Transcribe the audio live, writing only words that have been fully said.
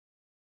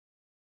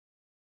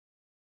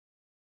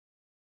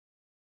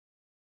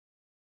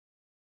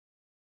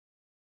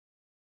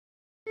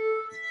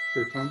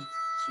Third time?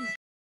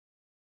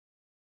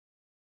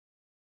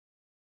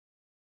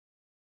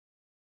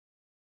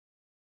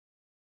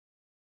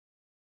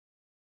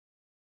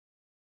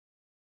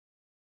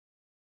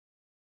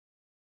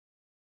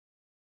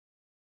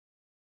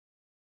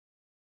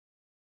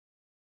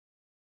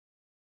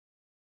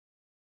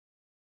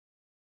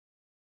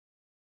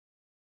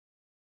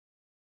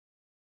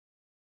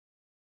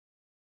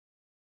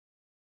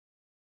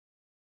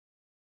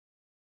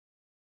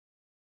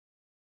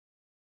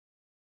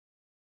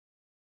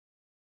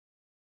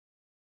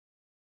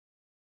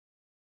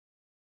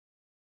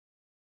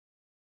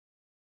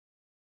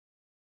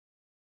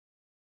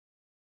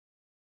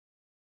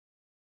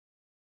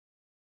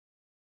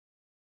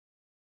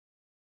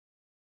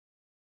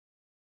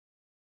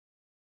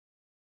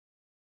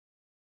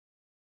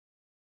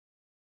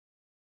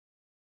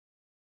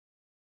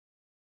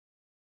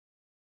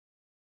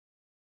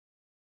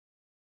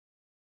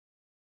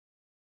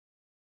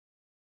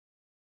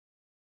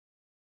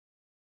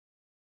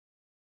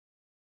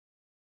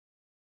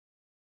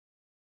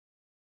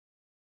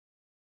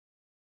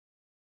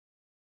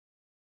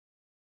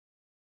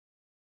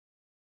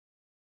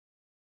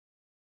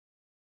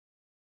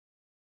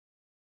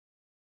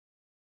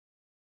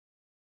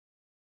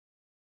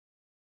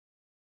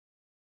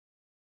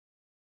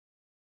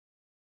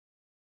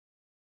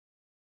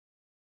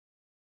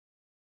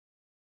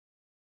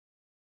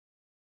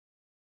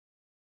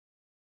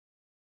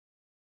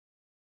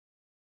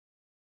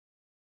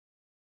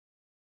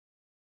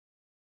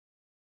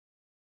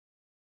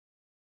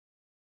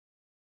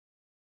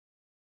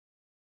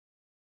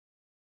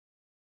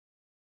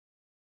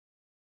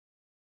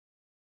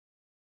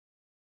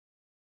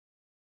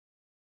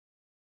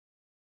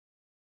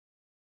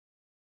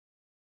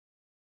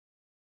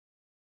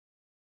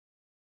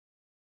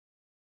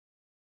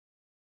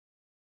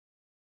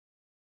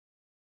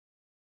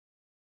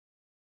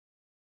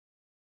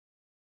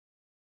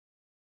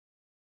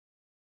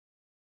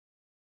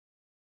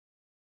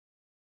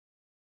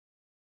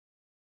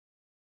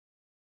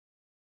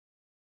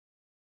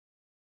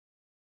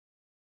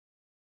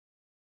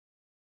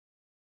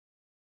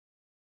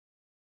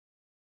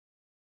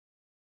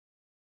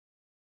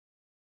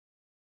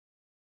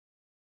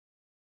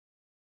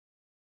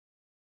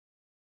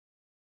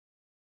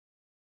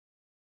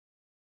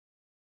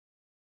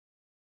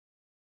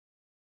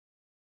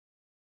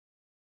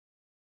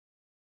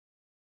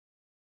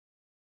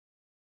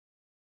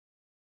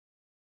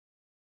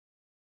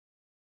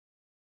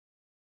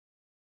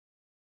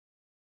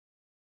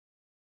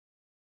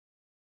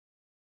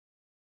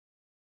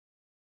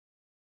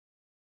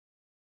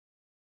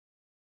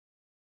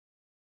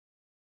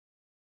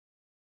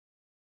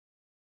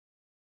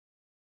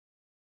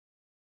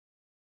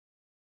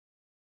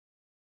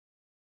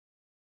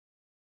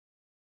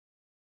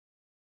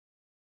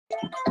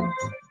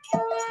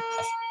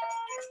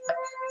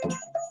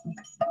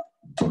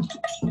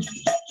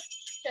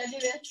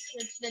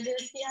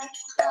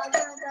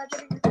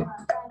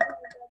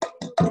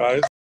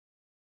 Guys.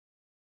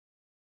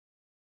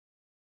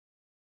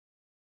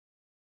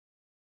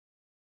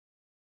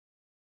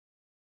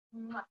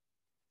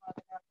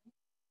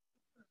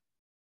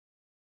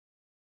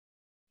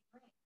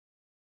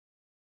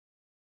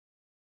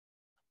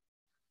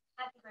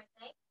 Happy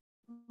birthday.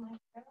 My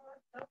God,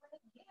 over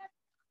again.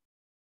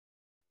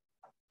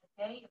 The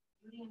day of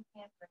beauty and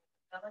pampering,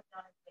 developed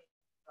on a day.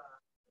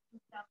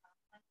 Himself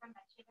from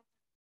Michigan.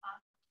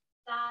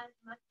 Size,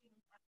 must be.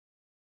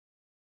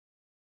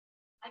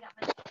 I got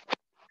my.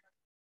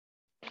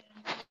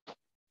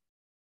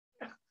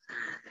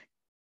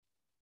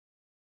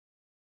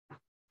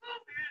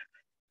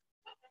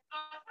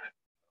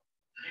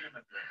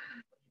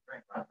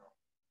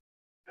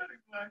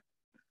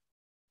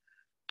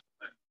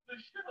 The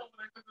shit over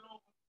there took it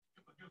over.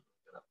 You could use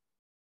it.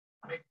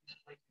 Make this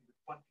place in the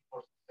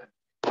 24th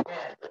century.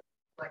 Yeah,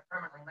 like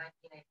permanently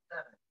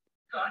 1987.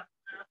 God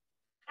damn.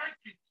 Thank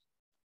you.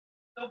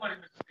 Nobody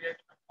misses the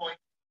extra point.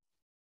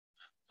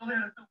 So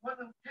then it's the one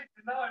little kick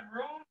and now I'm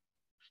ruined.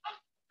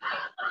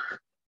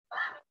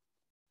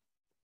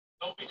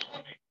 Don't be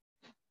funny.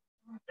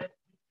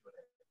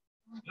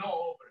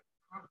 No, over.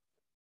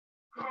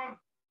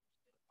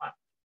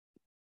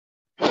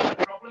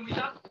 Problem with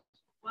us?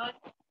 1,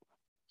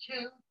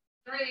 2,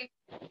 3.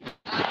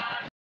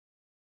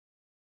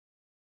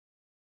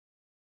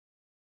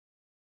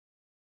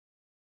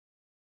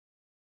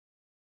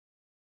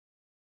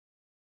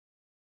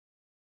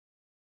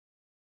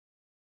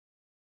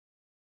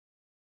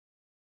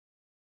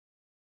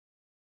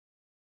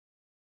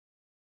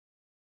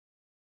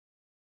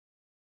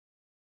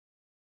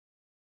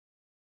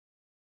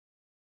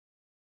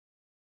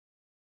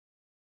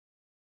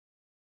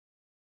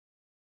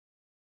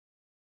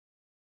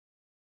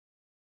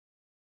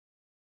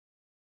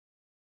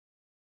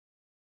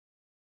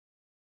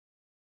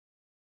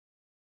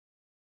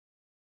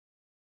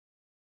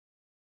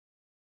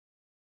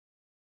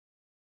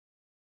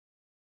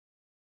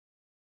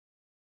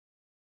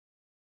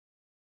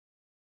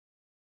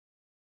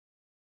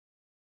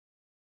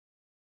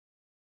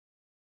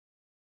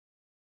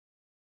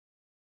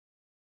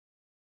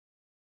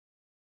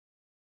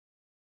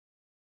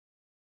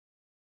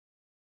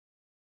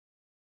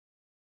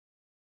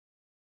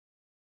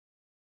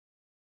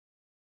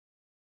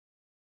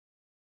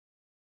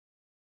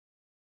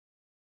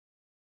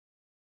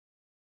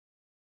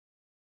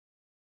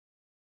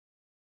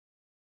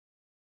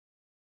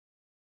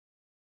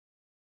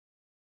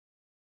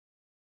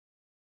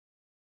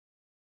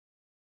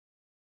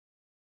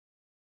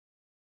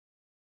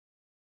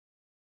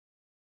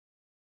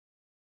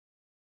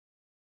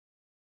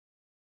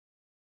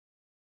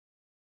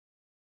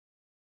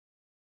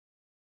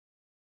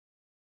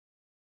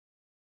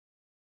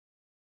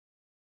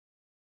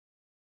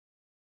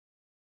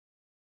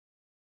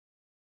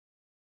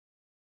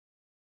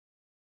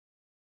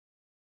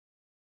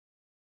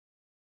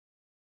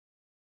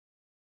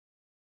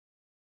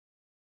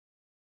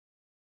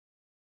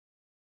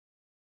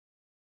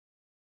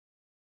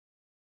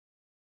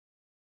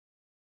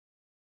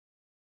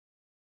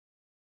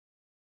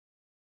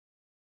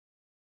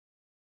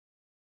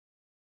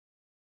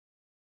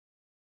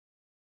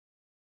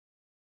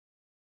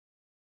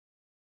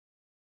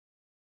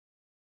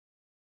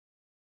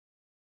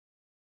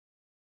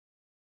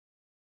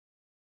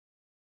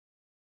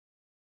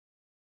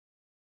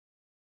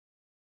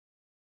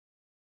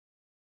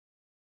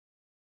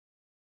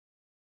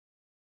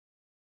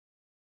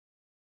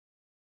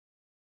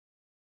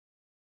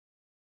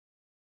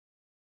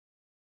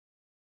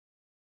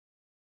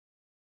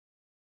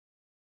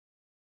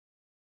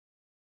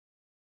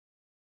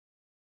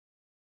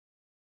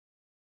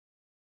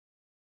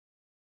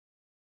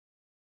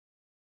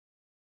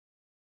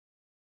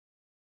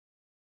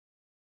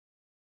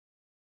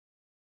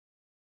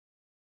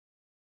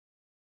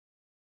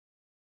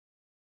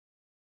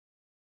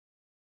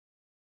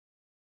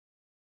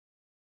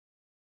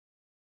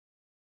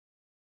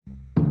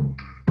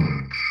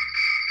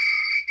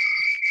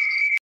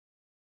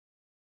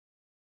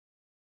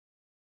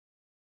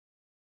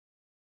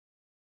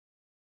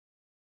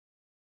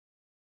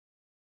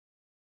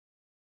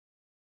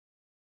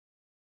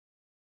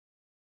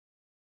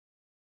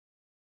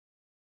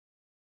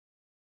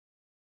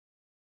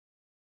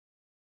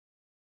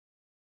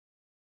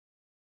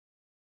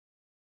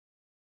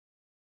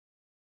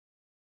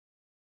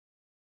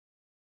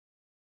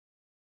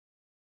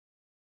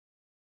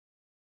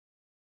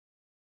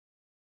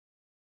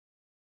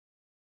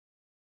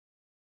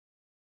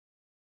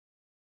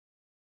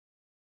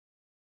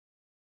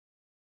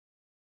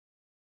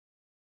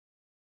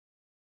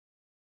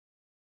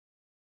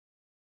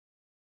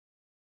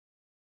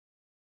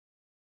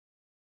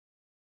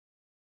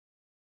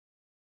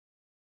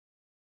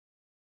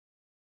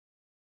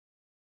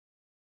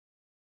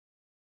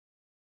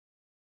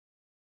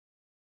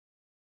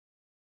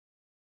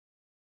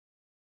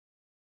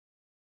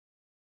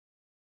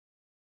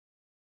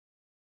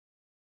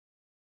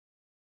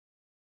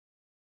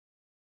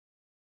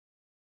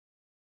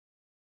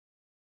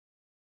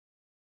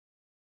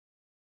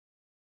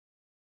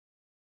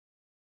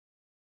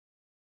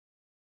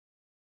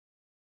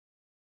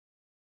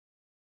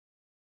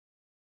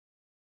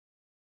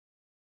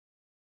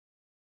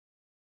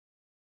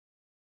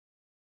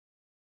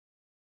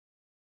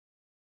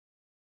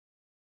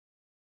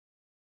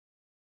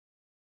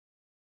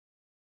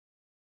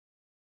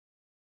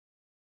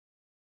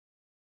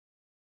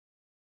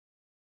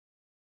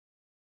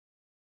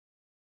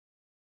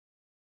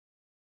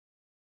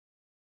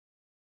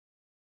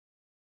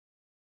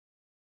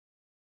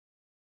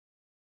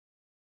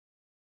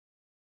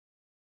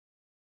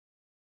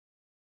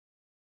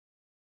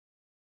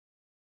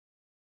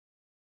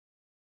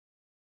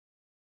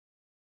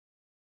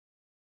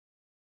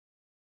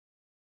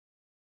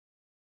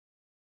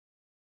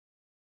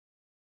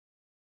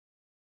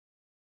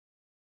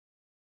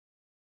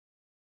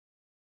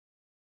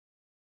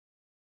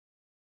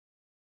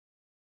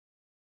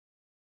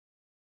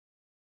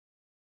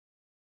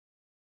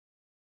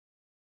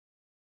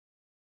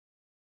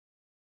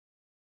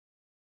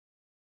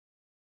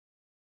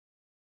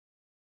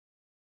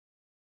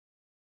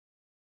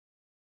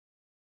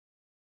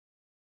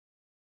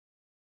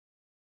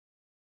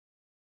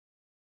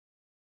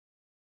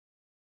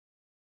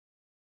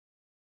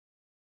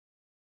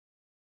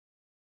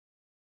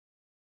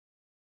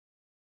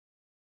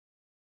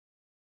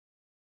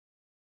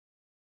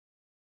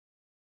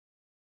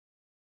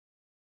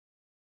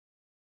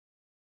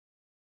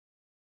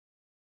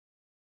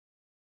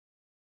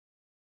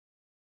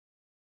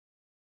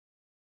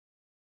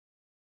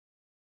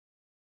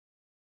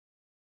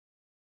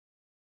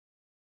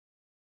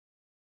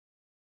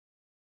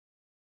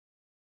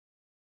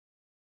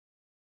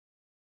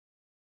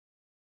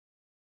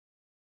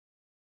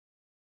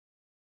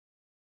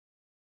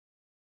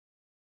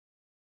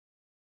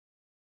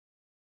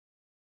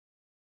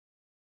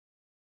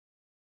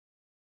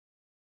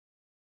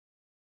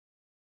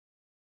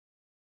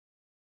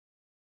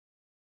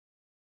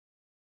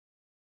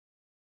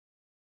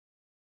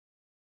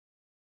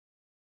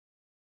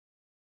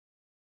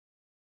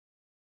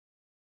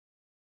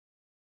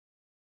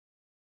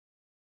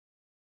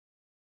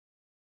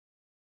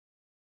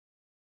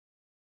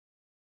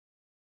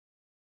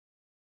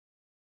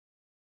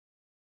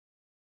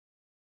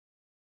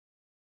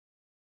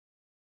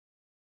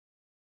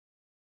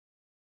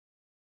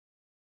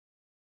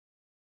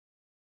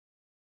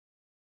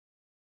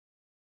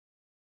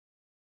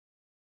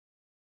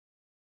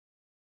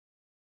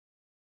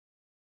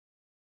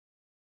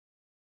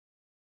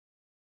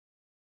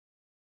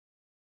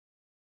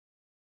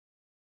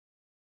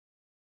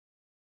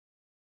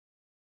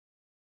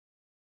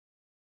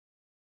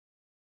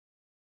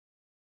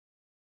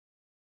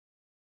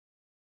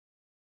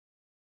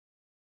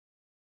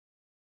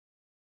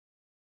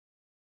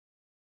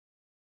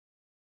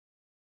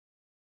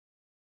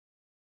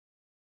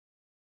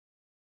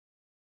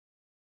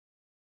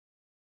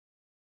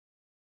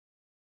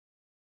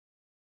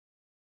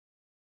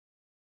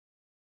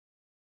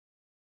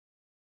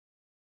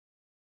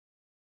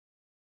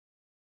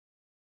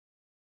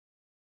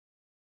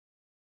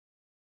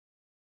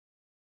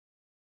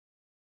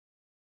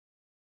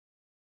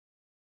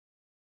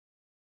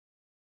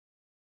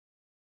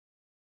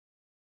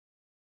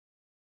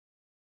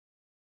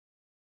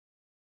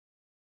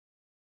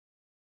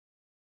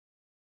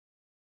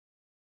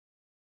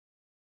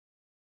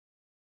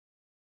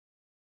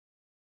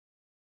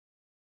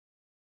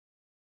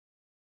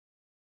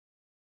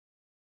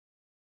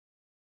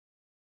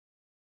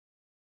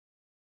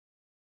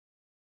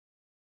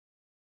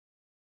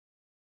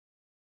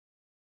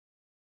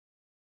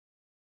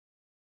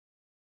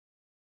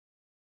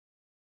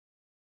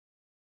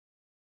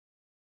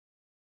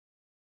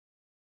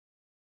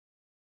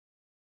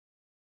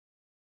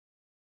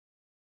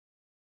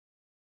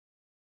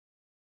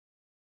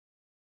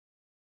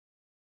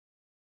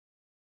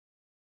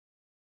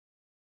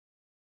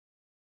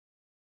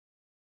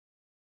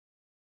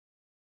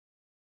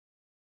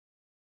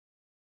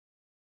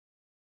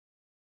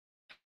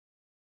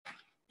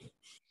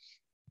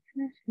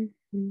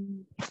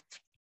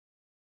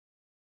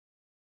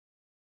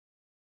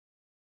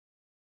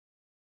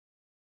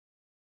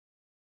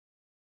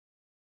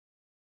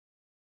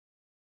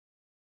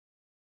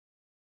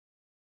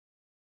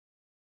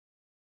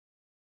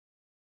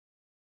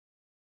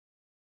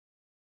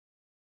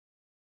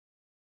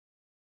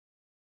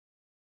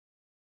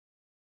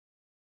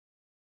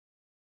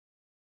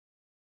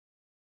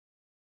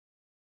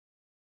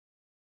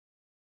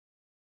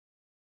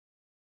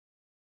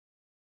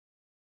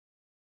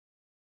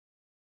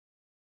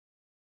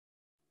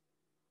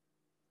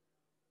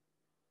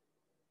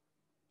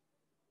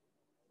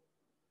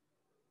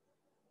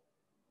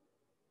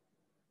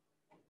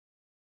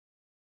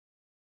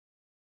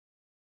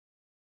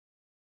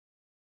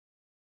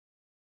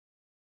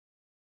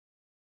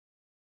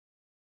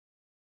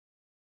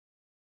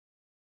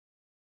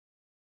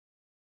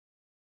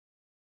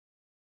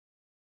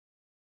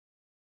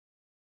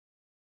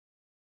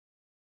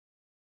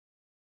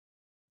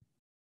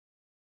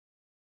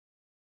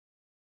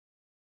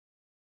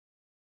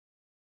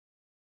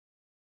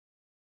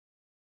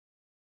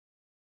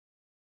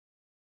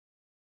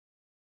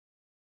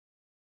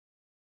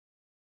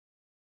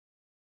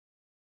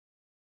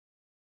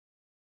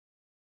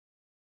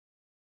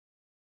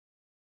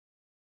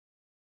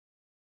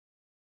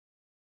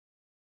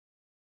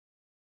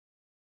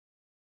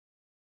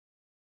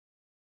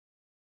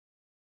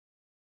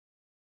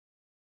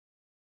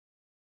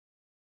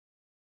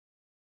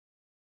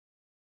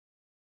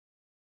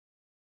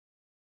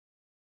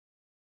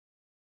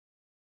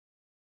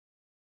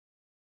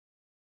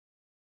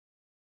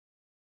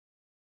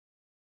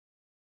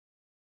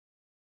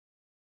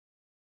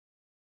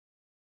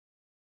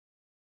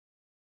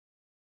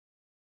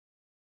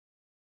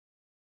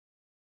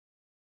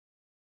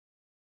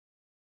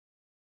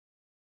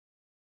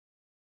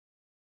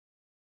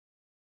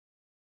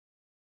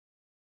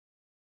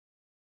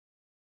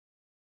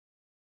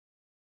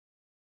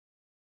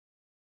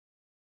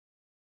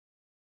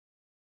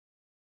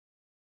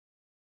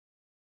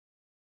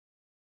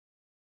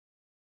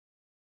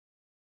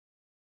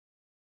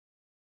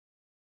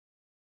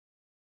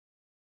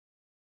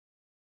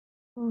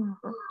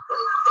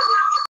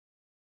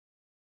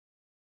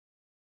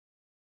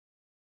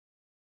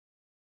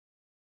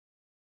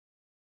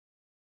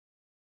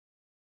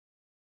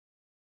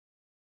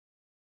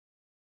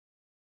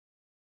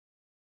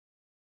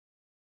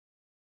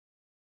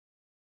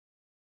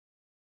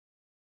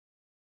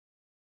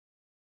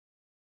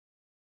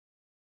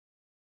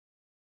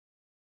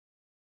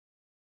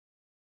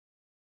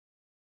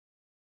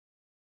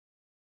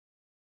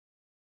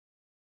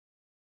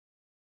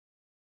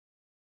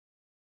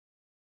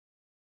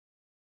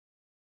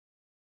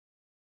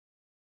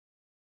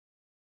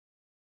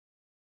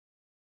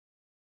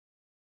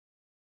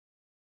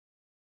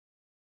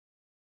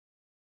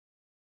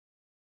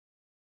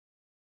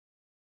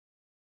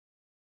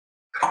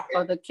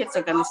 Oh, the kids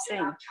are gonna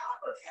sing.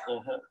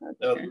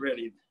 They're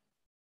ready.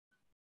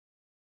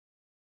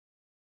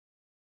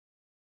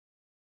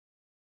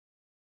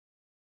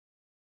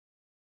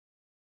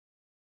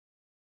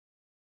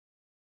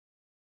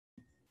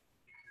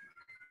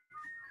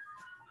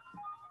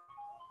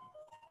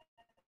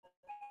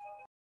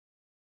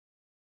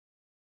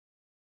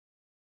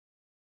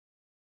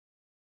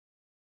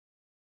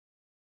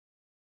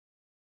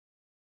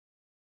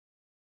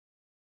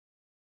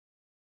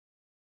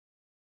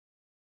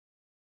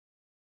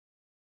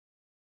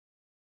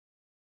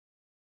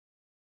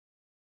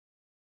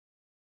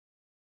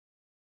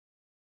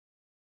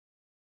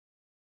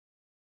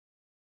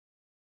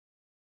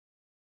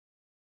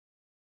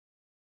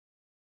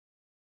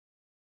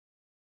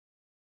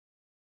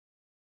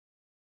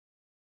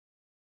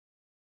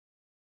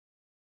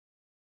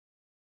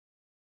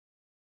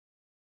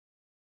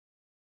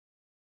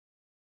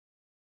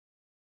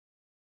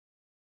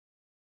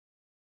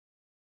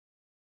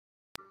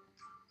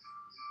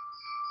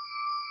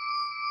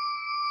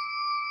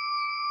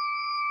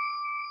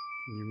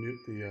 Can you mute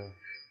the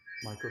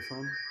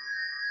microphone?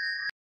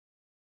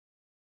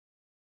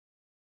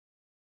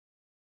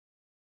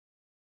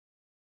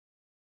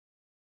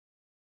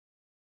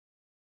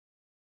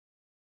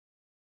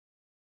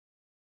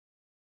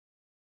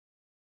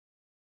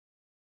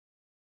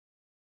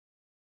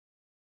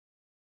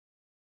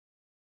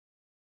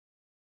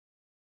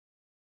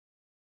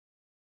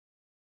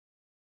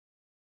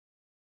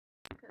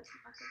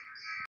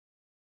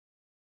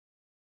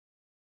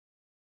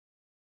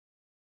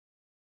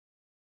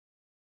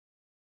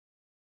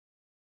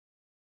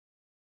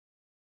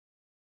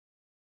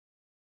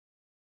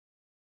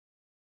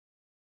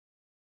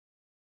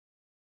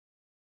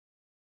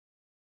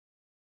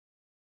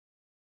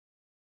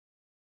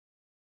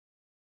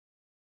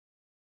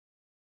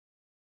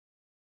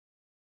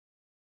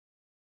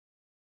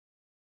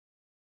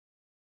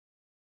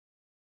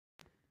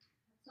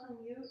 On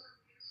you.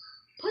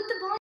 Put the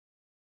volume.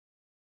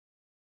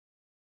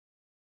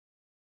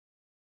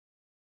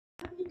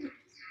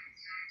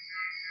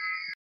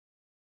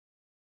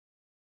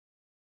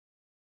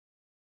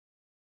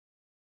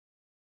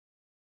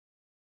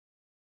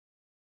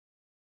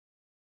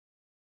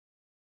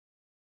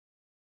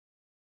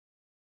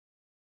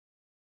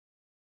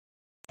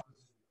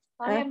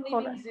 I am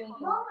hold leaving on.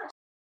 Zoom.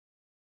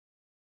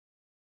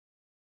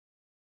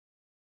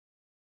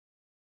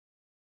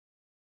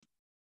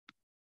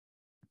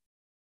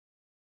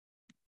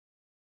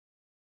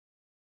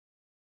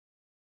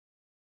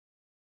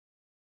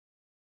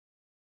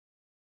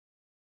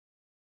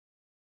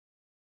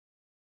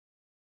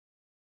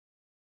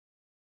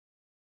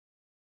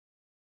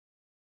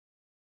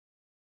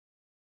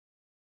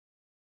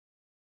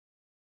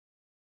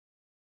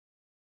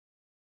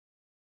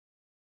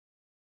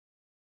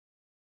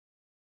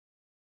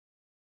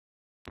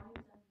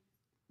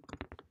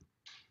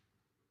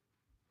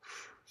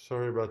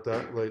 Sorry about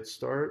that late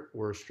start.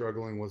 We're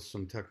struggling with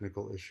some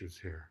technical issues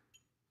here.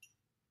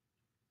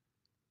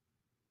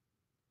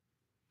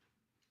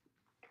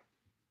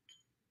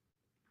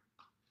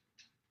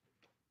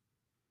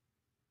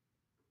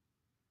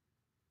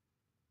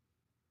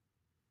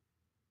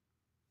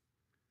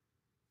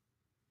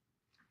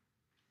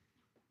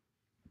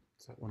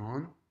 Is that one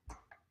on?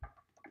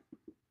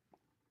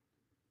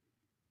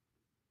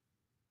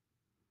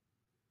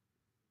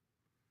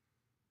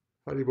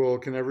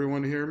 Haribol, can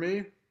everyone hear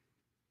me?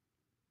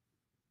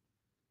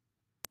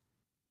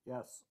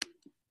 Yes.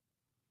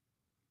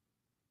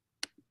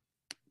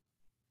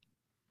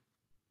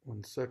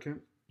 One second.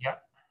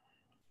 Yep.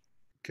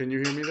 Can you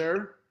hear me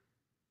there?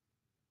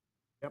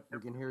 Yep, we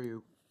can hear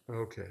you.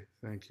 Okay,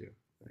 thank you.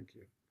 Thank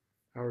you.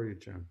 How are you,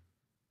 Jen?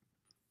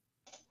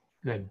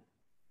 Good.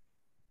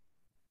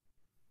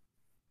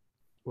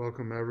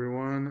 Welcome,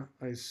 everyone.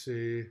 I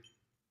see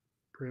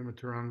Prema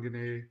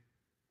Tarangani,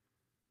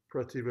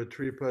 Pratibha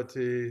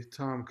Tripati,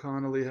 Tom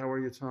Connolly. How are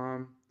you,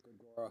 Tom?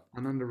 Gaura.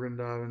 Ananda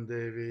Vrindavan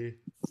Devi.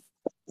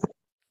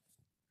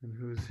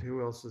 And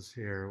who else is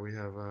here? We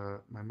have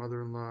my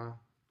mother-in-law,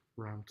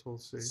 Ram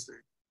Tulsi.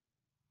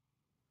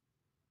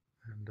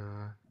 And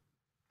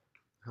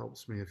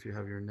helps me if you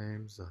have your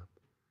names up.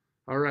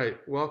 All right,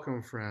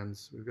 welcome,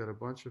 friends. We've got a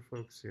bunch of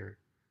folks here.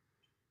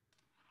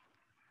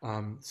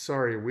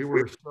 Sorry, we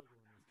were struggling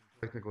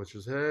with technical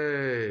issues.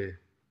 Hey,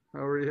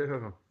 how are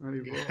you?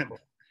 Good.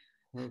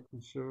 Oh,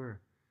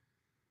 sure.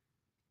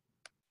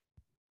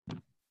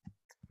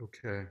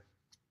 Okay.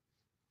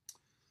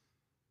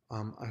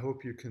 I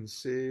hope you can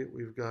see.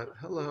 We've got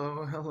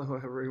hello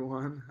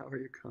everyone. How are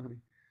you, Connie?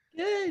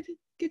 Good.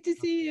 Good to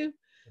see you.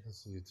 Good to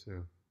see you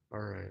too. All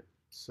right.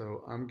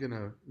 So I'm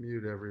gonna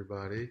mute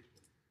everybody.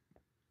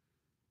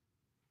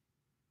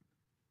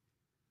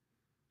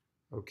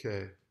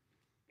 Okay.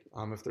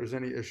 If there's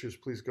any issues,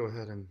 please go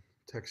ahead and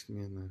text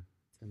me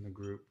in the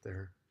group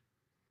there.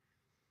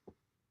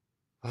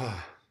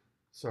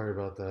 Sorry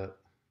about that.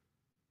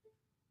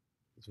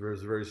 It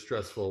was very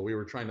stressful. We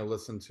were trying to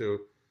listen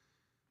to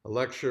a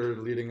lecture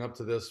leading up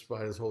to this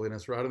by His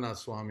Holiness Radhanath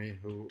Swami,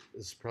 who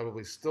is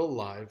probably still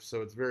live.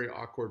 So it's very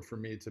awkward for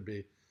me to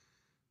be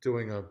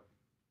doing a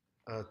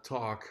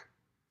talk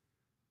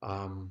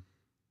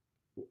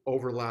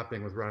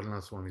overlapping with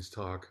Radhanath Swami's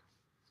talk.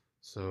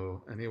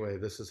 So anyway,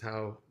 this is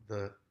how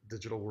the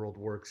digital world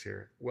works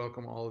here.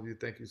 Welcome all of you.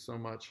 Thank you so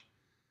much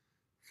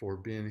for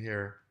being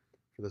here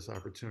for this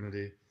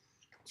opportunity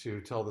to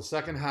tell the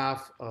second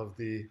half of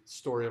the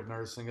story of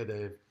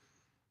Narasimhadeva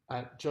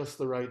at just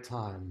the right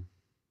time,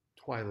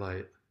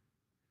 twilight.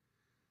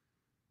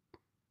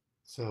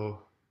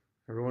 So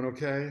everyone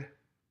okay?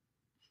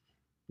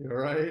 You all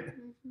right?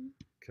 Mm-hmm.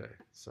 Okay,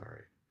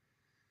 sorry.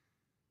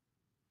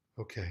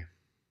 Okay.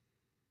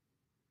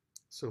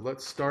 So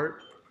let's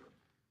start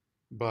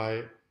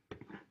by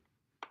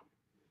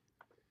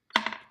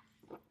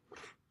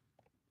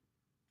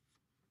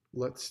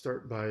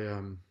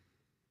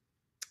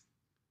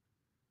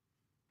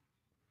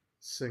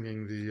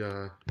singing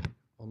the,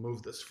 I'll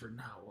move this for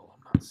now while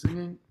I'm not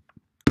singing.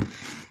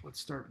 Let's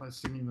start by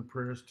singing the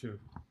prayers to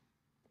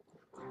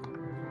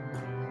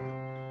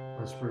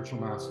our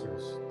spiritual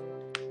masters.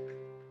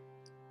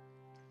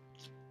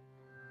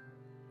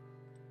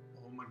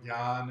 Om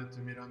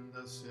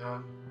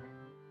Jnanatimirandasya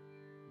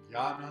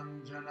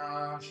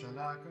Jnananjana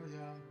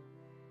Shalakaya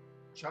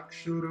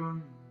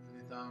Chakshurum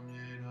Militam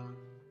Yena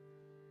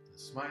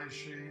Tasmai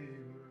Shri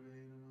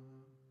Gurave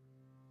Namaha.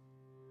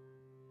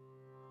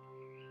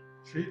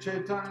 Shri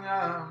Chaitanya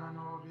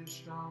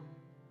Manobhishtam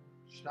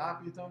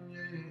Shtapitam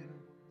Yena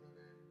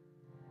Bhutale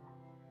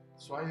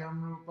Swayam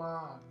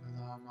Rupa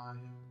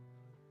Kadamaya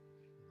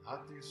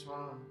Hati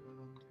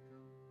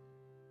Swapadantikam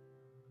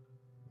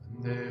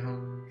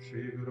Vandeham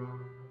Shri Guru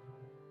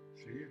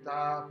Shri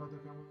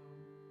Tapadakam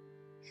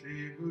Shri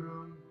Guru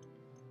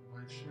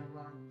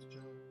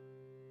Vaishnavamscha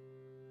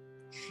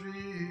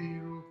Shri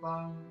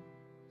Rupam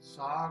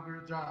Sagar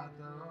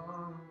Jata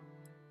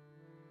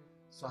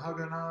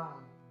Sahagana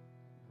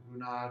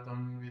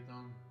Gunatam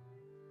Vitam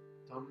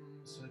Tam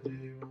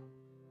Sajivam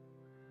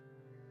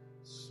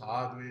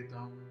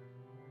Sadvitam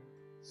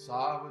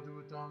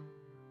Savadutam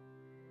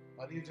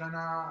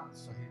Parijana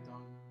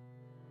Sahitam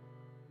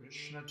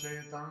Krishna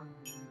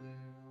Chaitanya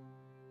Devam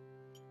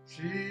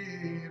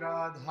Shri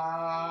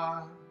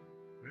Radha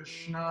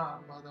Krishna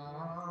Pada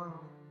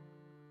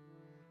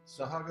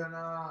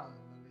Sahagana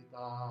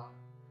Lalita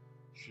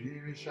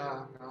Shri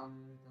Vishakam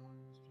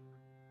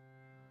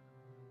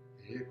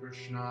He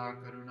Krishna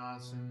Karuna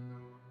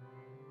Sindhu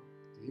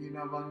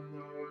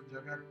Dinabandhu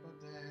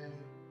Jagatpate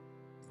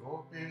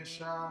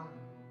Gopesha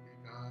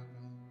Gopika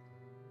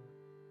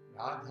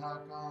Radha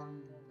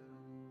Kanta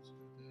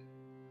Namaste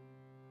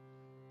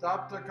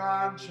Tapta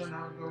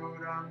Kanchana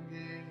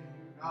Gaurangi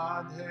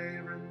Radhe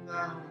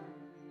Vrindavani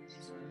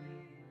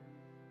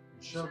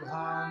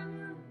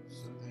Shabhanu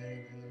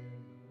Sudeve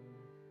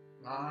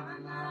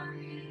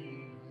Pranamami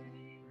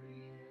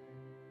Haripriye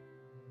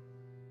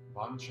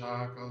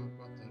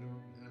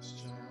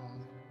Vanchakalpatarubhyascha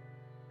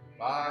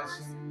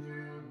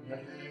Vasindhu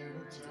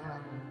Bhayavacha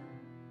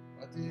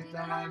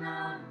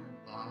Patitanam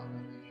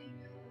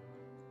Pavanebhyo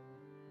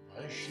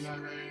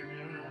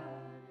Vaishnavebhyo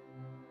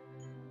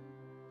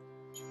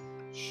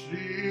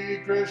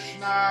Shri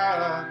Krishna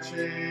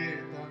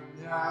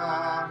Chaitanya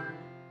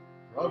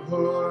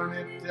Prabhu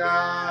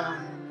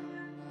Nityananda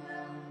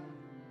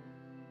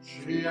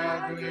Shri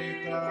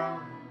Advaita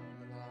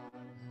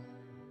Gadadhar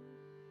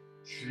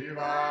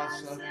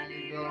Shivasati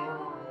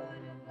Gaura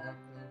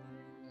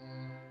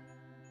Bhaktivinoda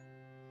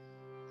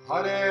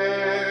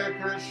Hare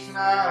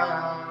Krishna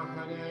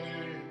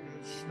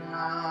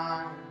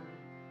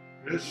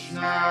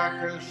Krishna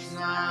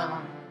Krishna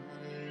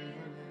Hare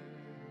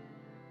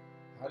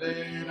Hare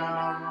Hare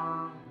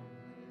Rama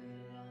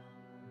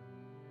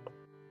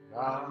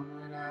Rama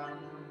Rama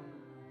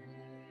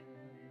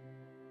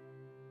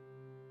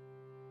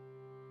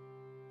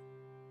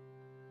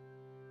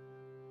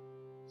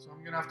So I'm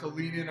going to have to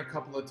lean in a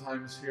couple of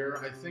times here.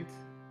 I think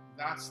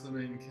that's the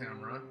main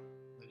camera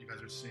that you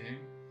guys are seeing.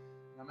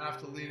 I'm going to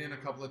have to lean in a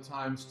couple of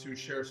times to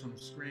share some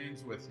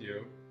screens with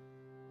you.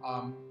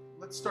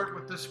 Let's start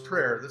with this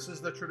prayer. This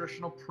is the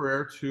traditional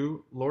prayer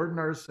to Lord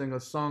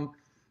Narasimha, sung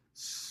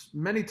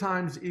many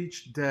times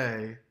each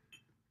day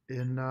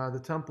in the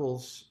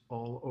temples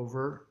all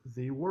over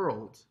the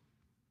world.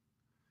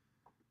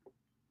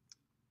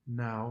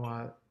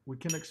 Now, we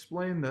can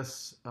explain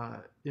this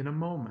in a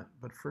moment,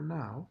 but for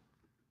now,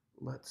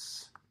 we'll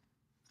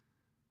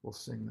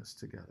sing this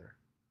together.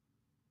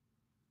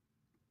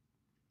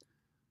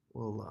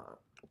 We'll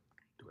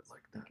do it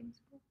like that.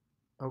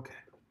 Okay.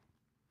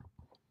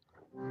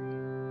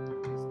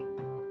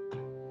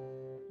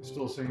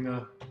 Still sing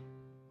the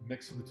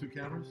mix of the two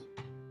cameras?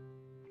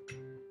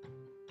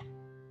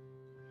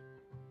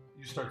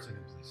 You start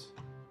singing, please.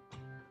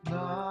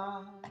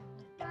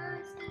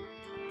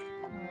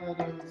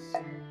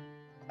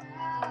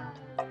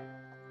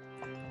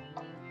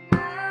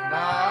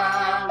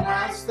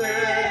 Namaste,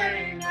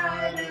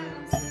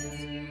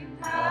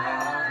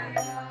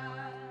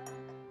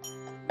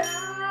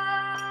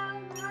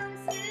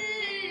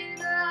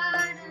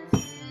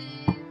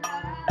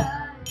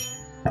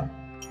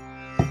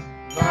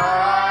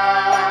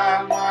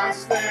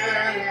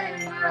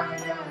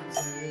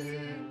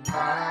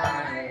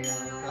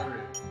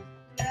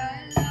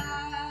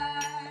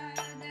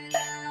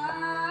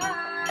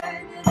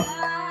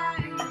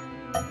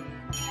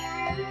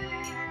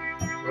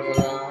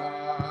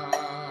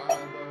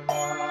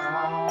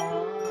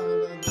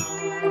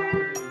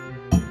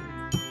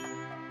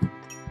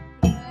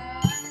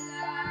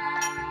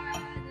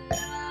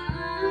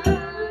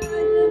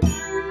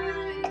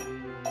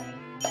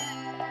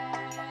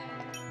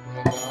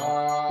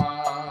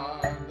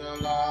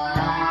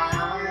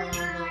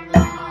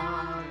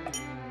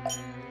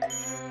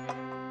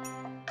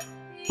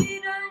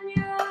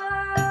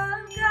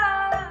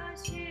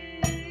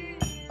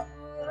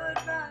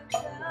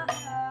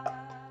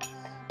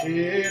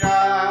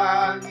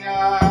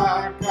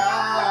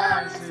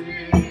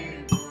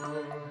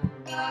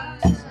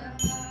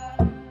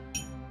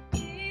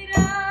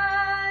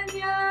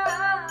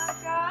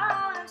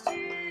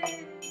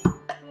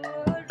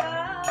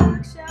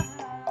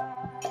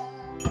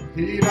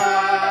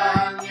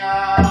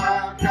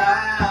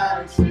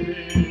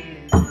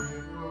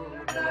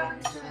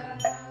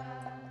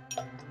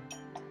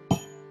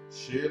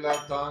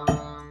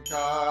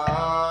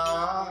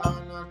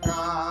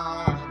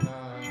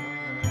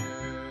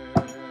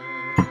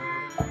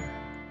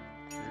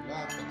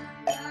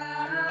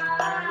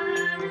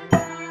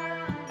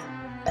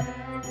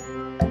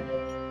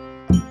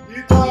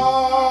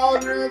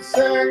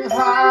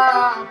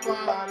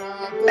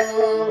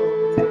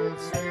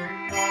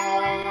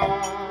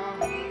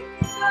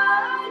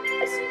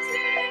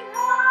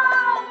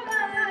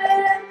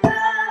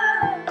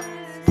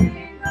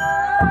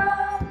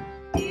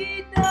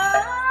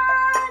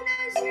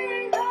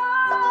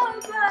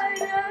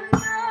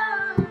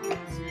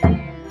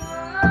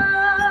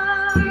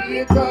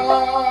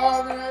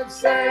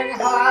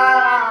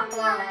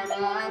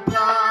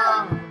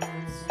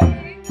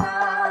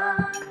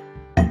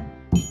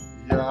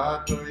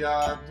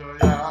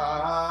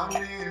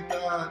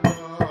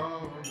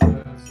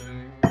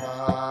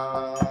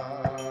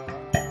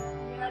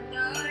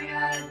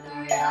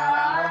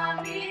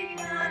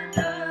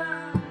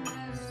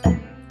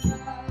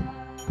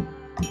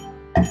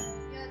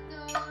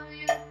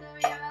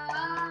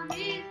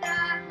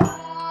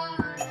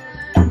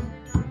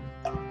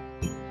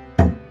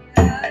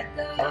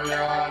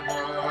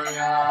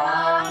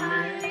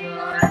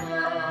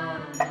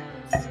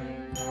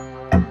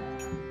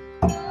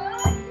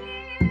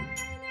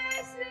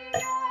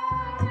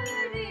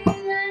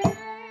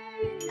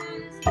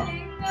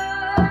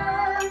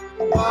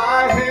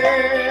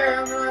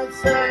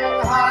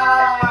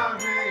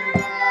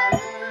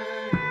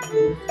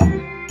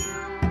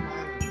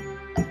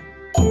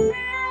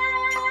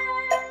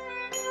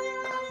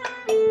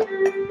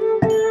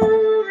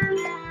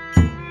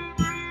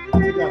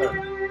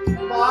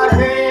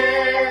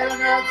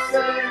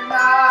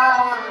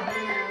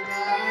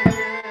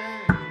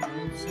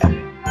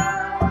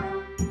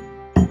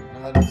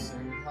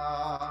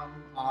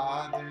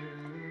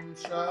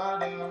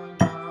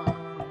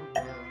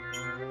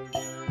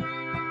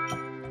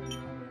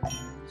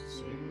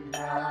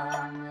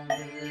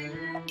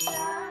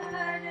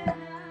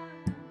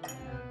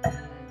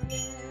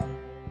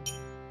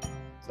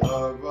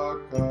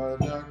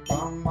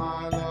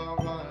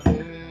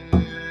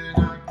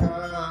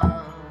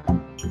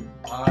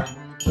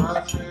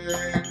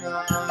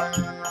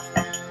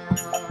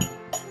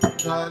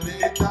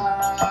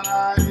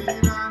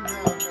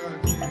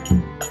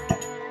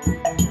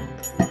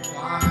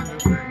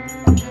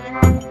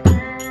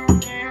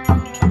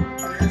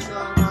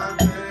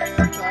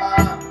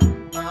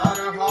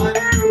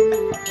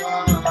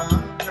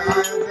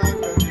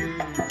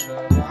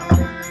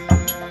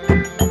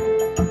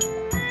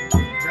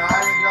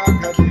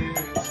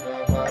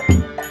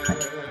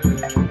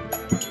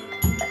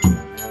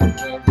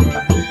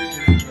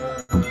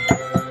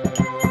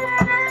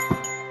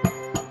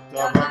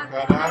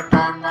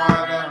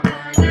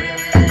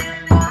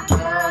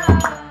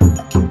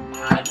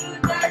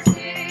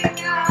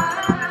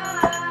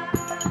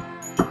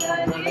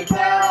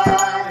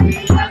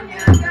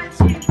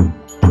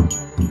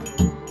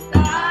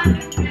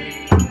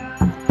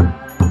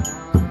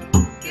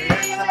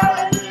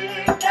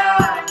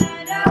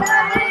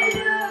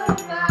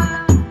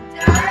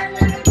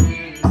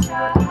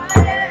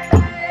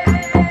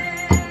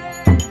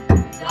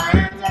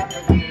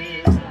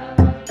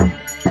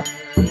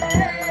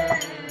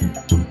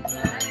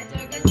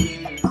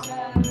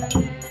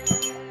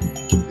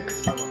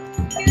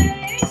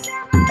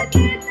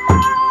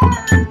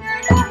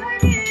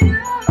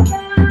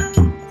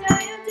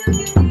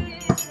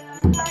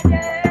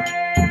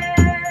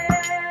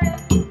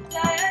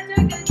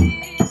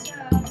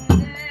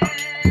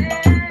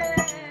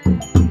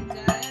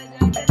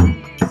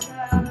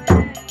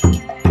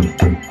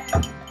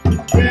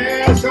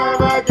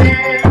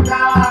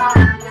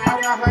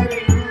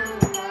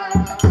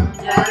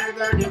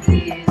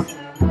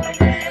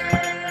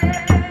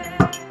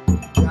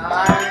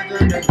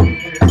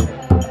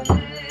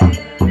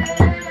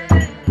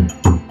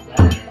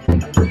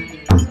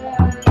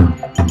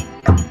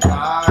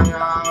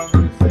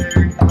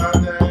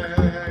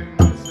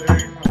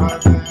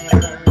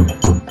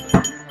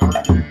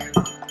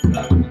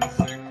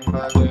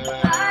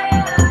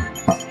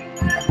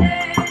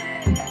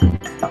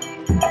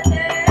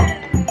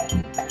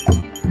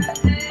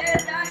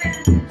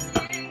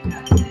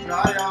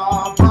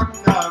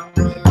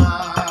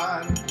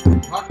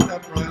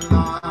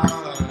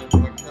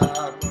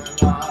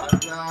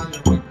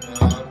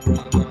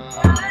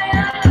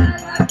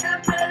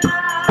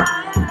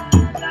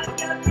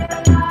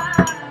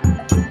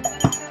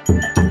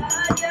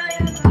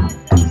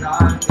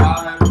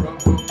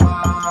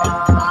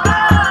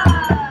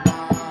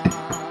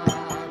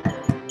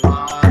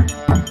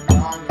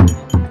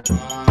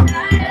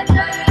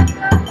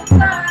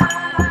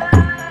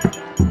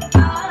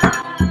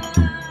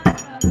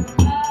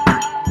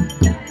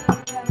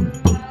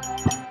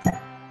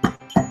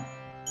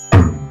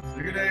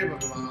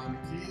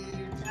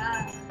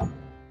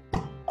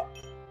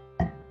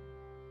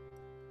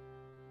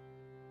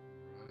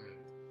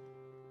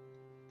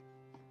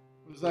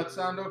 Does that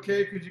sound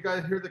okay? Could you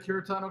guys hear the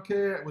kirtan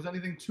okay? Was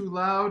anything too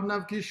loud,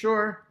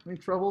 Navkishore? Any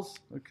troubles?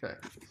 Okay.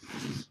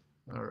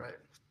 All right.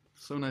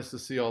 So nice to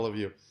see all of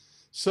you.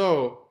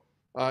 So,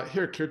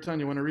 here, Kirtan,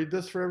 you want to read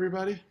this for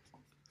everybody?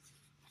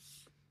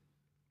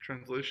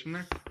 Translation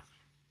there?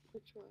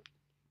 Which one?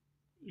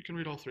 You can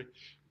read all three.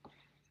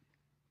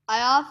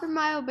 I offer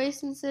my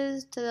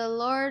obeisances to the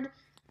Lord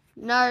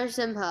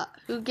Narasimha,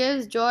 who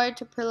gives joy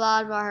to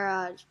Prahlad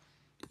Maharaj,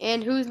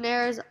 and whose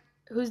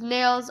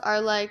nails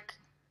are like...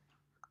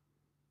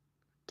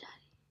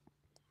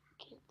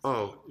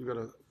 Oh,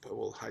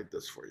 we'll hide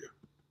this for you.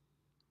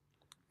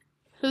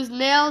 Whose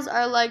nails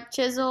are like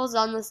chisels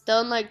on the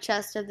stone-like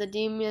chest of the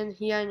demon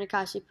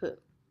Hiranyakashipu.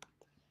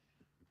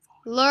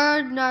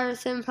 Lord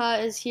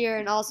Narasimha is here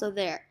and also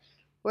there.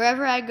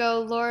 Wherever I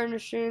go, Lord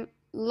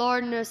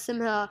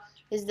Narasimha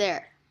is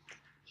there.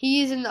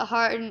 He is in the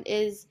heart and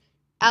is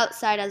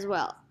outside as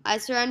well. I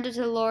surrender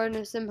to Lord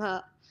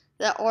Narasimha,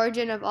 the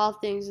origin of all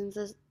things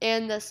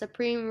and the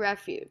supreme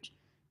refuge.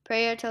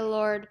 Prayer to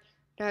Lord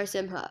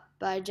Narasimha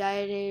by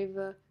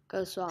Jayadeva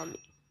Goswami.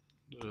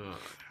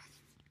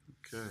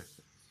 Okay.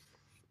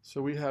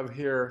 So we have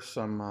here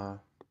some,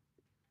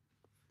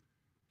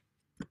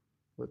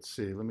 let's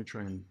see, let me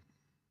try and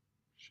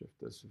shift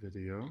this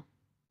video.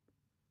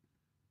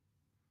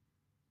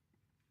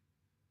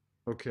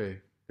 Okay,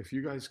 if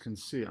you guys can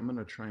see, I'm going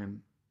to try and,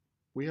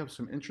 we have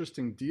some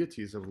interesting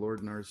deities of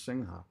Lord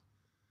Narasimha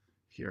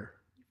here.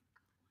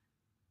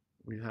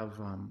 We have,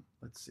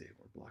 let's see,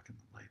 we're blocking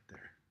the light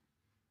there.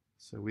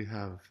 So we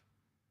have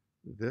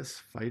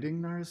this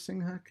fighting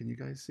Narasimha. Can you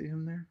guys see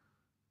him there?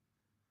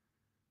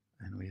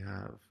 And we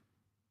have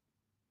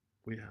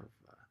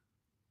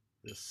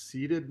this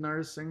seated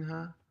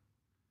Narasimha.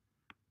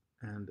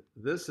 And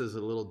this is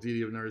a little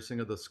deity of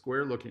Narasimha. The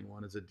square looking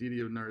one is a deity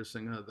of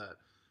Narasimha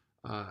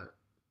that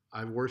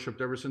I've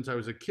worshipped ever since I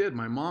was a kid.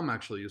 My mom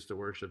actually used to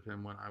worship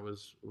him when I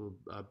was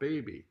a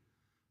baby.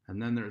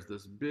 And then there's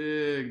this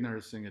big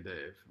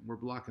Narasimhadev. We're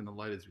blocking the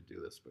light as we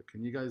do this, but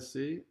can you guys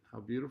see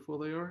how beautiful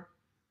they are?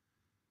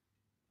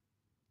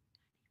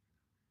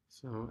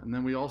 So, and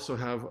then we also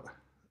have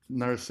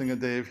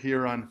Narasimhadev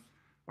here on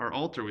our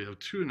altar. We have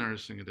two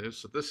Narasimhadevs.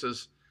 So this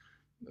is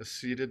a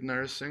seated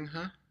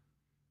Narasimha,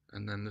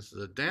 and then this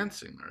is a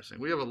dancing Narasimha.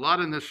 We have a lot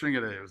of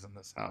Narasimhadevs in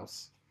this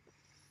house.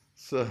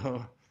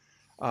 So,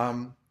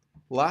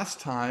 last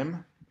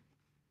time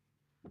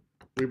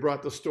we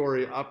brought the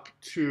story up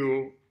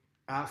to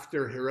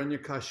after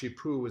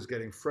Hiranyakashipu was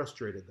getting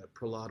frustrated that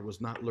Prahlad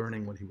was not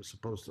learning what he was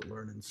supposed to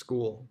learn in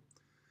school.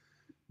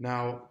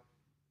 Now,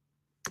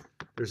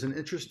 there's an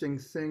interesting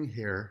thing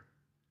here.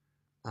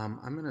 I'm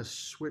going to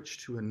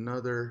switch to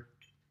another,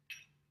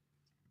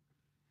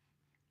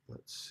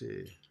 let's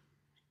see.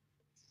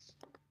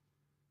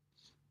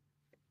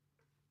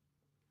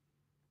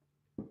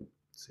 Let's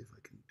see if I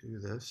can do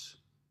this.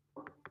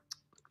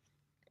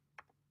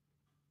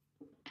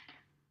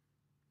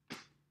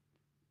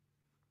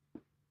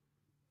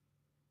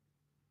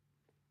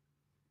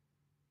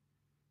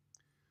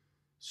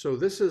 So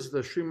this is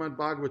the Srimad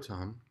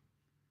Bhagavatam,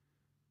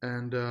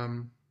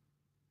 and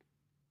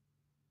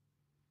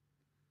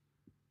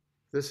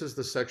this is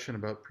the section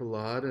about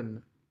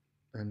Prahlad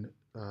and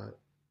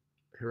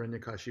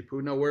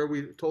Hiranyakashipu. Now, where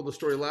we told the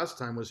story last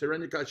time was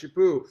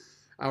Hiranyakashipu,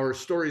 our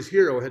story's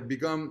hero, had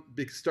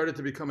started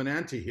to become an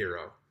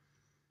anti-hero.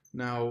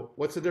 Now,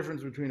 what's the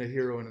difference between a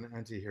hero and an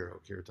anti-hero,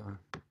 Kirtan?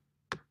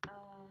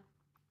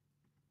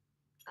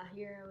 A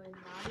hero and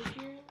not a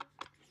hero?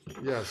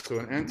 Yeah, so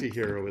an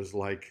anti-hero is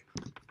like,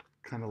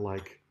 kind of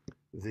like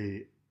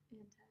the,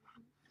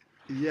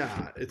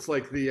 yeah, it's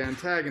like the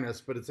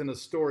antagonist, but it's in a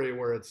story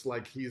where it's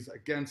like he's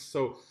against,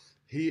 so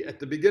he, at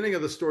the beginning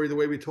of the story, the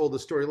way we told the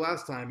story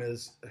last time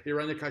is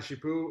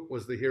Hiranyakashipu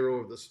was the hero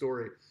of the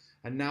story.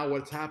 And now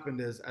what's happened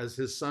is, as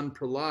his son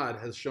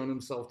Prahlad has shown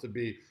himself to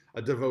be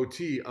a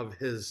devotee of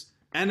his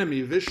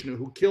enemy Vishnu,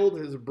 who killed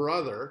his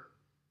brother,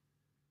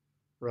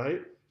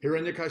 right?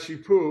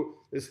 Hiranyakashipu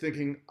is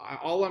thinking,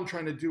 all I'm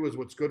trying to do is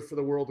what's good for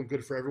the world and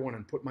good for everyone,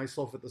 and put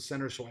myself at the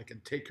center so I can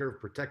take care of,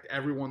 protect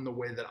everyone the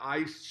way that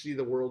I see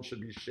the world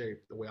should be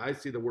shaped, the way I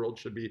see the world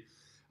should be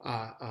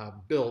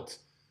built.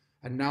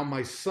 And now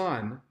my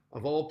son,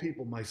 of all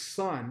people, my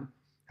son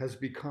has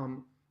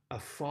become a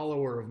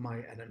follower of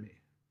my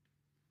enemy.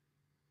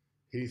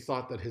 He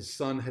thought that his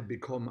son had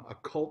become a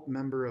cult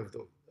member of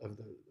the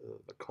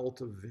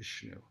cult of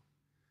Vishnu.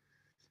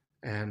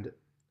 And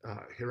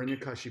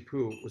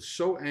Hiranyakashipu was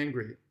so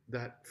angry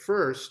that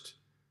first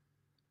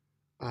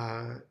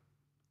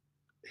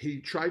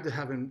he tried to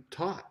have him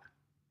taught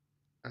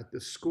at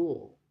this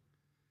school.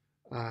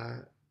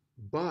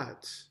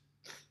 But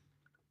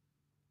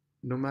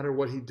no matter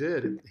what he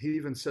did, he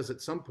even says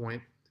at some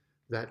point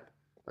that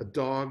a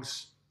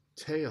dog's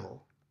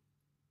tail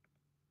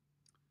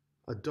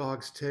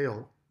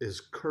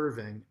is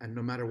curving, and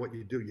no matter what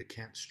you do, you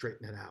can't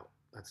straighten it out.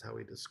 That's how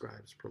he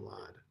describes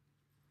Prahlad.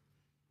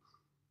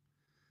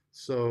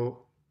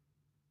 So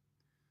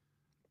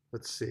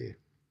let's see.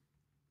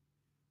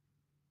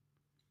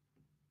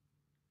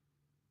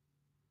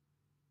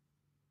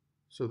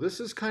 So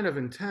this is kind of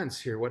intense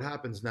here. What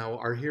happens now?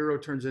 Our hero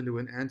turns into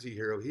an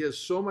anti-hero. He has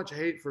so much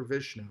hate for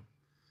Vishnu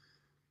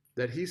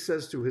that he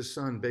says to his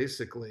son,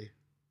 basically,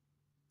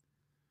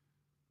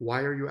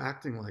 why are you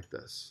acting like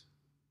this?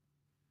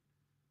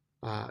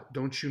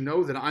 Don't you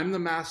know that I'm the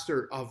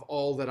master of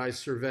all that I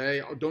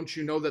survey? Don't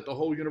you know that the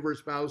whole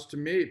universe bows to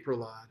me,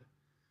 Prahlad?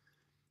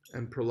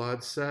 And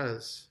Prahlad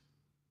says,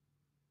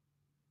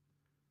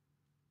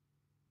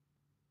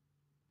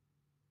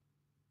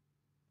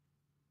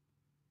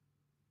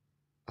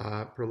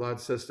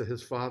 to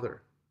his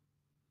father,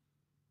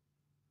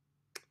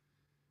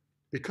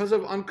 because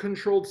of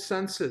uncontrolled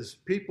senses,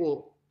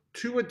 people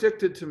too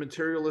addicted to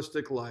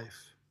materialistic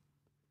life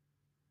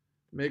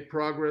make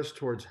progress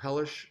towards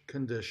hellish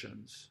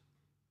conditions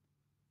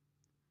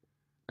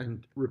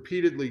and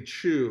repeatedly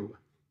chew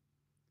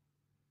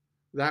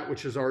that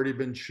which has already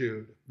been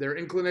chewed. Their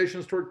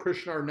inclinations toward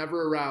Krishna are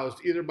never aroused,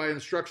 either by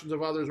instructions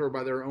of others or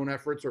by their own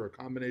efforts, or a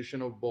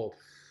combination of both.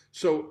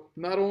 So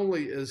not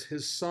only is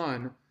his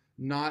son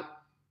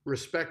not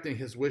respecting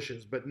his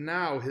wishes, but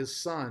now his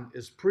son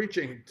is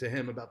preaching to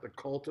him about the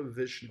cult of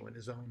Vishnu in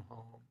his own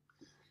home.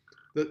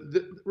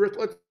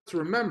 Let's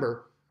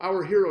remember,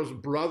 our hero's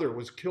brother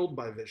was killed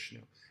by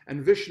Vishnu,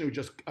 and Vishnu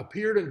just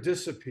appeared and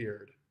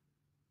disappeared.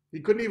 He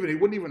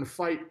wouldn't even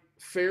fight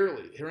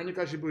fairly. He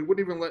wouldn't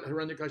even let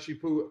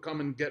Hiranyakashipu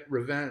come and get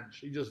revenge.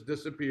 He just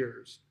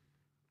disappears.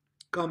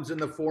 Comes in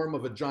the form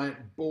of a giant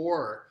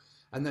boar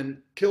and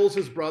then kills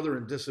his brother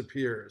and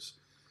disappears.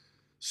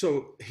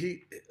 So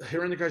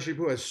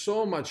Hiranyakashipu has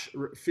so much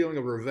feeling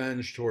of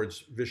revenge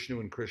towards Vishnu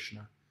and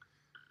Krishna.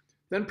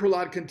 Then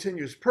Prahlad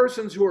continues,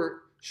 persons who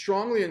are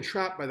strongly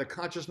entrapped by the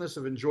consciousness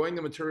of enjoying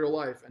the material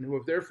life and who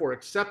have therefore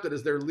accepted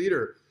as their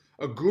leader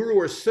a guru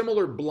or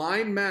similar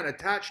blind man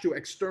attached to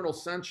external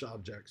sense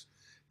objects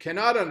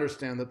cannot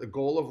understand that the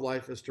goal of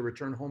life is to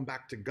return home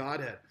back to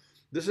Godhead.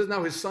 This is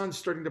now his son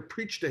starting to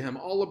preach to him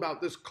all about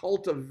this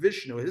cult of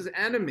Vishnu, his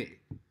enemy.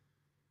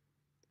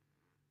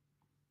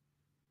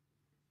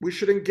 We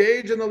should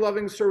engage in the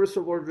loving service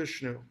of Lord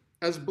Vishnu.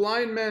 As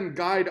blind men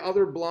guide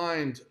other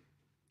blind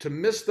to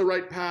miss the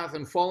right path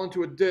and fall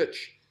into a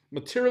ditch,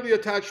 materially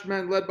attached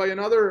men led by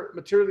another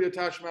materially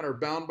attached man are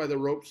bound by the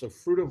ropes of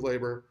fruit of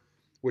labor,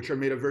 which are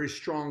made of very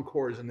strong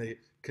cords, and they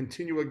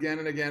continue again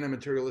and again in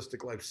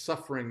materialistic life,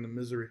 suffering the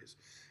miseries.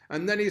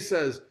 And then he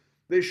says,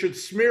 they should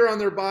smear on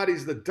their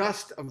bodies the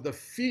dust of the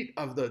feet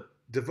of the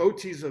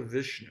devotees of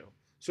Vishnu.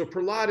 So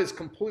Prahlad is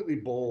completely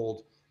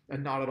bold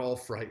and not at all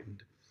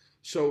frightened.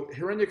 So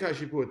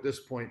Hiranyakashipu at this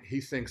point, he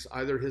thinks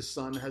either his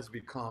son has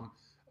become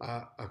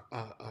a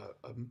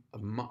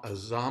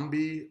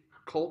zombie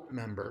cult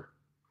member,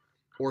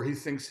 or he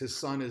thinks his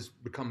son has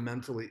become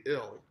mentally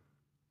ill,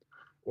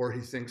 or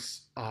he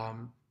thinks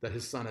that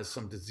his son has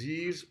some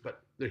disease,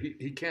 but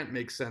he can't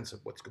make sense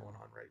of what's going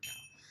on right now.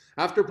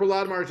 After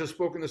Prahlad Maharaj has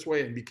spoken this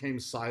way and became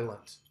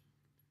silent,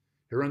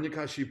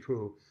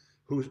 Hiranyakashipu,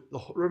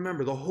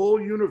 remember, the whole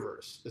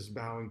universe is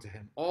bowing to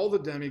him. All the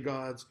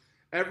demigods,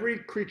 every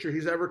creature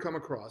he's ever come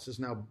across is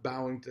now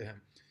bowing to him.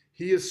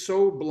 He is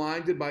so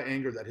blinded by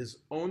anger that his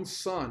own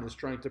son is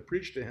trying to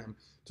preach to him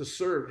to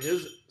serve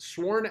his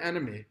sworn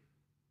enemy.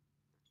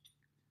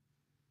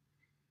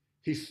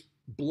 He's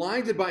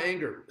blinded by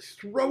anger,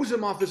 throws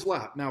him off his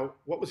lap. Now,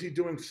 what was he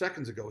doing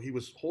seconds ago? He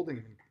was holding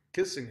him,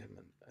 kissing him,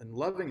 and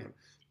loving him.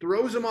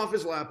 Throws him off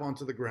his lap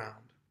onto the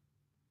ground.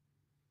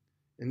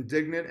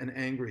 Indignant and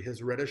angry,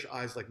 his reddish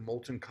eyes like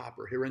molten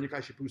copper,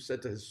 Hiranyakashipu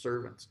said to his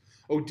servants,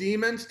 "O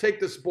demons, take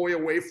this boy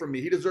away from me.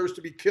 He deserves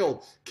to be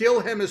killed. Kill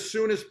him as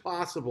soon as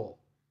possible.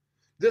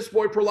 This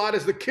boy Prahlad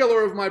is the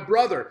killer of my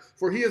brother,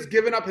 for he has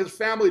given up his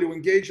family to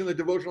engage in the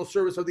devotional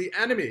service of the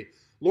enemy,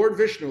 Lord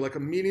Vishnu, like a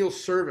menial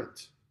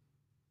servant."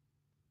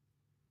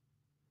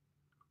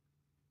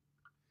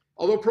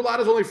 Although Prahlad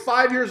is only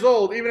 5 years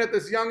old, even at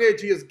this young age,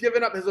 he has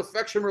given up his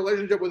affectionate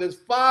relationship with his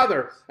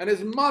father and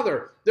his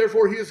mother.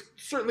 Therefore, he is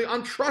certainly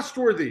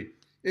untrustworthy.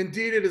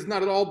 Indeed, it is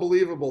not at all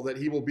believable that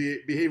he will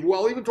behave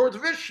well even towards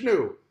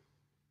Vishnu.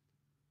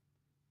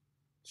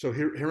 So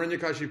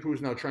Hiranyakashipu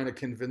is now trying to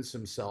convince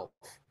himself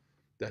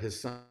that his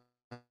son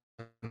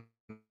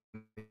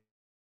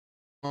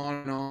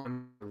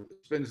on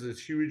spins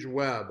this huge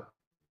web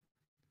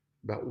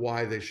about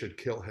why they should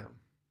kill him.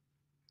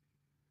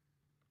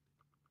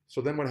 So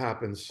then what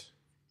happens?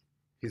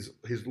 He's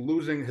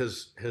losing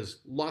his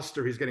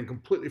luster. He's getting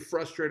completely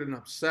frustrated and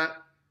upset.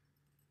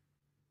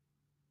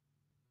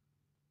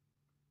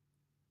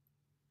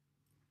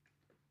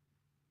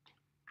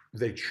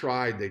 They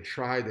tried to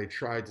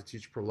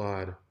teach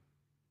Prahlad,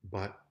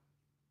 but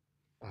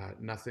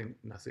nothing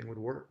would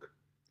work.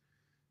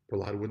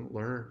 Prahlad wouldn't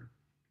learn.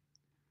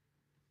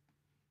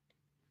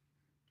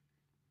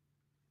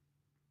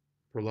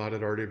 Prahlad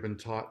had already been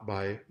taught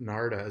by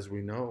Narada, as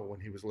we know, when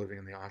he was living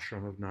in the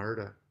ashram of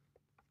Narada.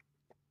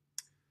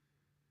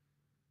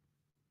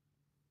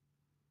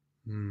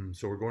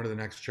 So we're going to the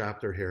next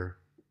chapter here.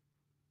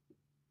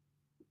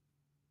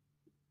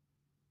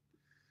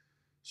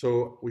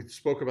 So we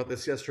spoke about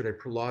this yesterday.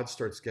 Prahlad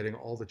starts getting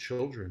all the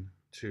children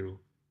to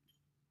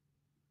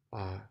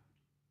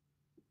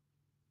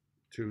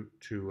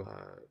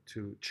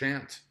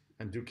chant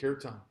and do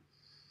kirtan.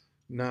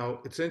 Now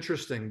it's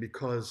interesting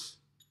because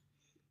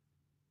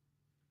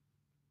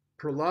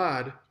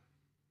Prahlad,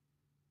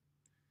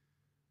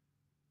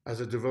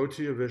 as a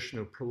devotee of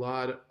Vishnu,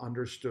 Prahlad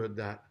understood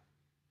that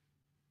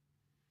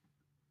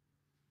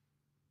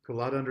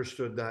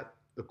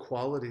the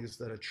qualities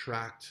that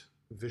attract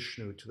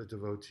Vishnu to the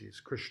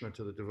devotees, Krishna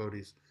to the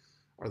devotees,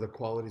 are the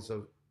qualities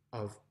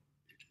of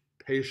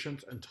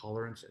patience and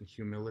tolerance and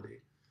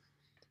humility.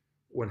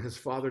 When his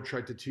father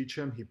tried to teach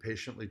him, he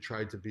patiently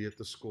tried to be at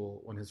the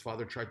school. When his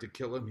father tried to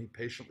kill him, he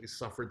patiently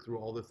suffered through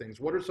all the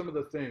things. What are some of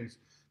the things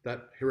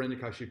that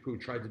Hiranyakashipu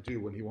tried to do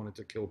when he wanted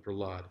to kill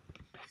Prahlad?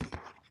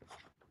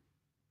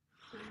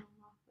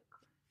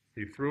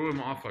 He threw him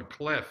off a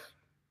cliff.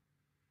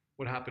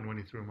 What happened when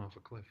he threw him off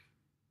a cliff?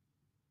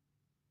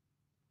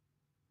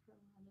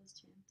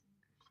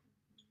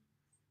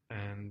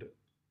 And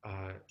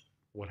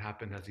what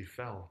happened as he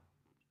fell?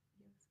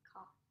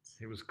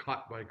 He was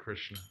caught by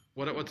Krishna.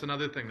 What's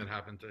another thing that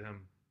happened to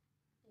him?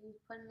 He was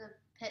put in a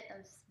pit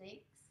of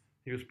snakes.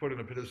 He was put in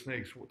a pit of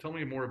snakes. Tell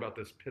me more about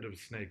this pit of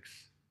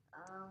snakes.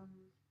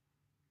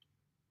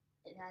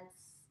 It had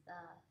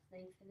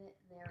snakes in it,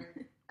 and they were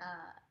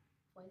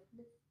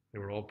poisonous. They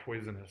were all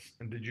poisonous.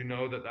 And did you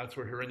know that that's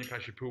where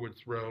Hiranyakashipu would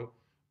throw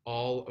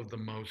all of the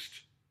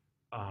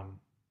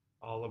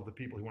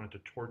people he wanted to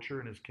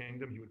torture in his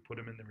kingdom? He would put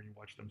them in there and you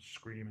watch them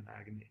scream in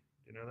agony.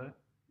 Do you know that? No.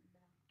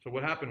 So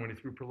what happened when he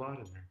threw Prahlad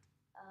in there?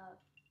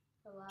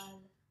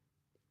 Prahlad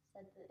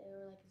said that they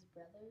were like his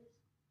brothers.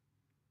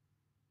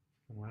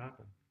 And what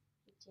happened?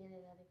 He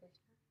chanted Hare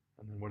Krishna.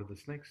 And then what did the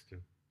snakes do?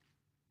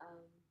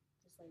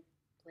 Just like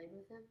played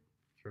with him.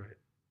 That's right.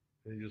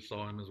 They just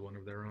saw him as one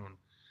of their own.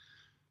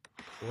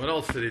 What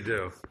else did he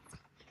do?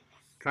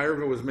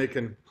 Kairava was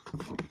making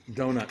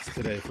donuts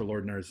today for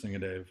Lord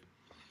Narasimhadeva.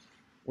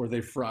 Were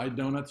they fried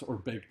donuts or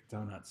baked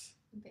donuts?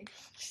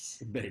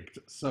 Baked.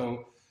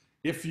 So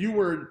if you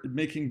were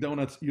making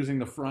donuts using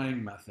the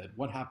frying method,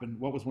 what happened?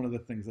 What was one of the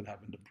things that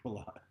happened to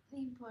Prahlad?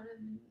 He put him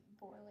in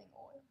boiling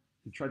oil.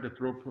 He tried to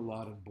throw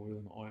Prahlad in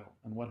boiling oil.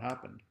 And what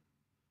happened?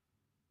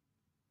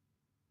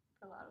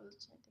 Prahlad was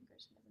chanting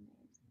Krishna's name.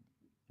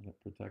 And it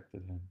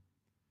protected him.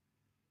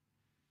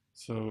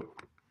 So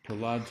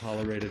Prahlad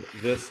tolerated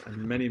this and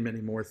many,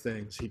 many more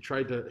things.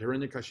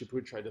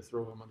 Hiranyakashipu tried to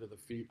throw him under the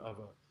feet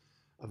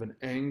of an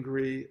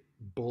angry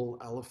bull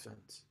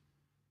elephant,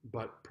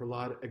 but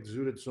Prahlad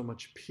exuded so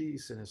much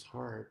peace in his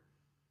heart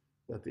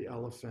that the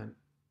elephant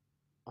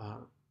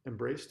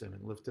embraced him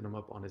and lifted him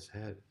up on his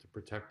head to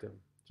protect him,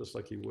 just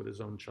like he would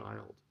his own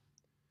child.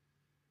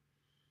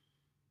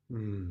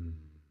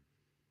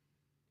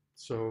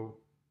 So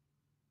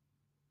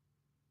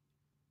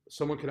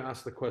someone could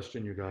ask the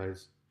question, you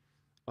guys,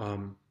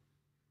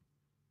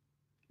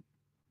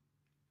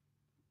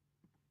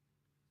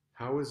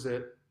 how is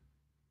it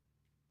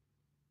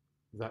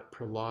that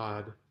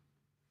Prahlad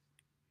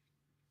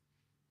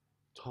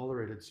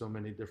tolerated so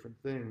many different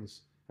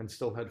things and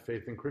still had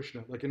faith in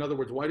Krishna? Like, in other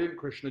words, why didn't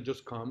Krishna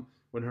just come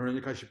when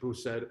Hiranyakashipu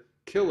said,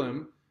 kill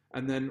him,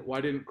 and then why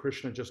didn't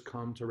Krishna just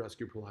come to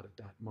rescue Prahlad at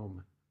that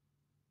moment?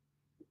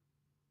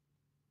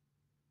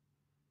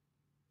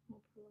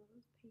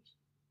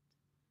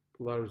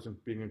 Prahlad was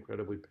being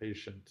incredibly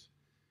patient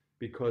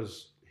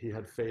because he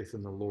had faith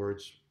in the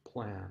Lord's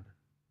plan.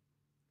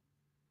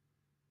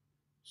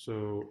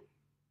 So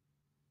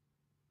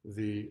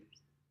the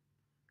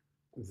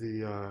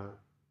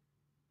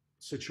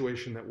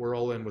situation that we're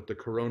all in with the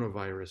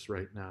coronavirus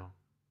right now,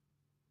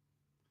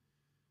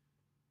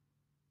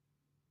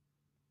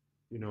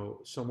 you know,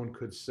 someone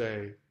could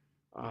say,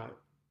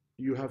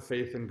 you have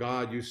faith in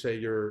God, you say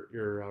you're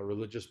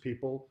religious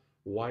people,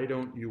 why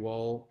don't you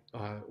all,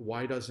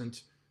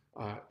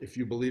 if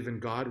you believe in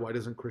God, why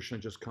doesn't Krishna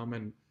just come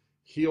and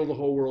heal the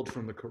whole world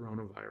from the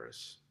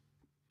coronavirus?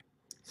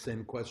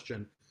 Same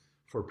question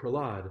for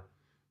Prahlad.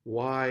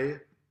 Why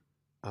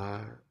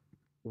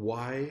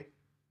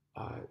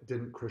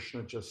didn't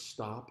Krishna just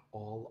stop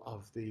all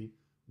of the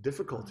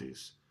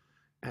difficulties?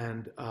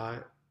 And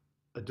a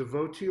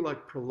devotee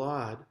like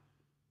Prahlad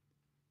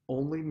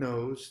only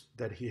knows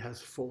that he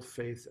has full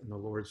faith in the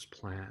Lord's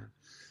plan.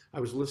 I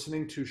was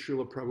listening to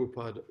Srila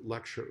Prabhupada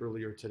lecture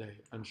earlier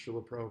today, and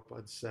Srila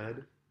Prabhupada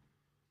said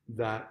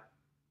that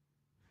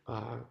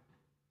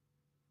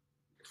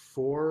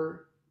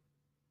for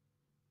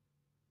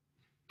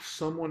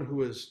someone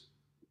who is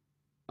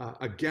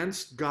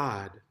against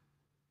God,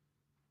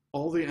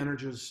 all the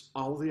energies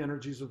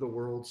of the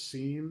world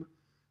seem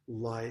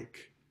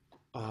like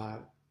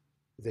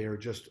they are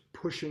just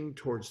pushing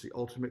towards the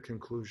ultimate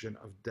conclusion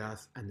of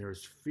death, and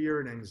there's fear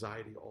and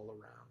anxiety all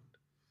around.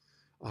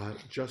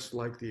 Just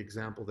like the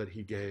example that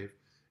he gave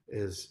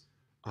is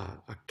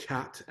a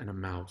cat and a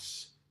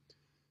mouse.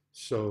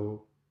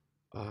 So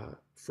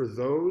for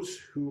those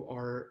who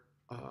are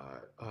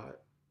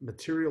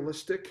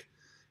materialistic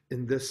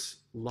in this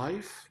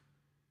life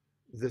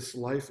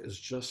is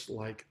just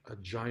like a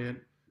giant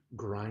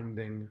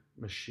grinding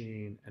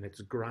machine, and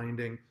it's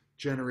grinding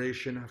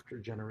generation after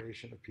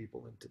generation of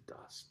people into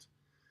dust.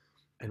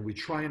 And we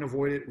try and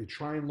avoid it. We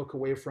try and look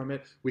away from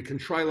it. We can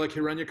try like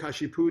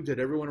Hiranyakashipu did.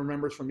 Everyone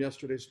remembers from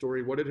yesterday's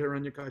story. What did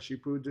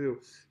Hiranyakashipu do?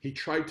 He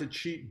tried to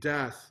cheat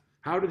death.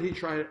 How did he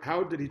try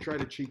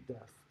to cheat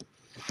death?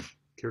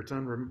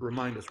 Kirtan,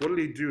 remind us. What did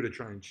he do to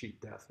try and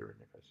cheat death,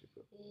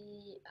 Hiranyakashipu?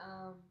 He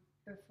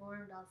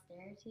performed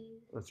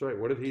austerities. That's right.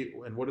 What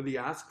did he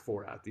ask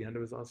for at the end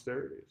of his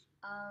austerities?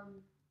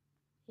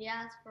 He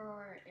asked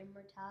for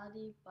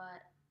immortality,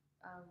 but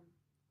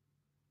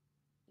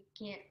you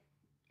can't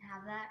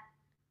have that.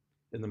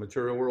 In the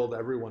material world,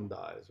 everyone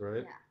dies,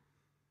 right? Yeah.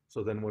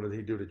 So then what did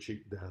he do to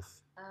cheat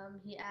death?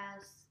 He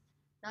asked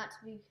not to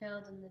be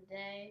killed in the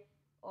day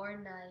or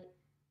night,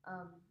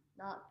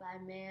 not by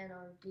man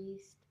or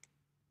beast,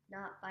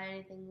 not by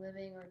anything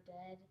living or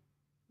dead,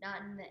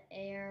 not in the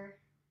air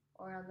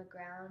or on the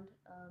ground,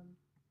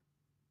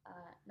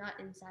 not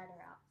inside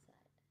or outside.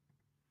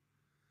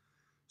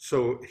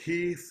 So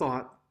he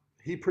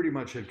pretty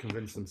much had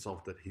convinced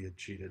himself that he had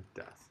cheated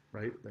death,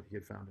 right? That he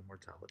had found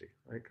immortality,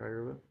 right,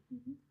 Kairava?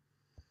 Mm-hmm.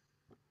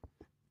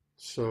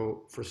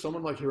 So for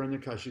someone like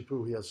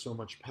Hiranyakashipu, he has so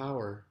much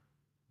power,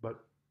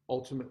 but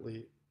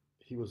ultimately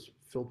he was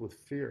filled with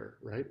fear,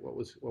 right? What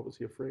was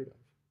he afraid of?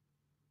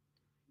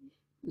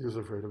 He was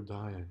afraid of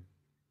dying.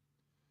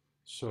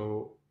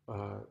 So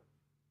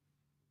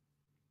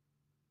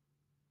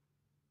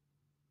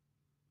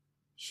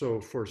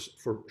for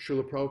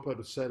Srila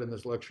Prabhupada said in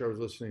this lecture I was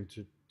listening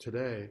to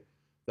today,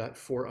 that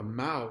for a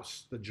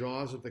mouse, the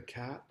jaws of the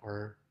cat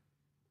are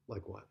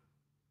like what?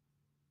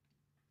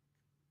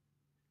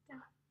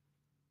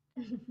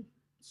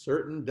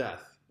 Certain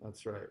death.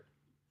 That's right.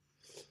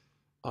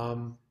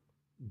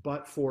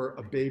 But for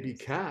a baby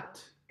cat,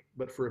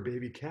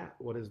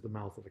 what is the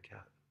mouth of a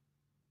cat?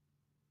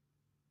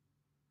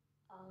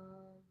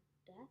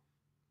 Death?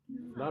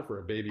 Not for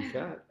a baby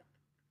cat.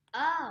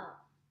 Oh,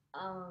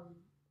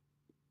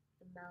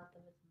 the mouth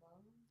of its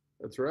mom.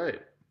 That's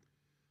right.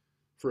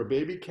 For a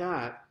baby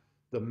cat,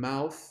 the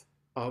mouth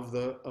of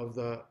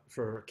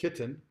for a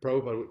kitten,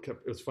 Prabhupada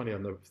it was funny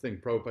on the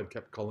thing, Prabhupada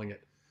kept calling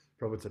it.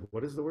 Prabhupada said,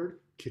 what is the word?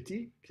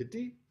 Kitty?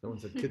 Kitty? Someone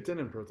said kitten,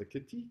 and Prabhupada said,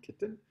 kitty?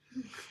 Kitten?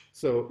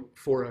 So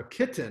for a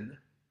kitten,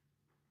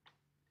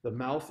 the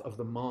mouth of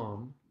the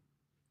mom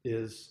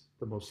is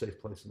the most safe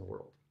place in the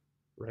world,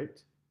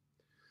 right?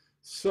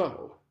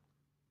 So,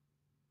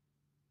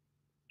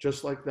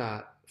 just like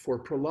that, for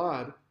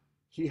Prahlad,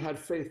 he had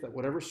faith that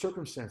whatever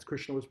circumstance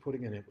Krishna was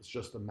putting in, it was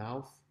just the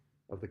mouth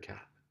of the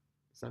cat.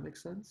 Does that make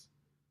sense?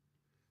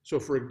 So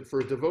for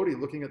a devotee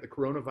looking at the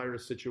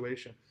coronavirus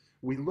situation,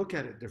 we look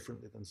at it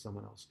differently than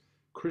someone else.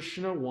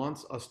 Krishna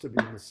wants us to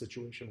be in this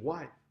situation.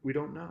 Why? We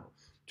don't know.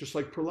 Just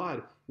like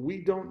Prahlad, we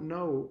don't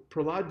know.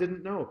 Prahlad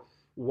didn't know.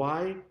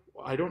 Why?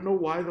 I don't know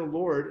why the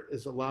Lord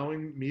is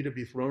allowing me to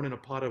be thrown in a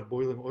pot of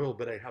boiling oil,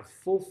 but I have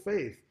full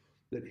faith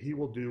that he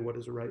will do what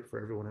is right for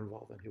everyone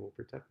involved and he will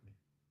protect me.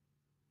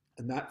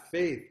 And that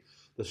faith,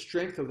 the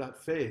strength of that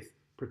faith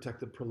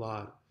protected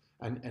Prahlad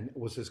and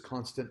was his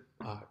constant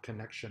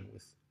connection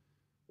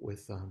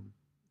with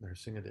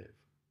Narasimhadev.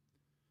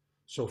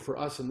 So for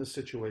us in this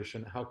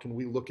situation, how can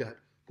we look at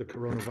the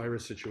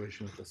coronavirus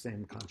situation with the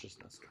same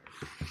consciousness?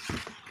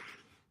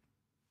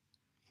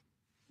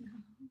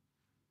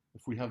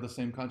 If we have the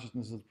same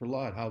consciousness as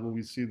Prahlad, how will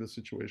we see the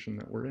situation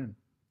that we're in?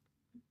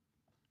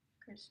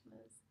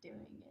 Krishna's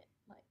doing it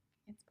like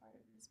it's part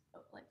of his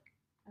like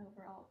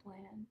overall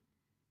plan.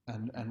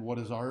 And what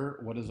is our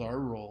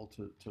role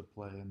to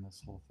play in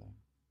this whole thing?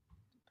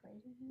 To pray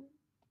to him.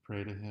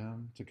 Pray to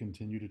him, to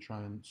continue to try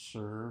and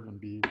serve and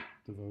be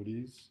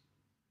devotees,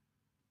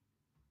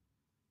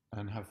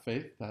 and have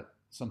faith that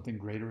something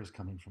greater is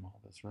coming from all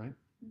this, right?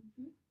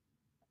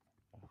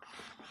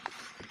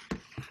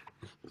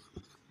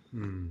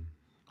 Mm-hmm.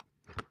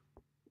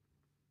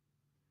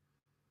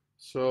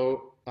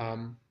 So,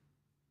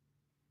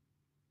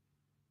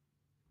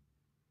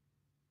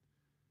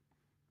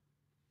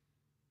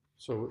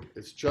 so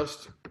it's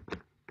just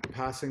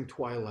passing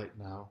twilight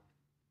now.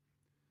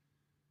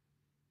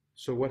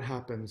 So what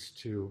happens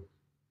to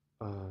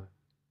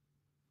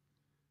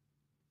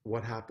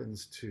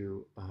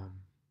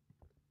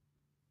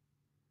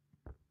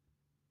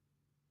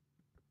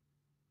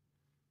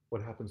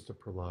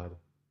Prahlad?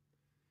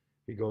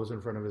 He goes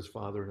in front of his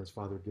father, and his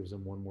father gives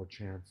him one more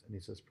chance, and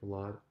he says,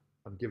 Prahlad,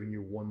 I'm giving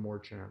you one more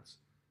chance.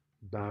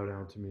 Bow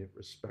down to me,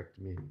 respect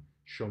me,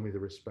 show me the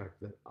respect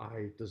that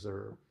I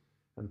deserve.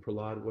 And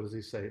Prahlad, what does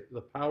he say?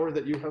 The power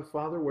that you have,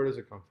 Father, where does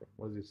it come from?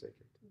 What does he say,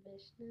 Kate?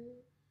 Vishnu.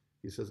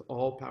 He says,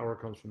 all power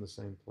comes from the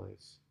same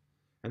place.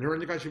 And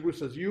Hiranyakashipu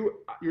says,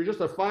 you're just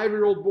a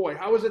 5-year-old boy.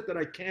 How is it that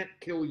I can't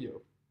kill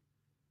you?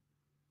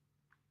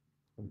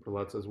 And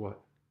Prahlad says what?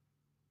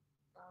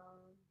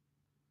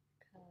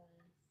 Because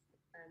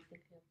I'm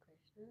thinking of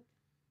Krishna.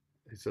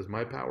 He says,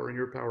 my power and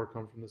your power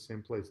come from the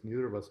same place.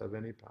 Neither of us have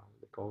any power.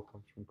 The all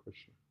comes from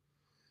Krishna.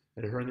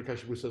 And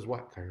Hiranyakashipu says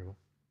what, Kairava?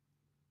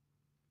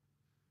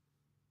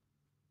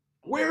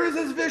 Where is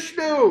his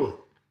Vishnu?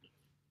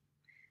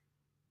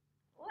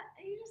 What?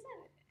 You just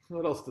said it.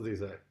 What else does he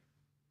say?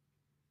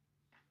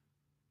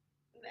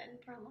 Then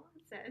Prahlad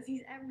says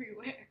he's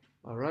everywhere.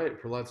 All right,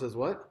 Prahlad says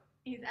what?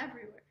 He's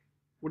everywhere.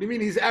 What do you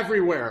mean he's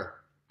everywhere?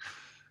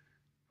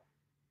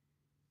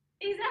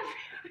 He's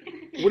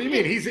everywhere. What do you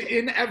mean? He's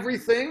in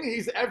everything?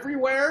 He's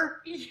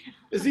everywhere? Yeah.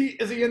 Is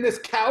he in this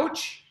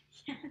couch?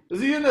 Yes.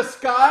 Is he in the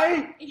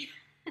sky? Yes.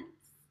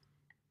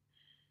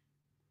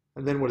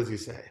 And then what does he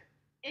say?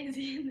 Is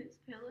he in this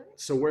pillar?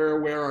 So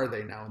where are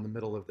they now in the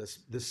middle of this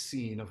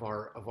scene of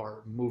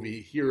our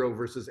movie, hero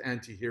versus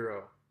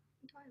anti-hero?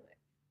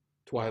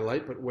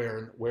 Twilight, but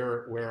where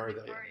are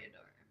they?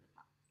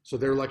 So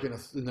they're like in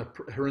the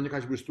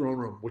Hiranyakashipu's throne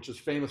room, which is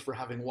famous for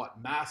having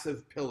what?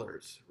 Massive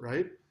pillars,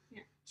 right?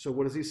 Yeah. So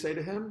what does he say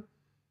to him?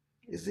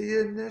 Is he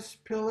in this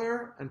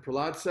pillar? And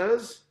Prahlad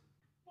says?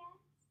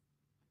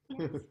 Yes.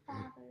 Yes,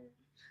 Father.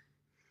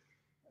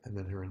 And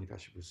then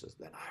Hiranyakashipu says,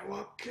 then I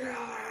will kill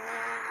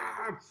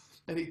him.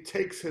 And he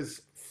takes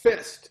his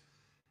fist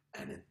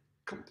and in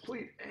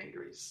complete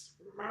anger, he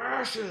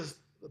smashes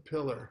the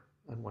pillar.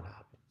 And what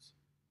happens?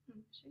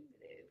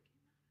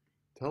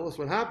 Tell us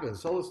what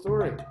happens. Tell the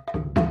story.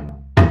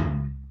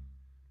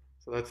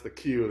 So that's the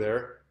cue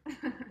there.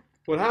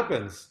 What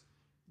happens?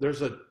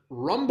 There's a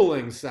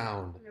rumbling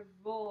sound. And a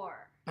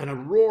roar. And a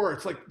roar.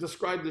 It's like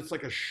described, it's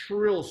like a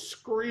shrill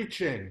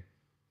screeching.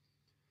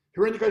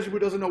 Hiranyakashipu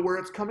doesn't know where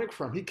it's coming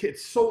from.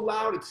 It's so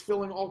loud, it's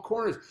filling all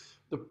corners.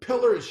 The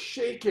pillar is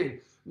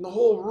shaking, and the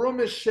whole room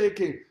is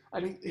shaking.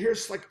 And he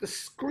hears like the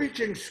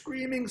screeching,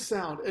 screaming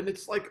sound. And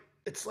it's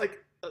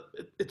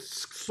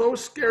so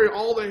scary.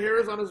 All the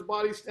hairs on his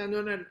body stand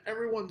on end, and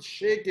everyone's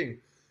shaking.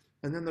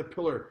 And then the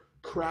pillar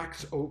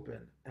cracks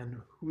open. And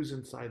who's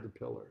inside the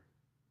pillar?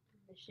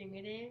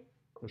 Narasimhadev.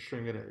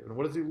 Narasimhadev. And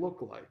what does he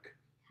look like?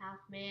 Half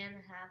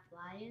man, half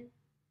lion.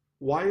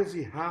 Why is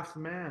he half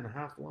man,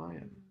 half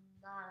lion?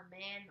 Not a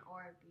man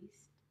or a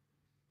beast.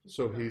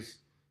 So he's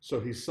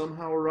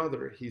somehow or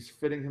other, he's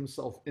fitting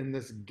himself in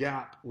this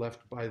gap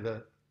left by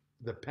the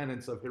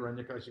penance of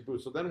Hiranyakashipu.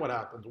 So then what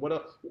happens?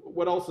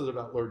 What else is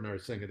about Lord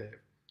Narasimhadev?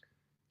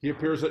 He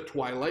appears at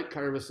twilight.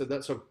 Kairava said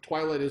that. So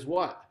twilight is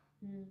what?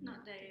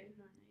 Not day,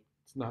 not night.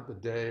 It's not the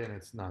day and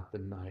it's not the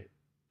night.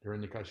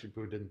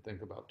 Hiranyakashipu didn't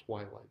think about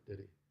twilight, did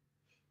he?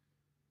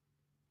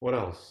 What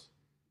else?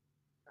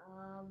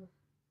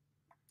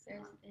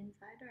 There's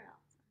inside or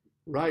outside.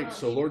 Right. Oh,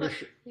 so Lord,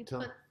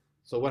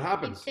 so what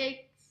happens? He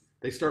takes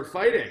They start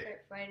fighting.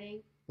 start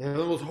fighting. They have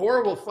the most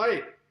horrible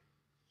fight.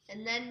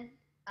 And then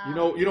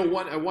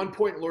At one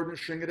point, Lord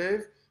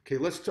Narasimhadev. Okay,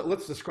 let's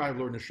describe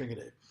Lord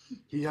Narasimhadev.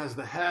 He has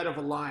the head of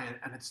a lion,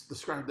 and it's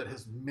described that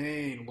his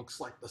mane looks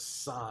like the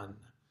sun,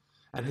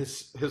 and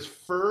his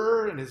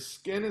fur and his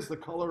skin is the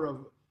color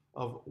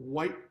of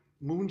white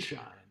moonshine.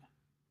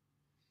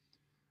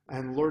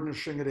 And Lord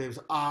Narasimhadev's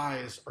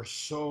eyes are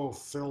so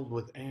filled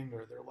with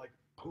anger; they're like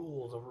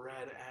pools of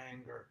red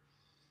anger.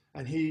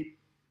 And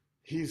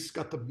he's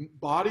got the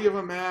body of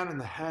a man and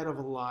the head of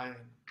a lion.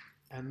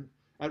 And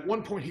at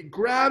one point, he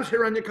grabs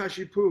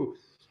Hiranyakashipu,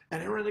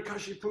 and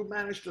Hiranyakashipu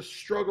managed to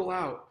struggle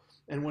out.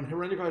 And when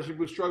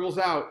Hiranyakashipu struggles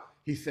out,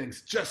 he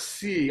thinks, just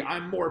see,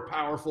 I'm more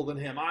powerful than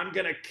him. I'm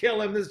going to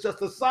kill him. This is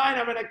just a sign.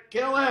 I'm going to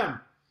kill him.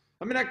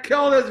 I'm going to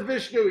kill this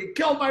Vishnu. He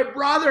killed my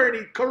brother, and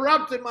he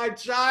corrupted my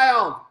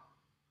child.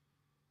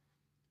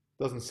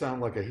 Doesn't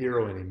sound like a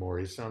hero anymore.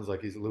 He sounds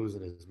like he's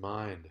losing his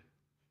mind.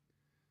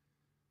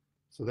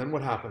 So then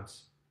what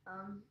happens?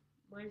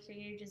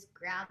 Narasimha just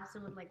grabs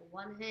him with like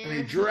one hand. And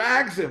he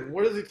drags him.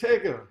 Where does he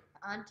take him?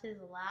 Onto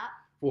his lap.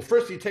 Well,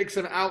 first he takes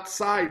him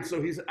outside, so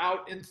he's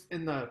out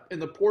in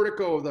the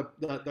portico of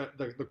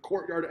the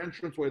courtyard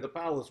entranceway of the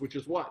palace, which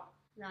is what?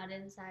 Not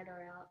inside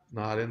or out.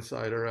 Not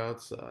inside or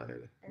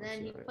outside. And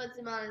then he puts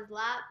him on his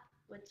lap,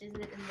 which isn't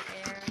in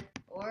the air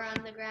or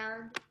on the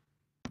ground.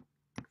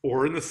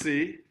 Or in the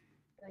sea.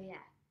 Oh yeah.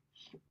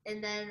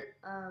 And then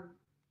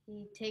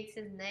he takes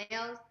his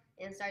nails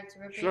and starts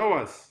ripping. Show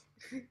us.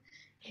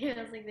 He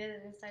goes like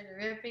this and starts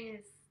ripping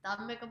his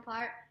stomach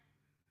apart.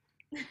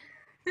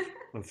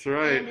 That's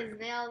right. And his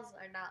nails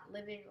are not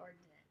living or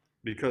dead.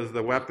 Because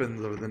the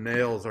weapons of the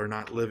nails are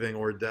not living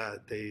or dead.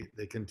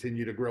 They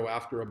continue to grow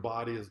after a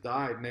body has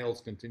died. Nails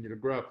continue to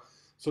grow.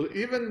 So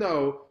even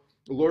though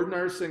Lord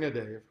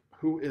Narasimhadev,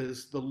 who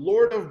is the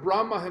Lord of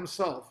Brahma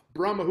himself,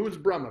 Brahma, who's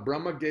Brahma?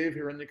 Brahma gave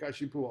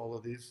Hiranyakashipu all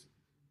of these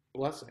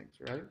blessings,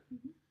 right?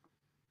 Mm-hmm.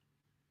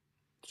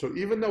 So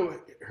even though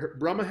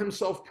Brahma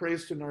himself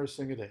prays to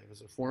Narasimhadev as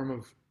a form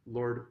of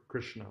Lord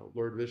Krishna,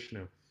 Lord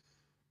Vishnu,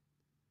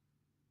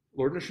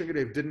 Lord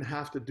Narasimhadev didn't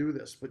have to do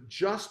this, but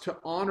just to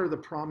honor the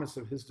promise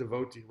of his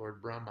devotee,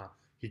 Lord Brahma,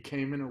 he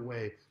came in a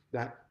way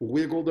that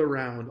wiggled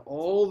around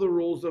all the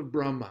rules of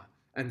Brahma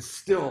and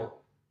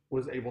still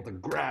was able to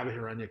grab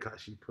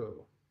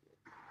Hiranyakashipu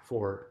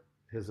for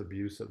his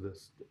abuse of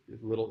this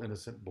little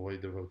innocent boy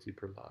devotee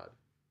Prahlad.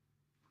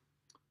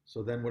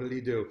 So then what did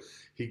he do?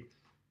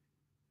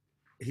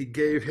 He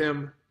gave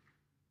him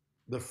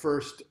the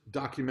first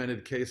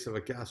documented case of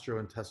a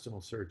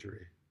gastrointestinal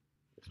surgery.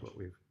 That's what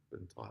we've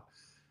been taught.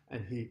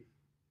 And he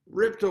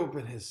ripped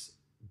open his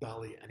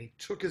belly and he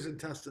took his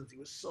intestines. He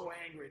was so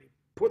angry. And he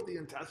put the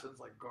intestines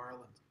like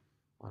garland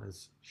on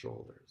his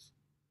shoulders.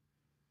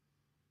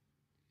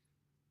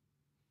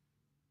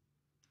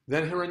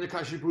 Then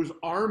Hiranyakashipu's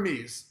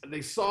armies,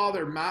 they saw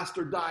their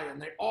master die and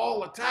they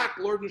all attacked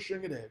Lord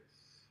Narasimhadev.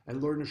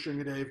 And Lord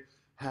Narasimhadev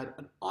had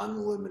an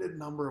unlimited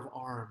number of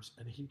arms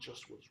and he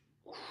just was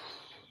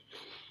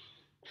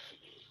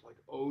like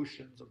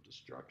oceans of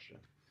destruction.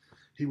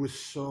 He was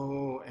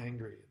so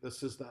angry.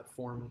 This is that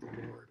form of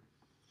the Lord.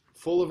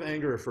 Full of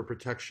anger for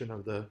protection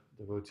of the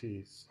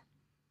devotees.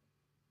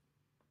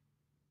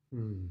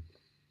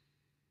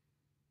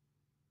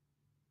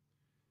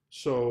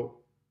 So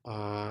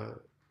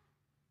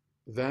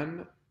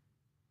then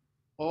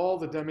all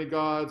the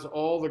demigods,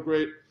 all the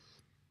great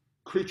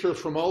creatures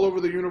from all over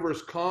the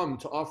universe come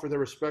to offer their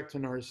respect to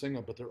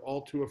Narasimha, but they're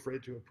all too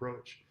afraid to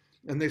approach.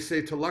 And they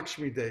say to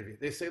Lakshmi Devi,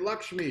 they say,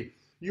 Lakshmi,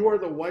 you are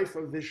the wife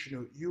of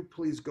Vishnu. You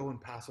please go and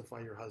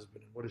pacify your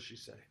husband. And what does she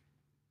say?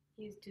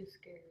 He's too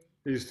scary.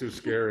 He's too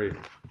scary.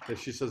 And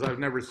she says, I've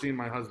never seen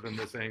my husband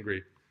this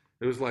angry.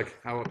 It was like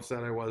how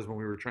upset I was when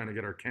we were trying to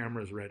get our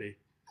cameras ready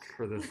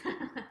for this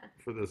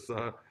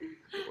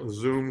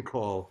Zoom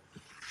call.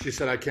 She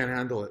said, I can't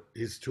handle it.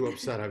 He's too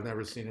upset. I've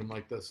never seen him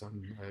like this.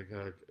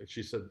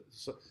 She said,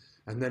 so,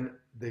 and then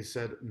they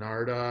said,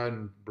 Narada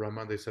and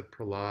Brahma, they said,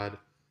 Prahlad,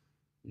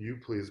 you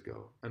please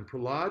go. And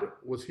Prahlad,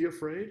 was he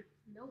afraid?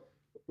 Nope.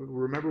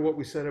 Remember what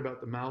we said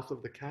about the mouth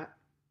of the cat?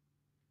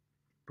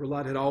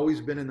 Prahlad had always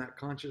been in that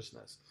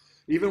consciousness.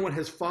 Even when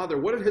his father,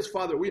 what did his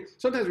father,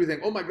 sometimes we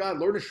think, oh my God,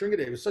 Lord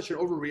Narasimhadev is such an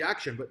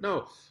overreaction. But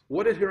no,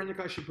 what did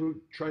Hiranyakashipu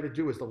try to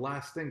do as the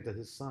last thing to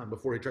his son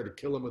before he tried to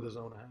kill him with his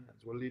own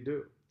hands? What did he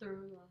do? Threw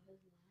off his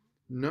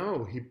mouth.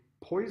 No, he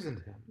poisoned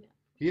him. Yeah.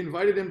 He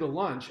invited him to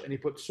lunch and he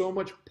put so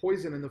much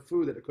poison in the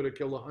food that it could have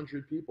killed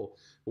 100 people.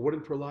 But what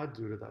did Prahlad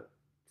do to that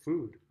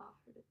food?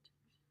 Offered it to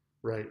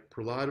Right.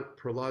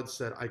 Prahlad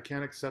said, I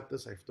can't accept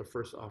this. I have to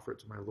first offer it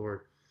to my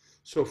Lord.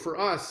 So for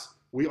us,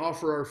 we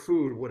offer our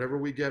food, whatever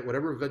we get,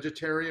 whatever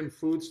vegetarian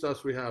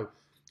foodstuffs we have.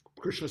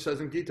 Krishna says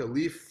in Gita,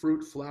 leaf,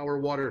 fruit, flour,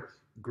 water,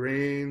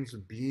 grains,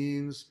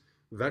 beans,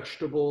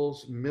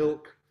 vegetables,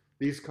 milk,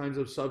 these kinds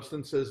of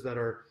substances that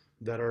are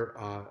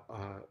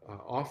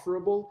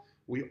offerable.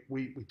 We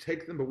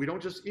take them, but we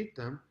don't just eat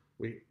them.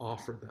 We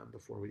offer them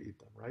before we eat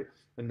them, right?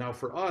 And now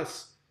for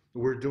us,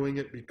 we're doing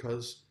it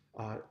because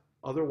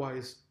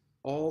otherwise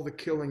all the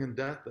killing and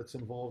death that's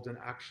involved in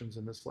actions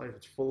in this life.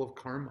 It's full of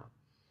karma.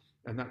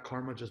 And that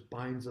karma just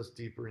binds us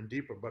deeper and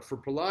deeper. But for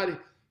Prahlad,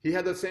 he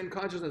had that same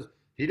consciousness.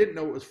 He didn't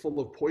know it was full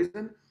of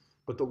poison,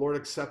 but the Lord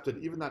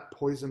accepted even that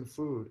poison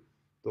food.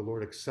 The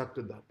Lord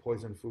accepted that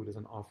poison food as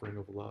an offering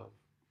of love,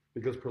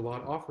 because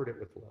Prahlad offered it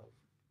with love,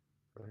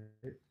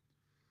 right?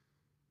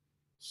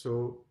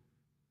 So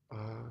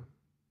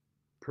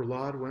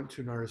Prahlad went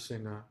to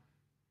Narasimha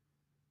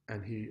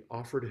and he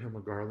offered him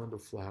a garland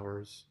of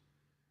flowers,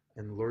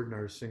 and Lord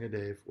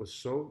Narasimhadeva was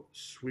so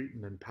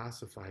sweetened and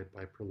pacified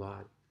by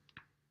Prahlad.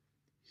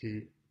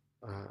 He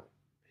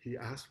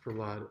asked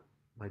Prahlad,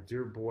 my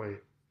dear boy,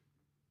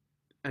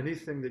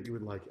 anything that you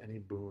would like, any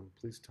boon,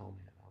 please tell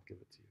me and I'll give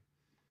it to you.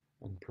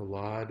 And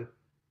Prahlad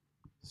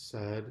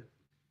said,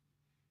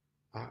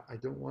 I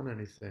don't want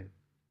anything.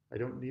 I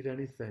don't need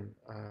anything.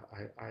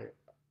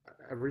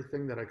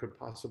 Everything that I could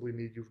possibly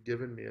need, you've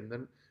given me. And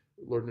then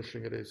Lord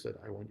Narasimhadeva said,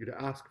 I want you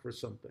to ask for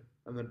something.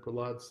 And then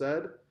Prahlad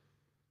said,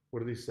 what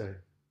did he say?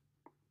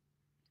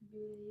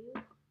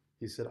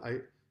 He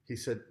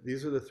said,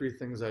 these are the three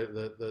things,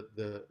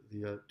 the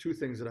two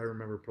things that I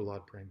remember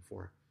Prahlad praying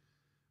for.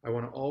 I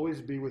want to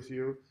always be with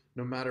you,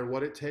 no matter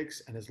what it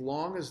takes. And as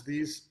long as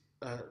these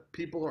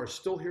people are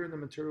still here in the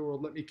material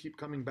world, let me keep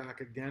coming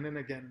back again and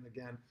again and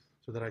again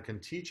so that I can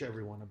teach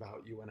everyone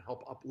about you and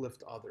help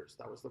uplift others.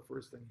 That was the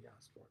first thing he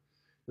asked for.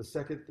 The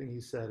second thing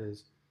he said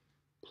is,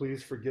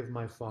 please forgive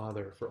my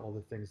father for all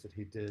the things that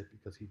he did,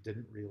 because he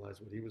didn't realize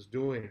what he was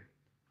doing.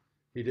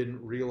 He didn't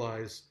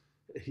realize,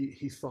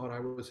 he thought I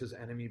was his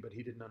enemy, but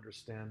he didn't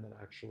understand that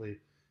actually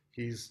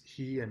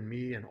he and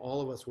me and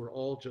all of us were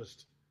all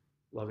just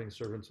loving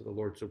servants of the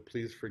Lord, so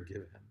please forgive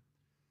him.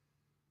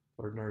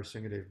 Lord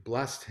Narasimhadeva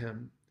blessed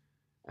him,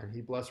 and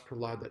he blessed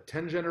Prahlad that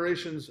 10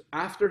 generations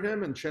after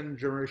him and 10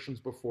 generations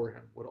before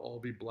him would all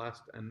be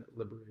blessed and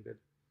liberated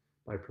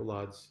by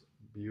Prahlad's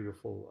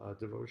beautiful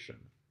devotion.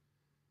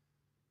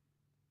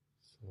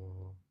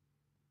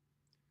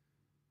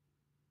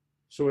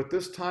 So at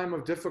this time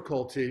of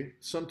difficulty,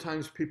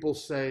 sometimes people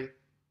say,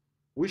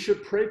 we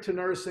should pray to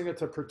Narasimha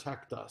to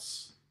protect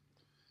us.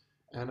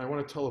 And I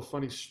want to tell a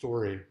funny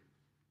story.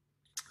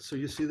 So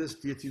you see this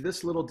deity,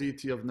 this little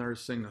deity of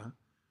Narasimha,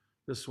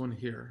 this one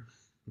here.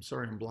 I'm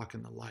sorry, I'm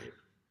blocking the light.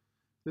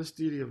 This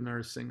deity of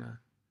Narasimha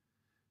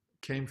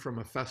came from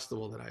a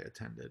festival that I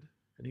attended,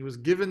 and he was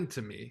given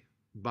to me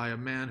by a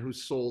man who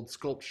sold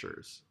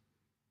sculptures.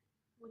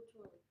 Which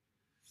one?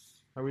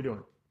 How are we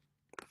doing?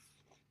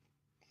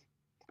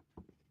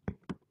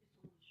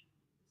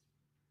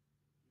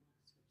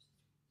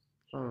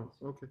 Oh,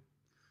 okay.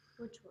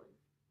 Which one?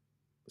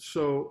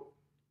 So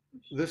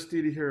this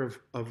deity here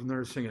of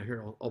Narasimha,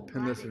 here, I'll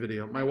pin this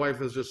video. My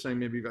wife is just saying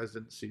maybe you guys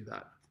didn't see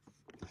that.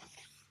 The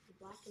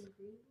black and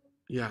green one?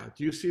 Yeah,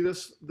 do you see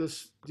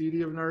this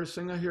deity of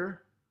Narasimha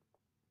here?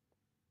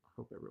 I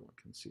hope everyone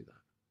can see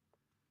that.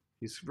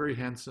 He's very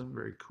handsome,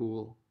 very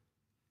cool.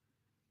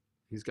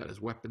 He's got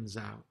his weapons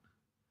out.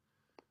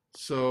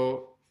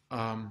 So,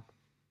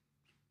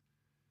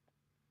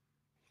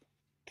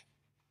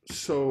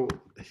 so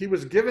he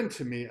was given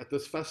to me at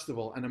this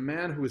festival, and a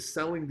man who was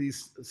selling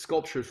these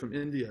sculptures from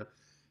India,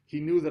 he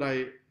knew that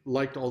I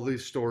liked all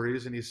these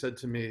stories, and he said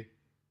to me,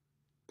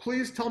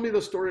 please tell me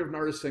the story of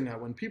Narasimha.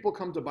 When people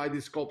come to buy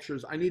these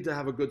sculptures, I need to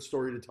have a good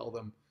story to tell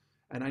them,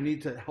 and I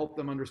need to help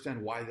them understand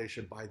why they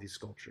should buy these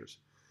sculptures.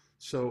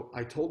 So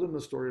I told him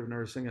the story of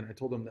Narasimha, and I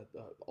told him that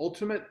the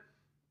ultimate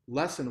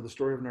lesson of the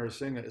story of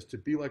Narasimha is to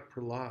be like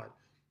Prahlad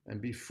and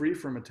be free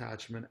from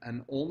attachment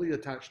and only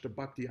attached to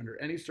bhakti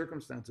under any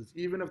circumstances,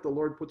 even if the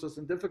Lord puts us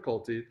in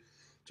difficulty,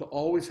 to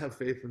always have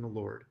faith in the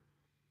Lord.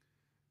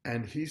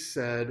 And he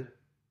said,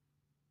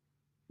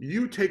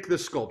 you take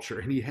this sculpture,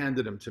 and he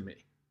handed him to me.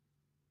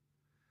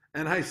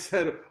 And I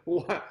said,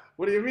 what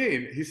do you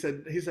mean? He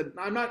said,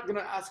 I'm not going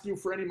to ask you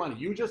for any money.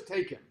 You just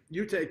take him.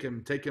 You take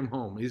him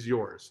home. He's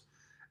yours.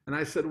 And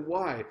I said,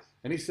 why?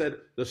 And he said,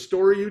 the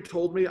story you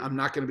told me, I'm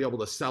not going to be able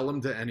to sell him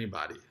to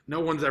anybody. No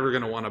one's ever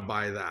going to want to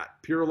buy that.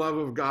 Pure love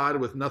of God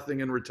with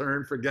nothing in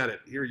return, forget it.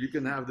 Here, you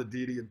can have the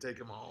deity and take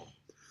him home.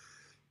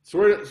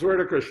 Swear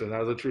to Krishna, that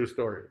was a true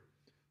story.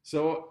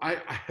 So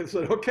I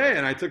said, okay,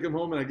 and I took him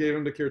home and I gave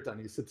him to Kirtan.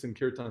 He sits in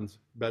Kirtan's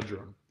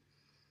bedroom.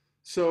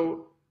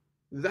 So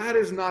that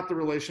is not the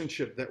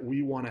relationship that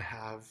we want to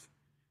have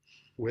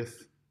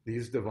with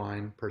these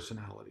divine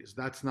personalities.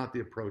 That's not the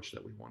approach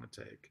that we want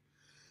to take.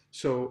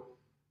 So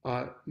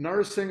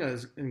Narasimha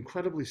is an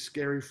incredibly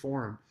scary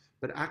form,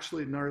 but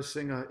actually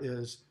Narasimha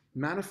is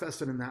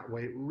manifested in that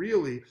way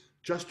really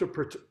just to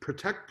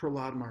protect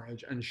Prahlad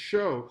Maharaj and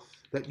show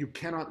that you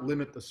cannot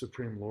limit the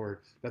Supreme Lord,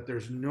 that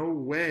there's no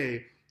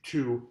way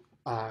to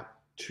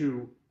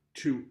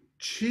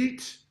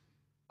cheat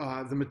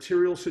the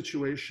material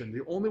situation.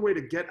 The only way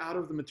to get out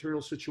of the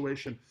material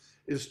situation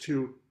is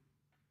to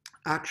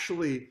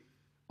actually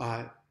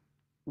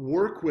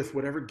work with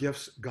whatever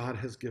gifts God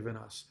has given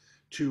us,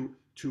 to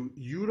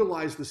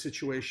utilize the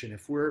situation.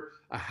 If we're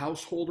a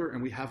householder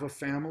and we have a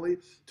family,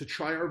 to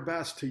try our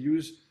best to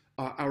use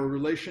our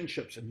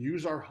relationships and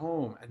use our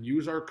home and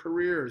use our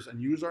careers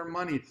and use our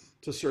money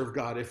to serve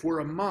God. If we're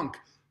a monk,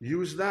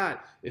 use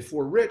that. If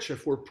we're rich,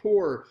 if we're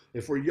poor,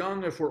 if we're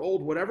young, if we're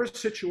old, whatever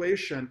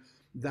situation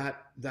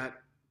that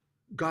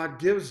God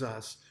gives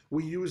us,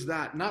 we use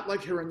that. Not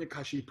like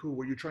Hiranyakashipu,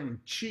 where you try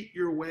and cheat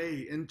your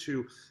way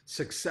into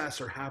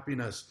success or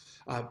happiness,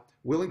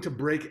 willing to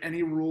break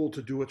any rule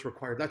to do what's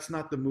required. That's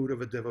not the mood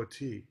of a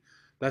devotee.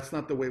 That's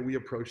not the way we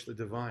approach the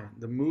divine.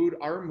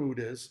 Our mood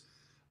is,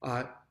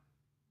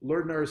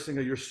 Lord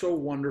Narasimha, you're so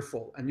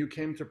wonderful, and you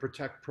came to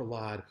protect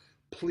Prahlad.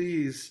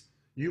 Please,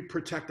 you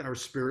protect our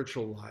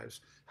spiritual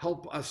lives.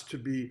 Help us to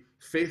be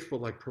faithful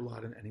like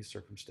Prahlad in any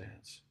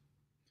circumstance.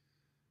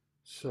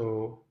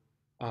 So,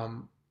 I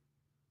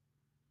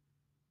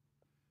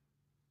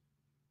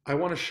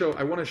want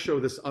to show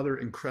this other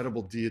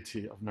incredible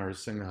deity of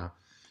Narasimha.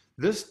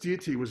 This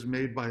deity was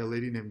made by a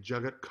lady named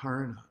Jagat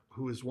Karna,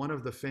 who is one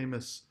of the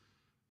famous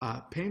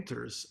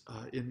painters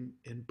in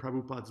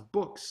Prabhupada's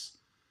books.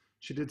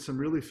 She did some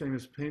really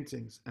famous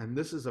paintings, and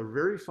this is a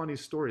very funny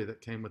story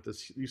that came with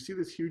this. You see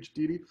this huge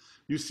deity?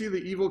 You see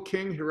the evil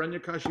king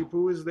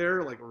Hiranyakashipu is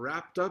there, like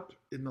wrapped up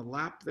in the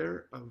lap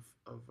there of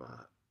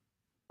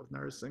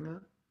Narasimha.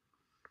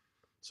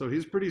 So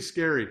he's pretty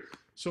scary.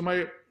 So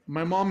my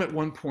mom at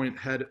one point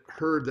had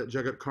heard that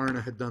Jagat Karna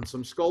had done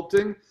some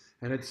sculpting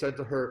and had said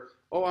to her,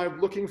 oh,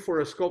 I'm looking for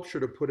a sculpture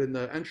to put in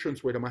the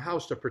entranceway to my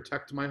house to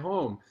protect my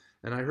home.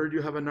 And I heard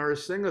you have a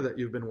Narasimha that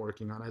you've been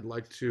working on. I'd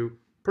like to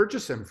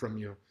purchase him from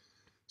you.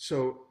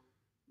 So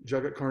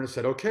Jagat Karna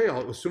said, okay,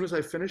 as soon as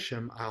I finish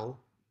him, I'll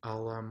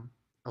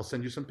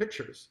send you some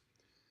pictures.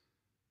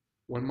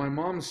 When my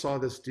mom saw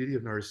this deity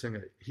of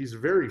Narasimha, he's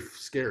very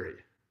scary.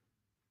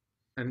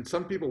 And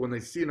some people, when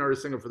they see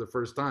Narasimha for the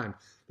first time,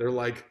 they're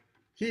like,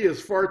 he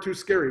is far too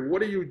scary.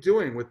 What are you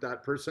doing with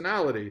that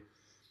personality?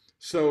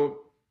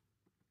 So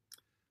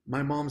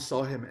my mom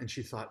saw him and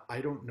she thought, I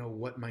don't know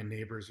what my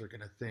neighbors are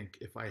going to think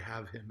if I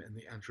have him in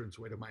the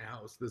entranceway to my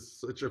house. This is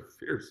such a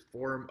fierce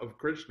form of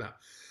Krishna.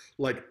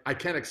 Like, I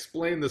can't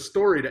explain the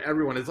story to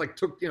everyone. It's like,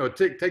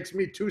 it takes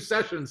me 2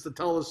 sessions to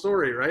tell the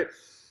story, right?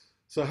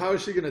 So how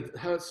is she going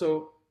to,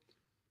 so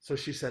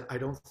she said, I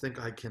don't think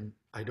I can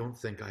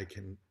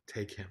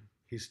take him.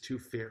 He's too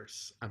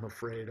fierce. I'm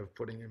afraid of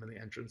putting him in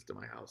the entrance to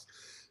my house.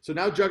 So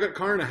now Jagat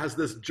Karna has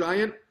this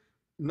giant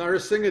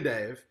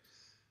Narasimhadev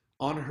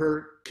on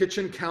her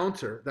kitchen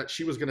counter that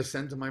she was going to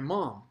send to my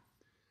mom.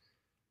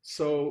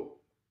 So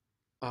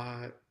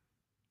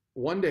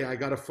one day I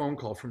got a phone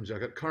call from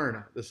Jagat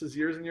Karna. This is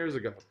years and years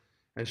ago.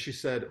 And she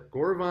said,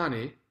 Gaura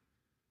Vani,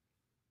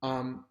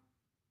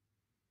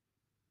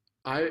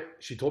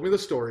 she told me the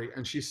story,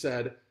 and she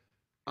said,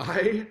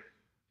 I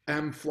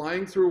am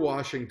flying through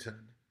Washington,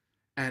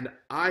 and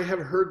I have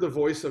heard the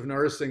voice of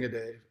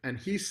Narasimhadev, and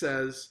he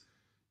says,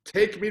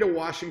 take me to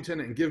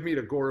Washington and give me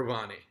to Gaura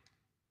Vani.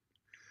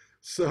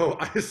 So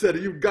I said,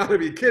 you've got to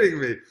be kidding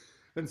me.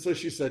 And so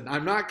she said,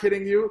 I'm not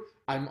kidding you.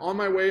 I'm on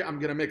my way. I'm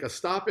going to make a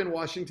stop in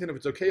Washington. If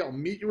it's okay, I'll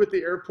meet you at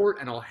the airport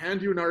and I'll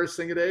hand you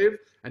Narasimhadev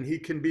and he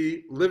can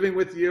be living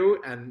with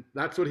you. And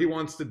that's what he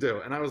wants to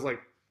do. And I was like,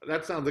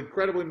 that sounds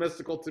incredibly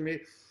mystical to me.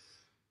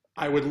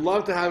 I would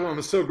love to have him.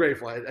 I'm so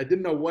grateful. I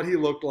didn't know what he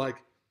looked like.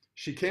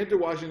 She came to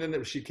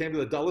Washington. She came to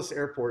the Dulles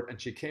airport, and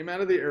she came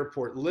out of the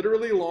airport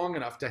literally long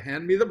enough to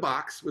hand me the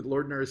box with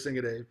Lord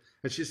Narasimhadev.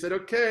 And she said,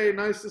 okay,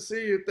 nice to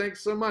see you.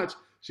 Thanks so much.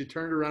 She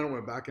turned around and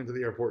went back into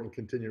the airport and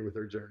continued with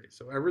her journey.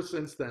 So ever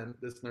since then,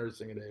 this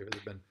Narasimhadev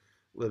has been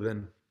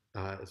living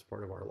as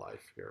part of our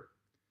life here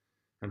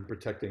and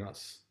protecting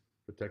us,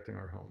 protecting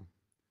our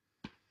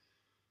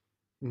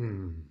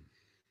home.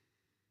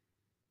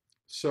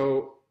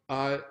 So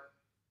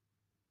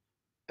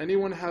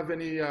anyone have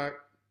any...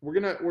 We're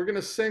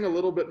gonna sing a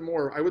little bit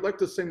more. I would like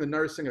to sing the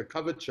Narasimha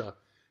Kavacha,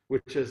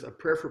 which is a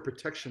prayer for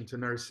protection to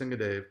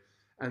Narasimhadev,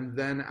 and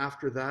then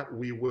after that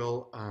we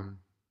will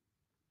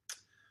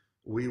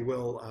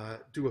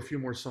do a few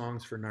more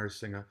songs for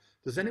Narasimha.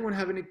 Does anyone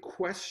have any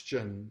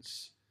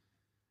questions?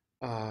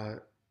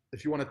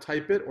 If you want to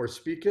type it or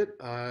speak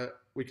it,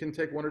 we can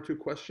take 1 or 2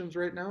 questions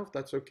right now, if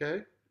that's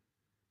okay.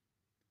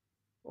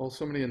 Well,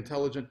 so many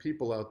intelligent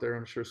people out there.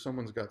 I'm sure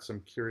someone's got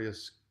some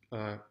curious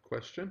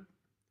question.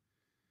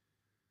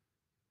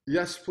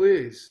 Yes,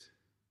 please.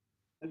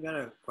 I've got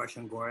a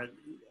question, Gaura.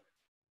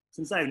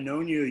 Since I've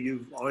known you,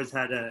 you've always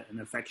had an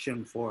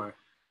affection for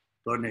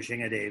Lord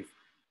Narasimhadev.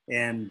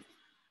 And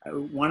I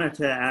wanted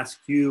to ask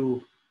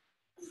you,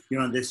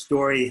 this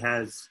story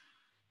has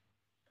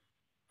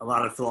a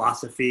lot of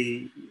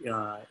philosophy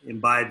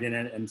imbibed in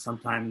it. And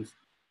sometimes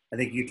I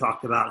think you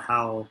talked about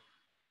how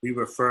we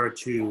refer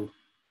to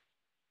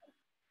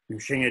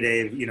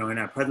Narasimhadev, in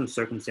our present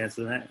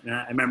circumstances. And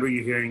I remember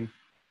you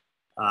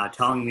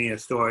telling me a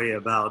story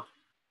about,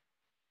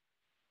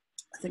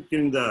 I think do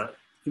you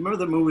remember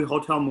the movie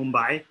Hotel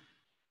Mumbai?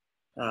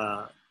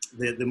 The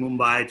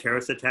Mumbai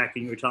terrorist attack,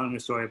 and you were telling me a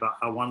story about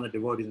how one of the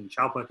devotees in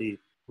Chowpatty,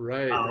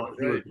 right.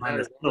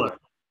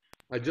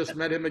 I just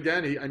met him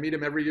again. I meet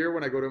him every year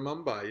when I go to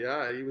Mumbai.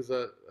 Yeah, he was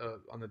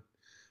on the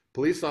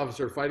police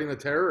officer fighting the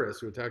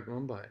terrorists who attacked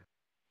Mumbai.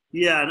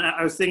 Yeah, and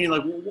I was thinking,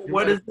 like,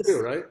 what is this?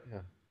 Too, right? Yeah.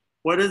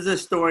 What does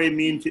this story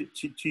mean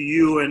to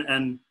you?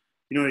 And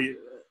you know,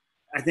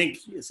 I think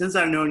since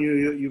I've known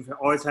you, you've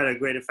always had a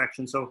great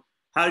affection. So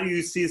how do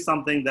you see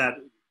something that,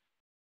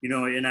 you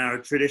know, in our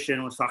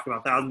tradition was talked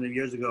about thousands of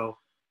years ago?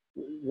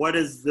 What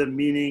is the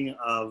meaning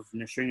of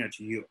Nrsimha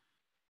to you?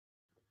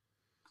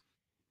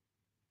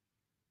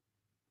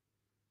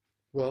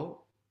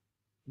 Well,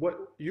 what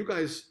you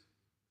guys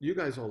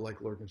all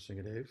like Lord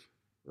Nrsimhadev,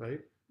 right?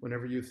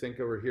 Whenever you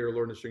think or hear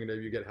Lord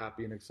Nrsimhadev, you get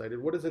happy and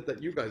excited. What is it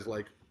that you guys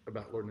like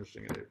about Lord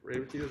Nrsimhadev?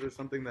 Revati, is there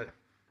something that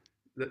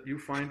you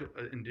find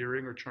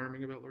endearing or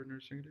charming about Lord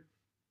Nrsimhadev?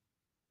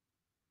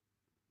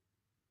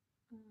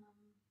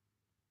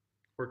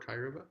 Or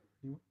Kairava?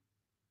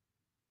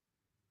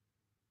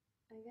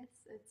 I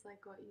guess it's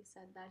like what you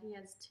said, that he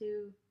has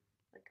two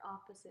like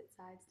opposite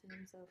sides to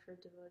him. So for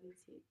devotees,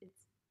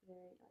 it's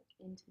very like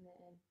intimate,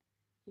 and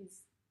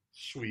he's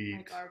Sweet.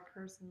 like our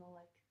personal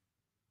like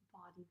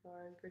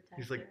bodyguard, protector.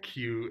 He's like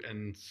cute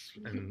and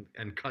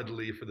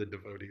cuddly for the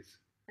devotees.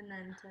 And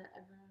then to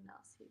everyone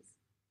else, he's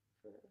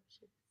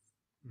ferocious.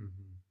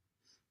 Mm-hmm.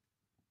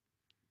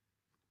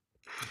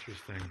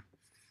 Interesting.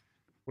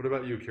 What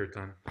about you,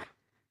 Kirtan?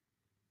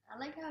 I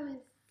like how he's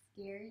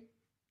scary.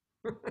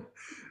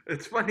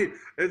 It's funny.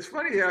 It's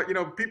funny how, you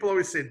know, people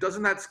always say,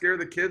 doesn't that scare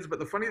the kids? But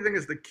the funny thing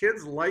is the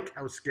kids like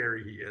how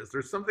scary he is.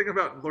 There's something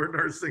about Lord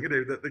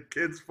Narasimha that the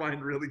kids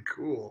find really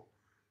cool.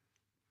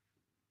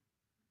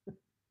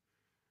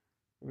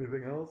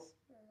 Anything else?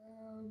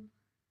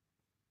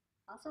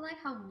 Also like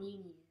how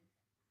mean he is.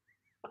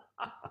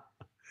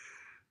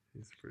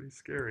 He's pretty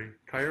scary.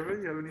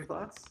 Kairava, you have any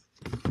thoughts?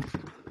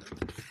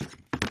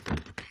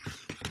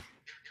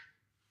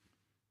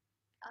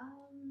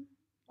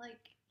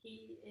 Like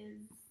he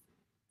is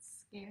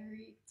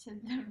scary to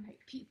the right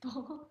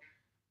people,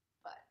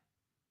 but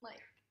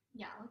like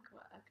yeah, like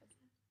what Eka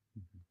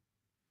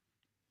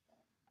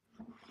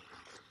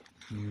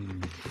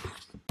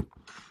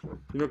said.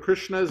 You know,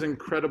 Krishna is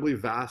incredibly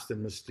vast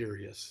and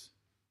mysterious.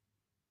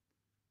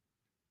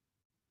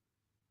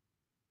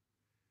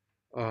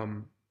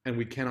 And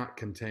we cannot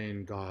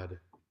contain God.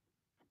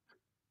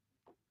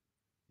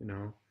 You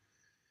know?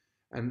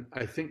 And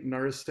I think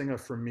Narasimha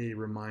for me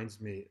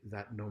reminds me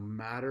that no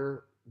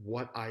matter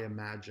what I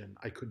imagine,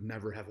 I could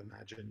never have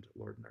imagined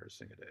Lord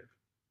Narasimhadev.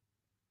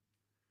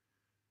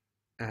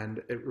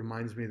 And it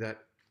reminds me that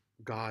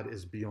God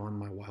is beyond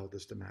my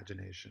wildest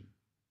imagination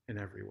in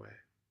every way.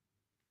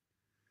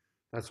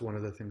 That's one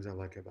of the things I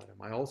like about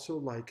him. I also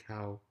like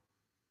how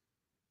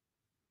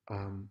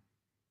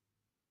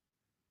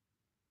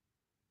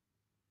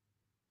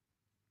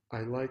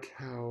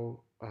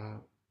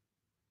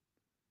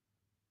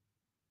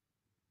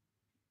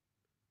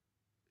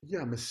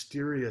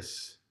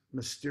mysterious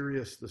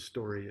the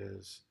story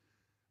is.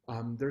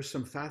 There's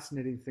some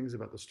fascinating things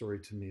about the story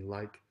to me,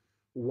 like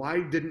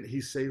why didn't he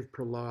save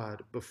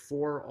Prahlad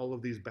before all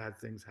of these bad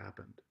things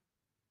happened?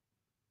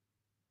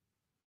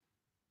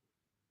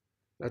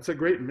 That's a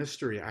great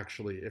mystery,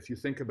 actually, if you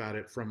think about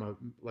it from a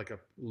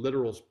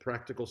literal,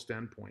 practical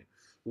standpoint.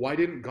 Why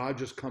didn't God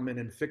just come in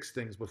and fix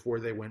things before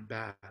they went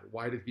bad?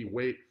 Why did he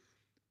wait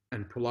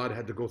and Prahlad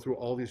had to go through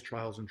all these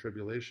trials and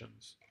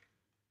tribulations?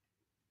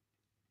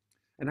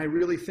 And I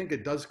really think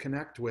it does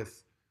connect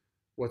with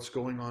what's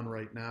going on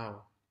right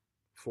now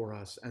for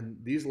us. And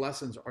these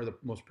lessons are the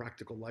most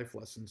practical life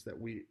lessons that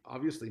we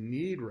obviously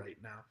need right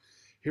now.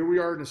 Here we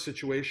are in a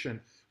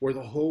situation where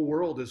the whole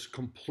world is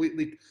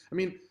completely, I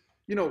mean,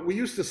 you know, we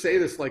used to say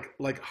this like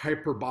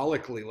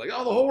hyperbolically, like,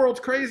 oh, the whole world's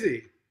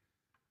crazy.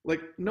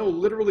 Like, no,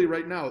 literally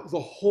right now, the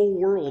whole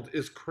world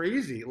is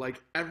crazy.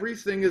 Like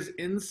everything is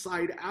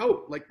inside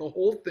out. Like the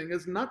whole thing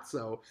is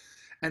nutso.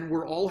 And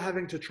we're all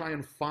having to try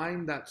and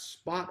find that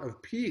spot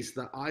of peace,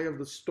 the eye of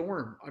the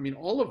storm. I mean,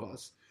 all of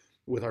us,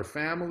 with our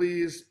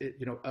families,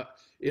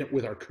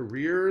 with our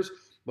careers,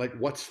 like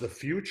what's the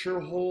future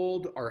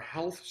hold, our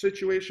health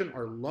situation,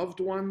 our loved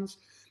ones,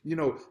 you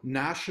know,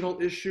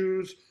 national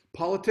issues,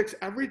 politics,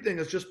 everything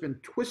has just been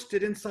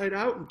twisted inside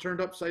out and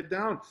turned upside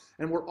down.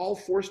 And we're all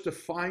forced to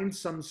find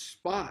some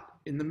spot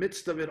in the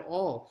midst of it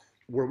all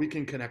where we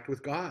can connect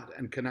with God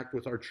and connect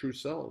with our true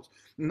selves.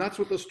 And that's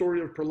what the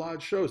story of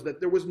Prahlad shows, that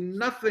there was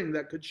nothing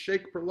that could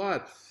shake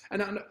Prahlad.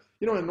 And,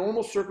 you know, in a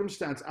normal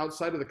circumstance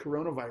outside of the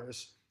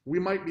coronavirus, we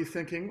might be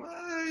thinking,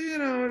 well, you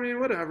know, I mean,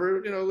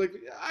 whatever, you know, like,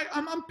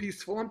 I'm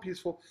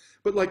peaceful.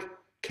 But like,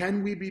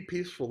 can we be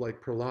peaceful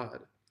like Prahlad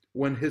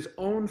when his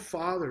own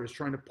father is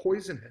trying to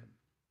poison him?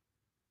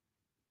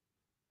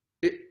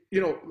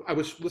 You know, I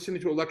was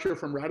listening to a lecture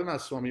from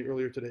Radhanath Swami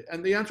earlier today,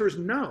 and the answer is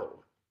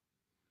no.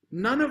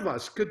 None of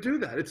us could do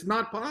that. It's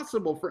not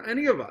possible for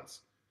any of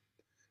us.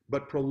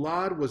 But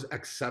Prahlad was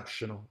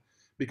exceptional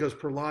because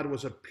Prahlad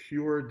was a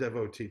pure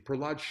devotee.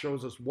 Prahlad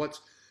shows us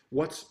what's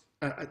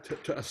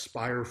to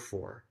aspire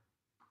for.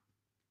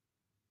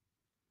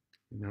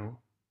 You know,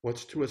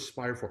 what's to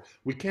aspire for.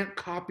 We can't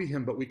copy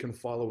him, but we can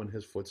follow in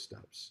his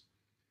footsteps.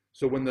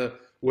 So when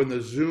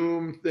the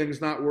Zoom thing's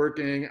not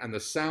working and the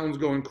sound's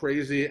going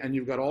crazy and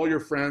you've got all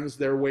your friends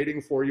there waiting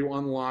for you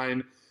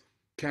online,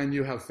 can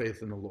you have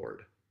faith in the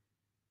Lord?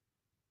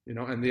 You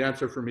know, and the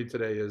answer for me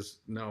today is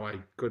no, I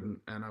couldn't,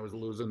 and I was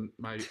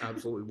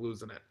absolutely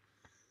losing it.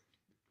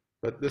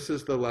 But this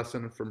is the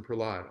lesson from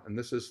Prahlad, and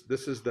this is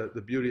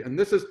the beauty, and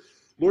this is,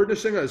 Lord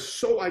Narasimha is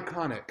so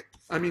iconic.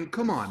 I mean,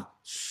 come on,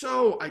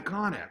 so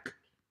iconic.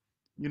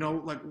 You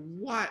know, like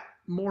what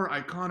more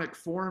iconic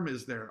form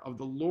is there of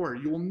the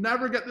Lord? You will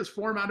never get this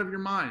form out of your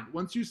mind.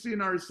 Once you see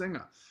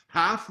Narasimha,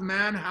 half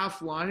man,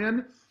 half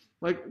lion,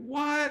 like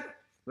what?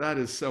 That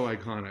is so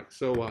iconic,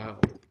 so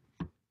wild.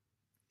 You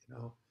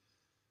know.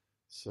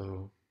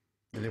 So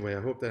anyway,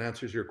 I hope that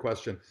answers your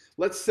question.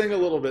 Let's sing a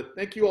little bit.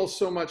 Thank you all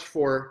so much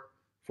for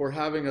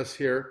having us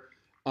here.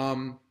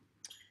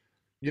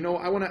 You know,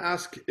 I want to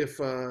ask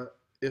if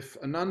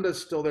Ananda's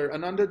still there.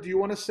 Ananda, do you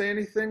want to say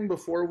anything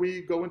before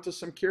we go into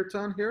some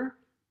kirtan here?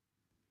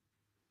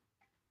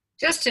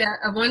 Just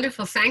a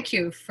wonderful thank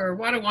you for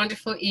what a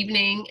wonderful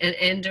evening and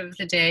end of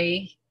the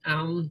day.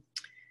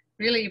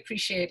 Really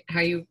appreciate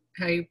how you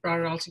brought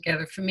it all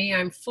together. For me,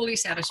 I'm fully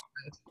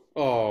satisfied.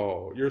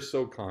 Oh, you're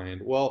so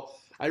kind. Well,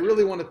 I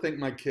really want to thank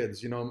my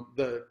kids. You know,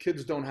 the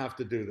kids don't have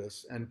to do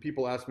this, and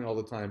people ask me all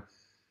the time,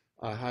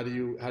 how do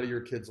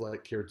your kids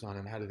like kirtan,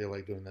 and how do they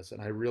like doing this? And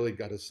I really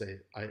got to say,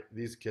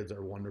 these kids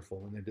are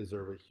wonderful, and they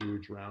deserve a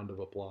huge round of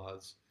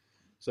applause.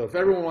 So if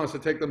everyone wants to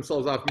take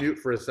themselves off mute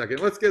for a second,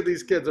 let's give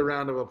these kids a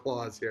round of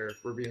applause here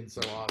for being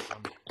so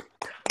awesome.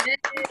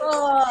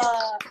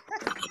 Oh.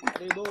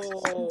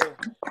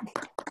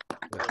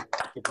 Yeah,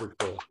 super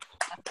cool.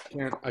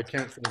 I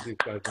can't thank these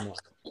guys enough.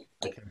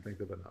 I can't think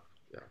of enough.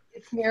 Yeah.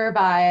 It's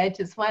Mirabai. I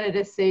just wanted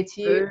to say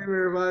to you, Hey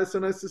Mirabai, so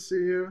nice to see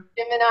you.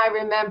 Jim and I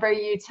remember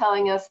you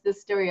telling us the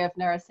story of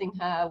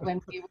Narasimha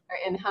when we were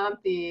in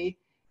Hampi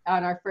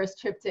on our first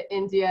trip to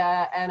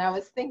India. And I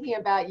was thinking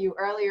about you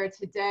earlier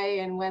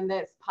today, and when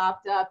this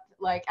popped up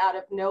like out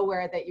of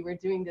nowhere that you were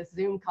doing this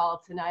Zoom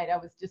call tonight, I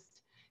was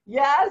just,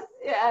 yes,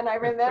 and I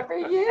remember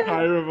you.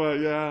 Hi,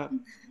 Mirabai, yeah.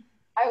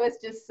 I was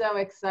just so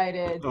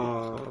excited.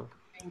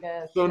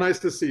 So nice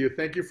to see you.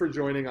 Thank you for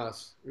joining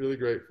us. Really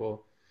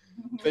grateful.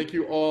 Thank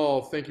you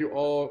all. Thank you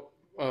all,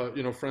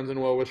 you know, friends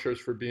and well-wishers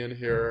for being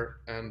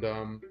here. And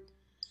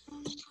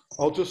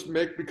I'll just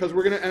because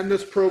we're going to end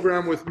this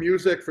program with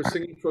music for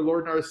singing for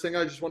Lord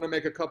Narasimha, I just want to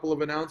make a couple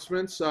of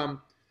announcements.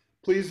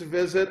 Please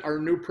visit our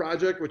new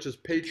project, which is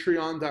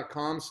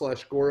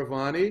patreon.com/Gaura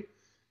Vani,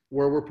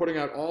 where we're putting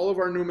out all of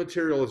our new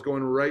material is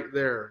going right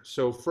there.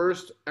 So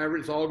first,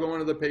 it's all going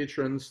to the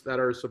patrons that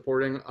are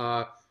supporting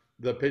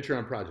the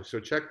Patreon project. So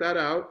check that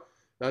out.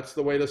 That's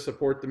the way to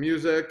support the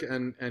music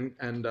and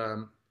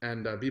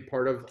be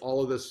part of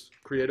all of this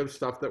creative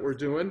stuff that we're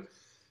doing.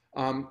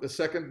 The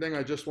second thing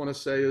I just want to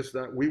say is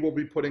that we will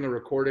be putting a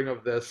recording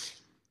of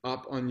this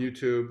up on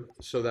YouTube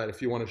so that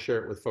if you want to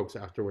share it with folks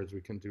afterwards,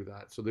 we can do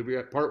that. So we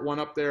got part 1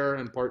 up there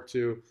and part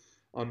 2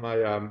 on my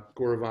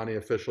Gaura Vani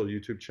official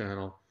YouTube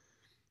channel.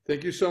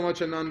 Thank you so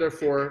much, Ananda,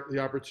 for the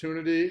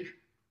opportunity.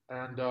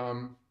 And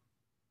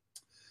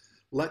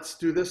let's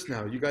do this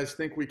now. You guys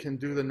think we can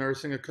do the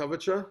Narasimha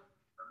Kavacha?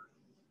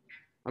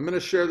 I'm going to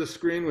share the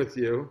screen with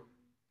you.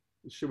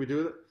 Should we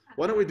do it?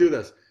 Why don't we do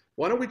this?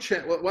 Why don't we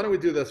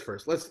do this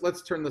first?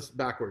 Let's turn this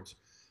backwards.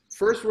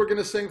 First, we're going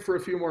to sing for a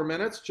few more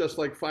minutes, just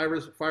like 5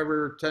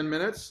 or 10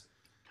 minutes.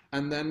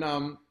 And then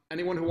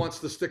anyone who wants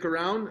to stick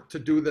around to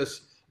do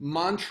this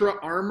mantra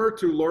armor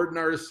to Lord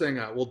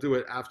Narasimha, we'll do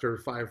it after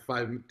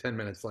 10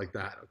 minutes like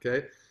that,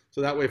 okay? So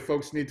that way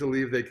folks need to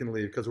leave, they can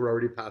leave, because we're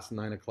already past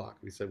 9 o'clock.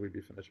 We said we'd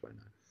be finished by 9.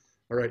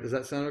 All right, does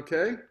that sound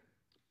okay?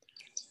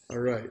 All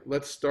right,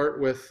 let's start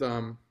with,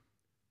 I'm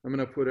going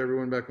to put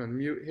everyone back on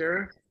mute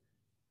here.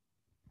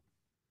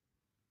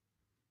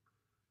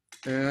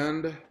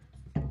 And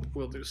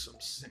we'll do some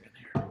singing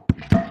here.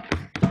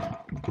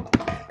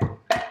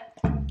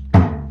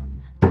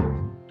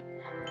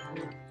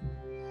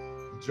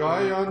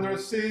 Jaya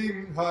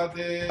Narasimha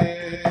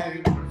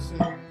Dev,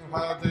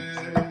 Narasimha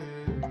Dev,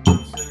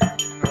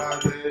 Narasimha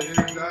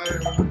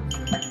Dev,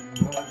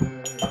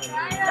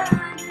 Jaya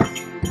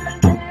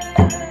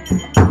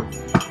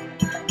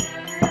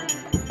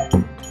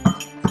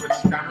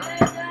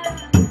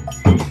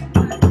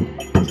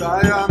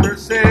Jaya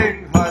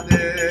Narasimha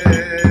Dev,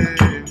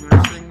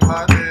 Narasimha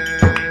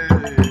Dev,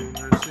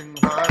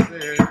 Narasimha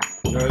Dev,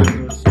 Jaya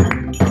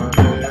Narasimha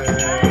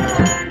Dev.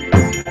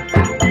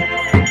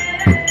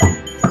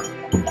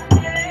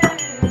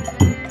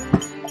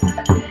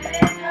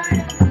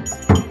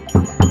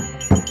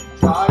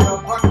 Jaya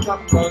Bhakta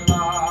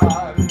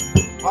Prahlad,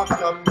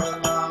 Bhakta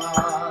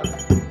Prahlad,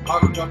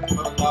 Bhakta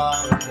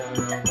Prahlad,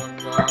 Jaya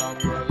Bhakta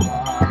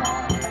Prahlad.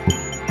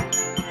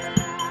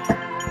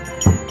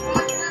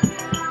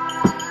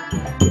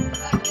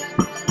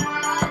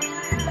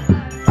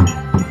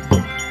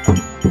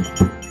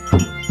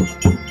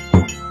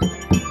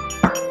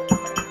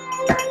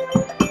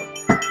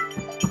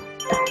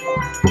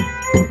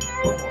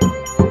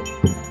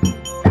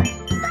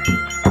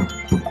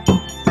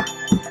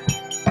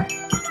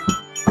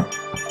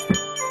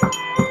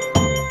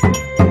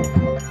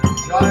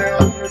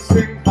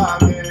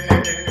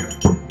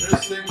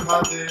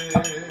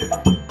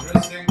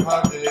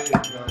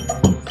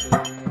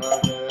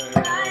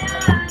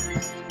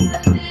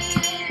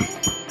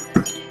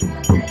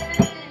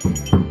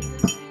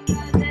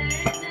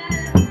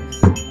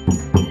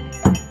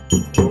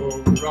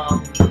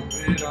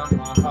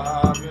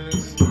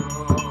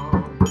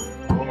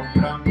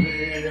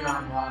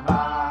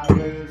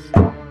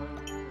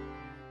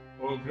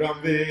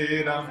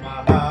 Gambira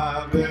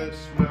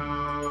Mahavishnu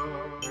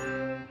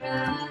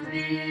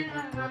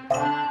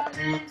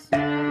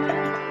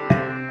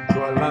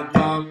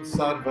Jwalantam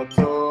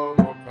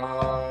Sarvatomukha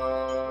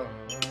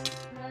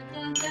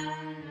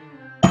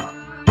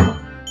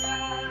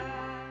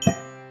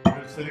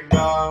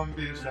Nrisingam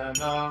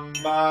Vishanam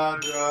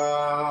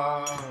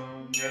Bhadram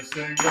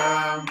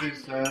Nrisingam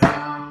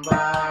Vishanam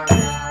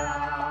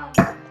Bhadram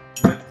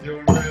Mrityu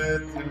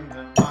Mrityu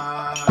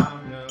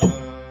Namamya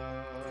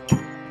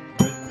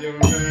Mrityu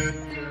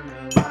Mrityu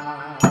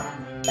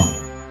Namamya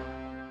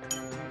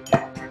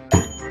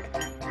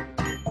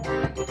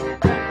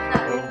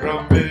Om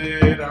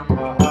Brahmira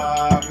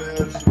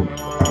Mahavishnu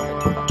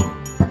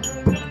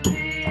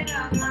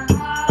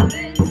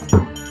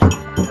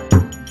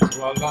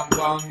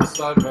Swalantam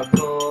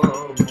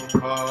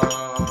Sarvatomukha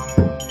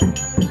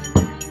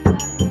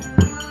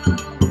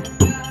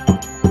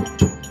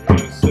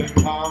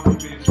Nrisingham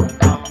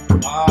Vishanam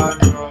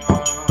Bhadram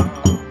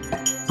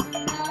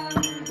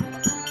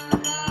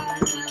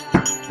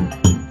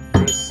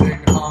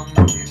Nrisingham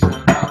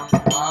Vishanam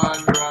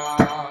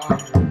Bhadram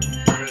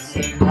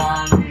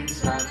Nrisingham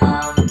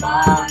Vishanam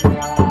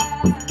Bhadram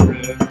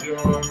Mrityu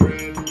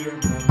Mrityu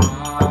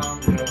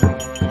Namamya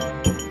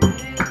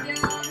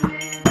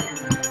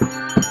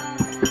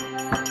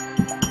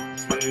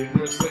Shri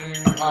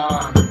Nrisingha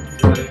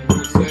Jai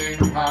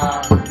Nrisingha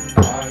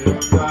Jaya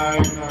Jai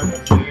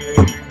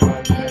Narasimha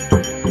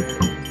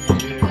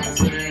Shri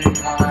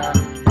Nrisingha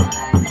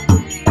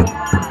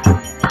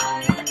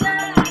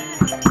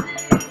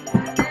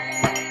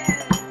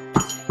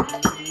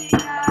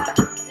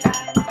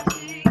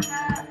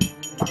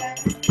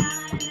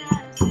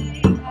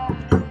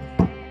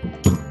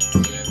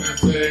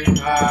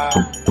Narasimha,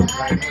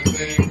 Jai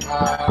Narasimha,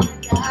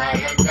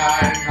 Jaya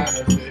Jai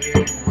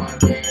Narasimha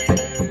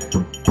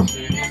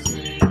Shri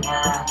Narasimha,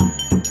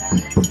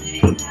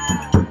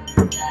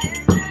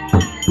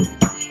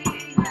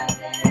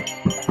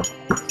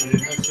 Shri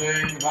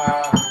Narasimha,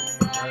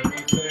 Jai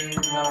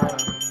Narasimha,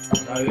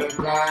 Jaya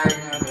Jai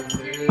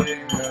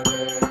Narasimha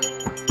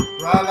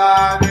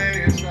Prahlada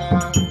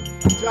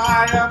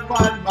Jaya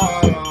Padma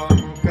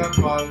Mukha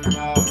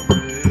Padma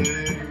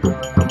Vringa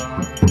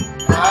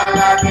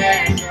Prahlada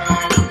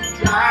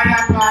Jaya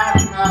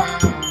Padma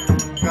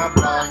Mukha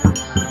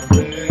Padma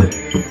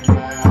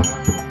Vringa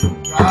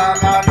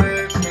Prahlada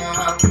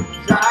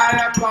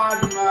Jaya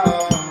Padma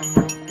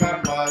Mukha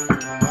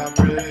Padma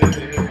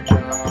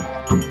Vringa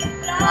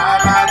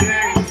Prahlada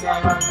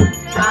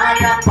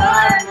Jaya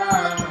Padma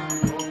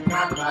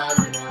Mukha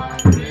Padma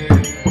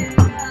Vringa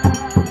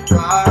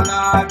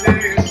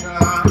Praladesha,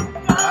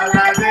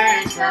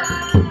 Praladesha,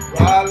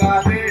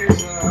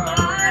 Praladesha,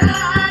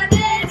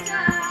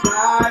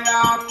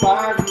 Jaya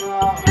Padma,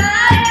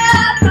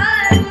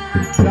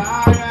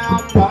 Jaya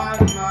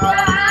Padma,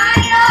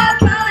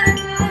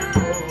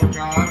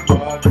 Mukha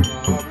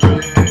Padma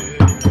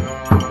Vringa,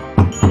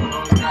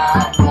 Mukha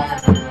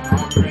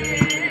Padma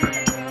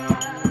Vringa,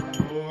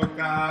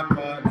 Mukha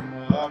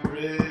Padma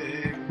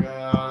Vringa,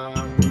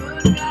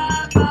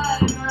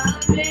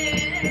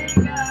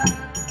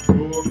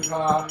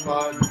 Mukha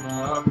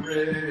Padma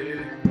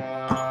Vringa,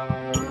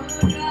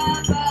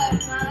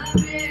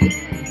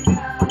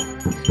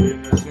 Shri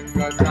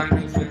Narasimha Jai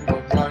Narasimha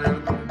Jaya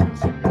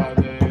Narasimha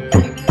Shri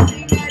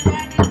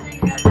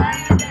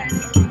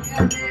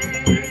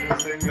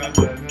Narasimha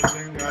Jai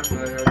Narasimha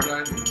Jaya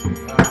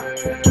Narasimha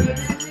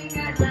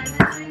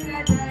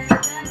Shri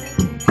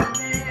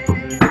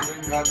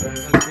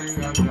Narasimha Jai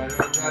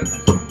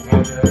Narasimha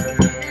Jaya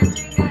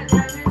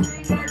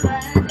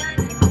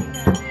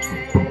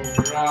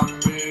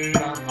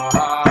Brahmira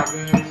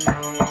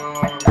Mahavishnu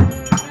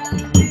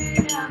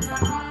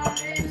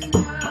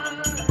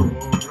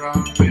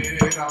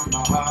Brahmira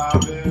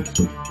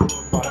Mahavishnu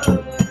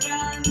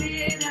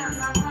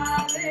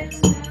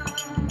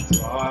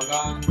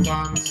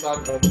Swalantam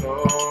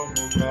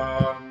Sarvatomukha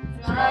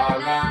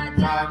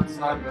Swalantam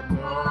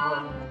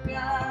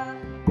Sarvatomukha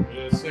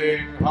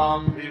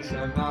Nrisingham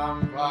Vishanam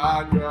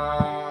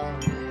Bhadram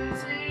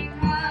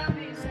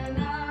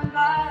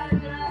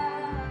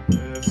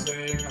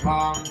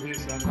Nrisingham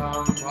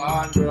Vishanam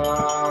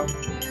Bhadram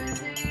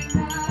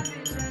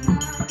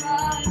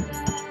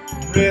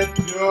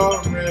Mrityu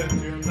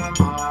Mrityu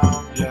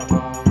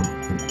Namamyaham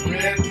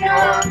Mrityu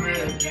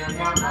Mrityu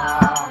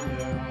Namamyaham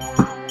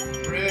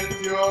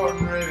Mrityu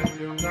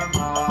Mrityu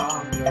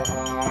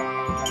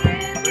Namamyaham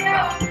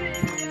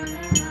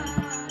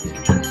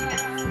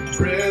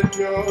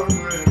Mrityu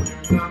Mrityu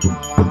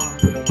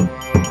Namamyaham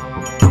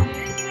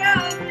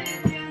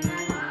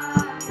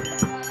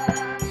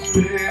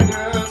Shri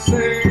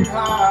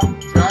Narasimha,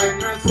 Jai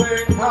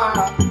Narasimha,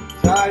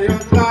 Jaya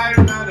Jai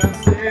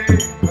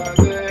Narasimha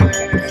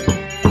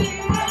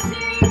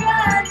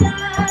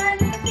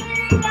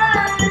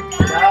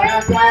Jaya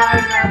Jai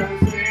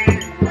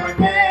Narasimha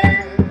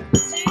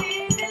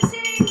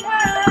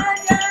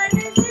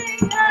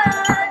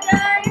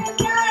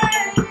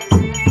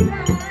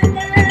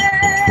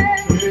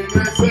Shri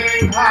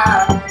Narasimha,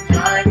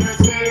 Jai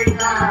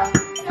Narasimha,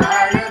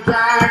 Jaya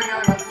Jai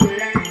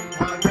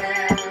Narasimha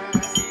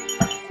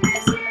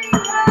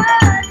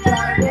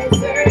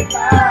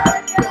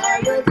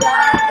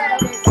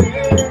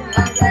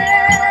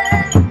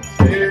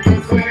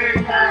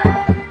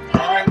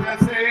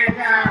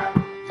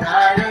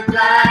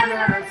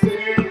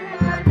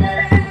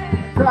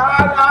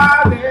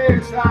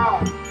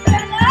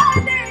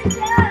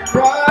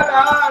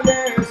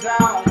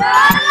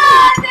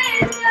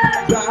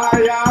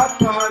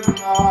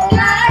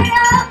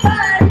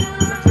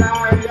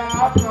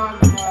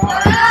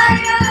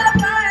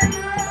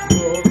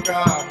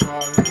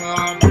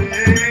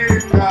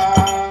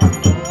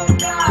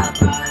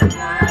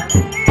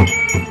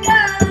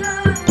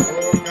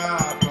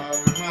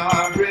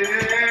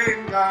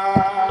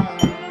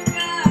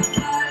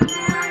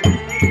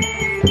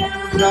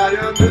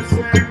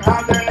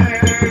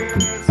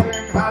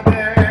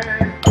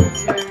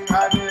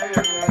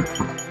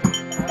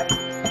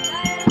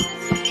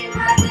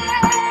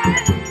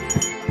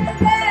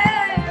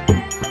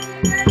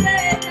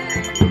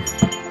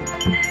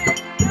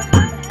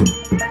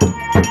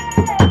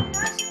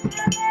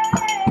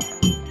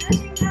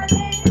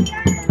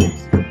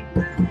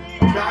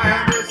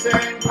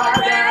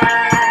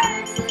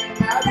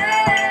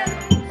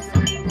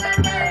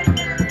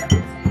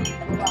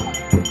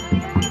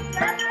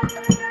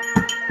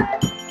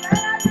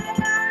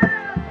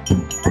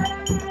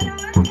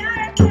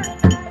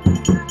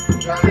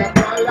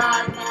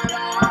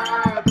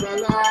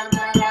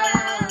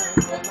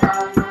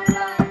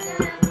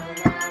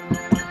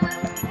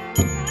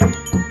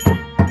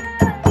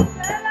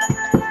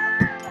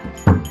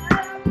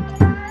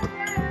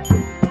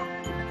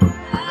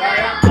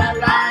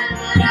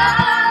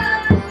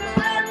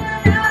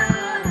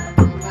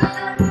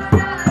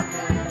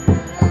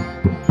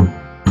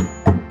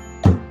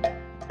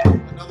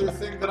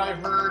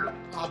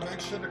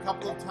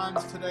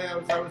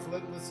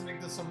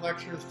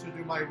To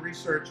do my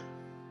research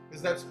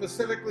is that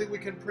specifically we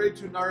can pray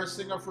to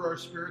Narasimha for our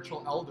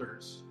spiritual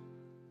elders.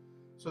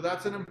 So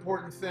that's an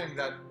important thing,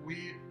 that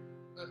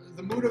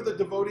the mood of the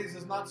devotees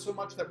is not so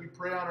much that we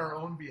pray on our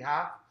own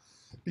behalf,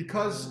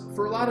 because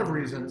for a lot of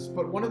reasons,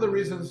 but one of the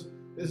reasons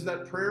is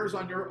that prayers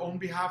on your own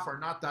behalf are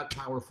not that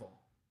powerful.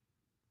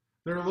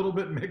 They're a little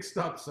bit mixed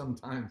up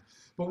sometimes.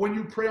 But when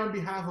you pray on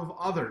behalf of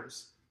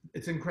others,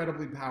 it's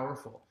incredibly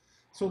powerful.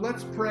 So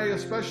let's pray,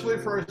 especially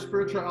for our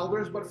spiritual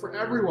elders, but for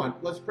everyone.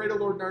 Let's pray to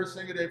Lord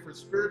Narasimhadeva for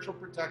spiritual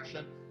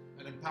protection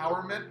and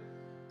empowerment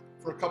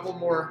for a couple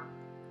more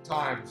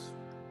times.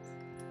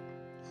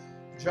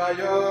 Jaya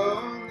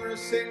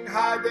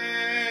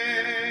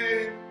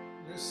Narasimhadev,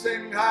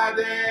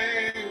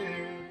 Narasimhadev,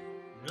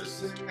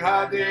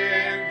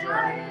 Narasimhadev,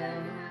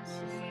 Jaya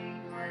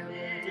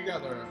Narasimhadev.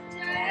 Together.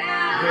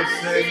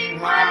 Narasimhadev,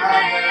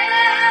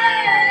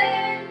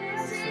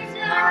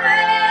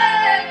 Narasimhadev.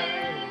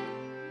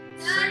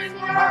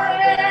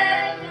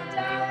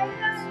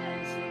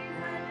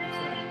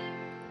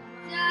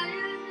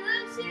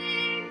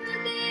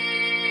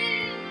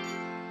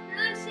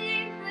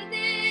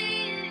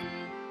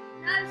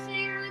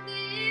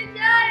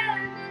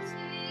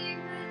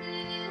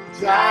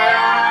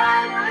 Jaya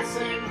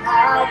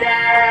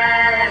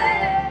Narasimhadev,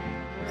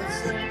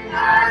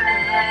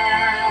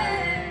 Narasimhadev,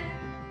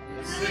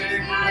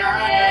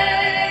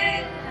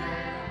 Narasimhadev,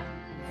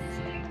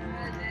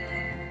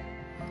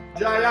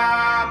 Jaya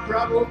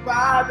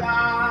Prabhupada,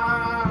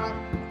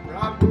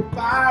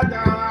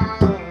 Prabhupada,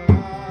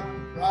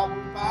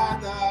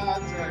 Prabhupada,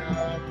 Jaya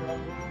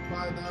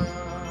Prabhupada.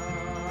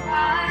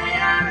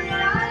 Jaya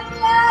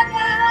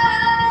Prabhupada,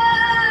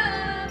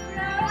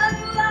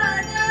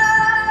 Prabhupada,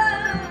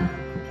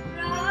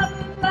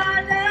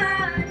 Prabhupada,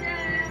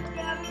 Jaya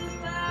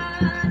Prabhupada.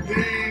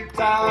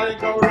 Nitai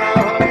Gaura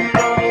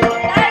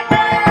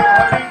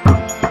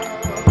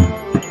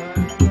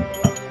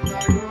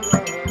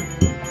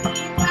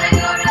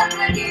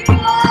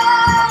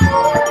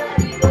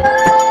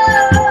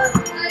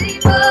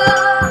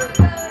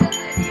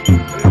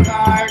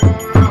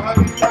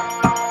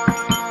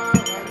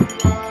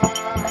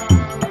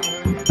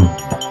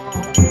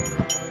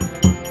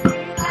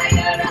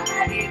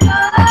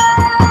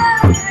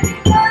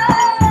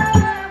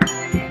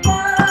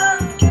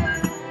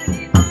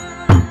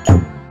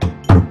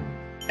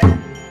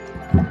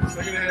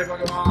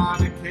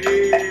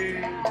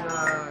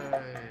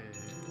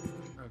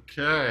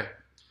Okay,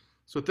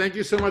 so thank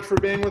you so much for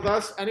being with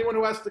us. Anyone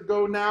who has to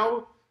go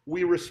now,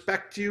 we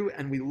respect you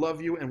and we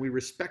love you and we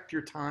respect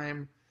your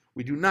time.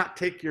 We do not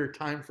take your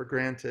time for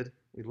granted.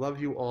 We love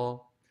you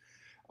all.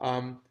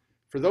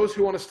 For those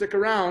who want to stick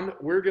around,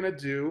 we're going to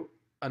do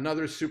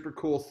another super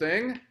cool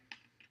thing,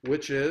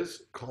 which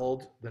is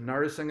called the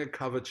Narasimha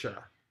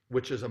Kavacha,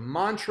 which is a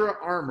mantra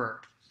armor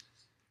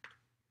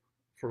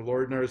for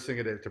Lord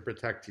Narasimhadeva to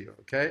protect you,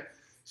 okay?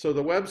 So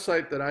the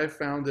website that I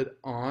found it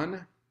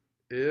on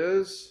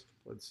is,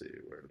 let's see,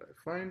 where did I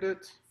find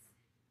it?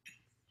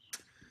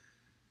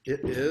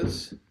 It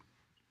is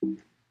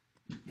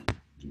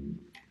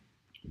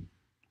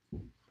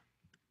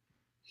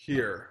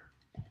here.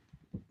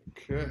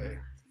 Okay.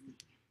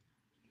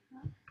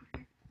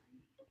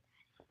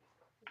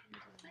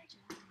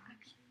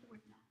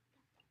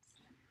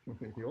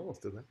 You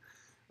almost did that.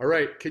 All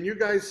right, can you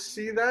guys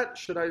see that?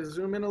 Should I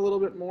zoom in a little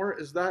bit more?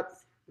 Is that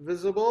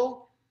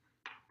visible?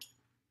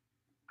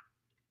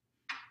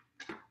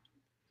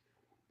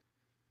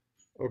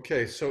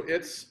 Okay, so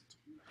it's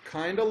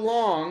kind of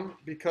long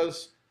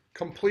because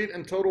complete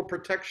and total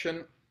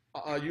protection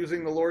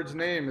using the Lord's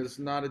name is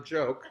not a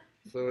joke.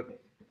 So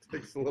it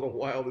takes a little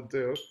while to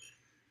do.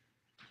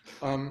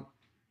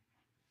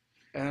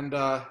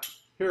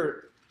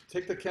 Here,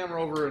 take the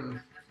camera over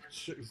and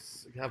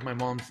have my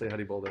mom say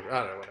Hari Bol there. I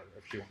don't know, whatever,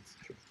 if she wants.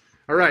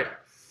 All right.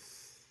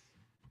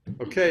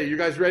 Okay, you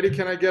guys ready?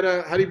 Can I get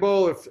a Hari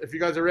Bol if you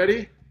guys are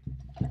ready?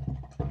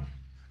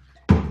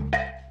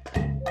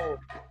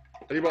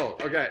 Hari Bol,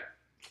 okay.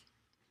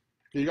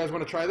 You guys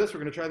want to try this? We're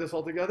going to try this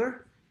all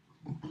together.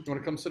 You want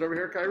to come sit over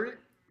here, Kyrie?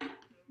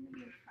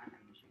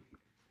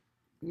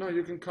 No,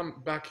 you can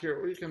come back here.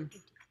 Or you can.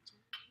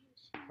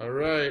 All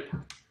right.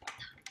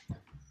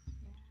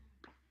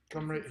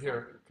 Come right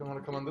here. Want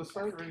to come on this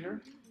side, right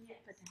here?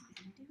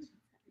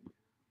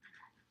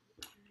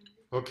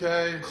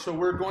 Okay, so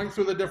we're going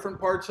through the different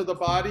parts of the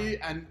body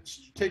and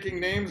taking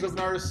names of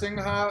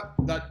Narasimha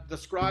that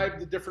describe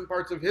the different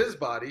parts of his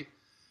body.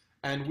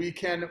 And we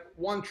can,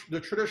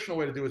 the traditional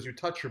way to do is you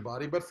touch your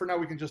body, but for now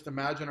we can just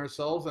imagine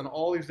ourselves and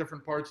all these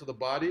different parts of the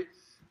body.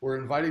 We're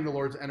inviting the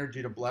Lord's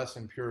energy to bless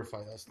and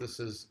purify us.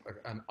 This is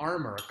an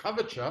armor, a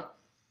kavacha,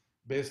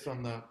 based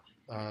on the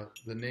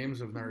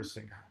names of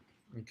Narasimha.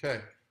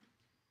 Okay.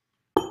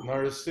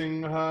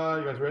 Narasimha,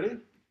 you guys ready?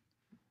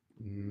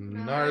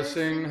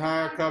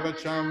 Narasimha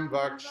kavacham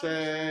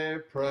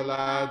vakshe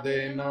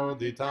pralade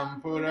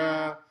noditam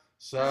pura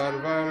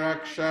sarva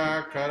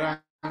raksha karam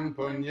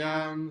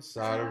punyam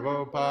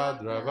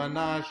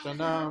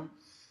sarvopadravanashanam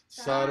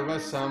sarva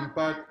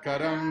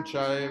sampatkaram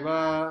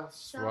chaiva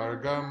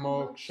swarga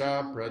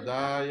moksha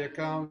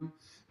pradayakam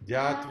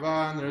dhyatva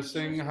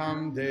nrsingham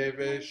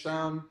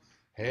devesham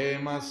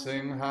hema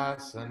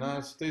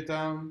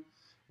singhasanastitam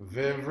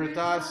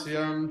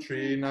Vivritasya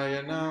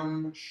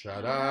Trinayanam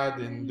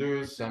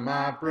Sharadindu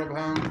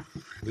Samaprabham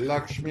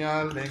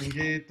Lakshmya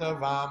Lingita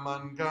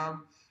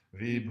Vamangam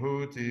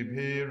Vibhuti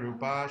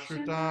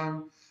Bhirupashrutam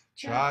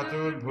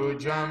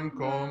Chaturbhujam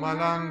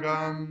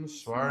Komalangam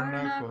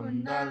Swarna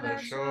Kundala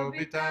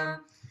Shobhitam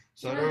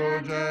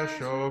Saroja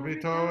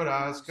Shobhito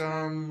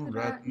Raskam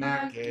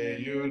Ratna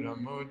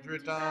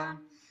Keyuramudritam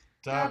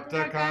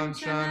Tapta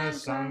Kanchana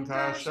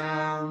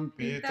Sankasham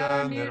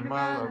Pita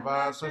Nirmala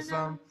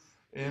Vasasam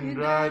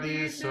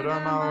Indradi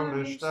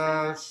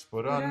Suramavishtas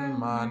Puran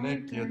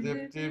Manikya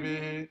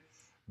Diptivi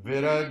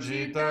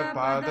Virajita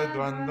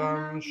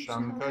Padadwandam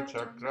Shanka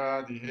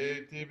Chakra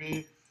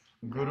Dihetivi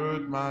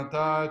Gurud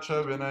Mata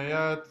Cha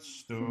Vinayat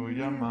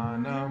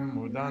Stuyamanam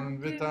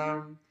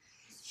Mudanvitam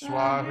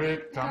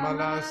Swahrit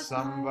Kamala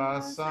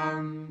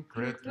Samvasam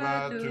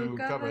Kritva Tu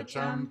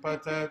Kavacham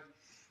Patat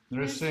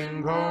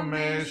Nrisingho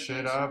Me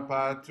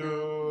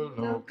Shirapatu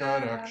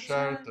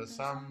Lokaraksharta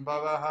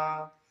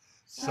Sambhavaha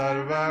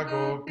Sarva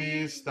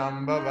Gopi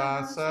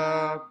Stambhavasa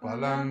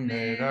Palam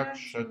Me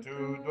Rakshatu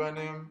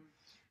Dvanim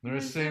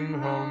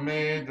Nrisingho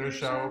Me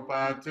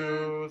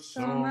Drishaupatu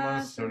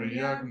Soma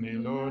Suryagni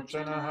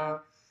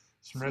Lochanaha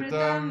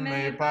Smritam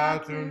Me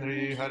Patu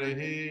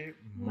Nriharihi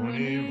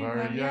Muni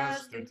Varya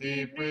Stuti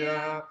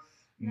Priya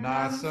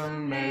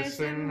Nasam Me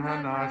Singha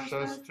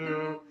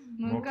Nashastu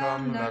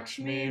Mukham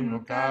Lakshmi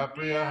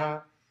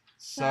Mukhapriyaha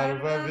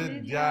Sarva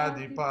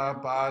Vidyadipa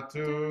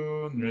Patu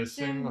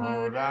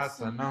Nrisingho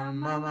Rasanam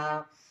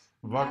Mama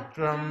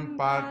Vaktram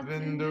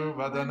Patvindu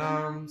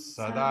Vadanam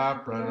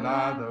Sada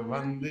Prahlada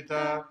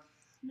Vandita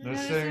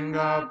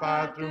Nrisingha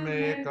Patu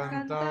Me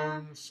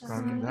Kantam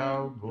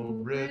Skandhau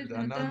Bhubrid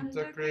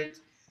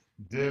Anantakrit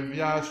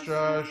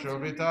Divyastra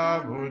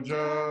Shobhita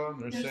Bhujo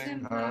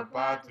Nrisingha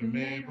Patu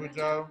Me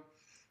Bhujau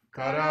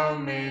Karau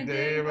Me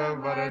Deva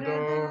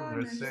Varado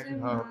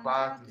Nrisingha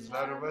Patu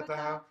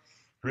Sarvataha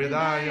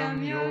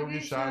Hridayam Yogi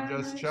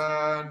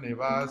Shajascha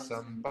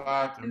Nivasam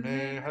Patu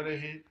Me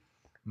Harihi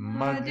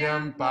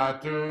Madhyam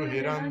Patu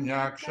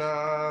Hiranyaksha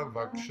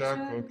Vaksha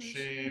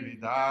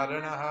Kukshi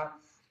Vidaranaha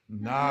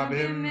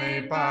Nabhim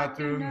Me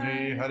Patu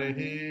Nri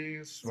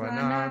Harihi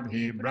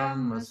Swanabhi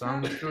Brahma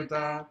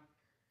Samskruta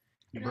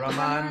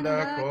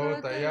Brahmanda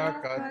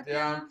Kotaya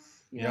Katyam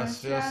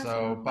Yasya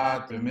Sau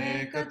Patu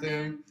Me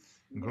Katim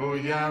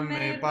Guyam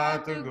Me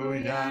Patu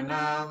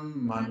Guyanam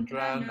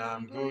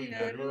Mantranam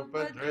Guya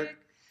Rupadrik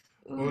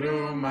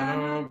Uru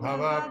Mano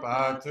Bhava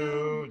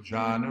Patu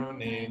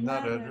Januni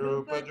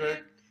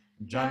Nararupadrik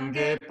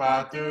Jange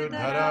Patu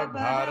Dhara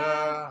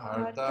Bhara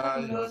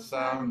Harta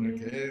Yosam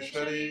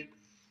Nukeshwari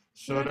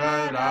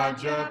Sura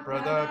Raja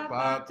Prada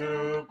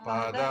Patu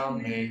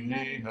Padam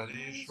Megni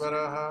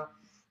Harishwaraha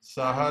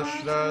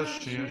Sahasra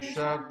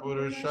Shirsha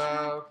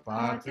Purusha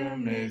Patu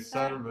Me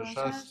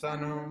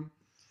Sarvashastanum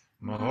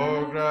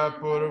Mahogra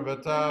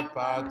Purvata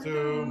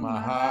Patu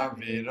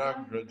Mahavira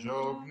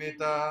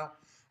Grajognita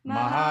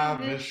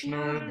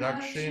Mahavishnu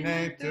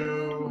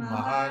Dakshinetu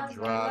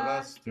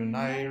Mahajwalastu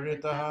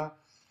Nairitaha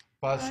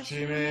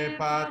Paschime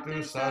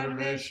Patu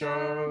Sarvesho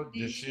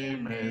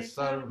Dishime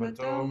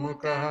Sarvato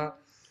Mukha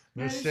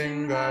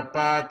Nusingha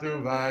Patu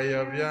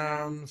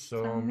Vayavyam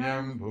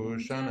Somyam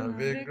Bhushana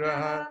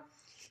Vigraha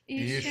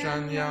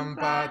Ishanyam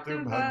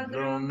Patu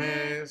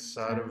Bhadrome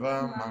Sarva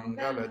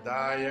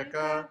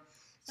Mangaladayaka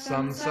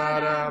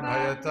Samsara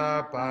Bhayata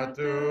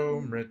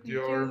Patu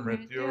Mrityur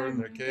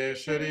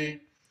Nrikeshari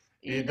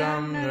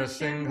Idam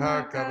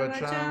Nrsingha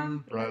Kavacham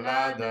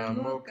Prahlada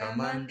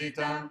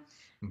Mukhamanditam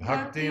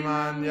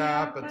Bhaktiman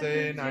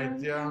Yapate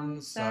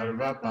Naityam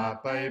Sarva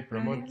Papai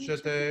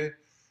Pramuchyate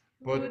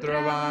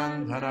Putravan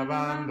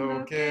Dhanavan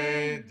Loke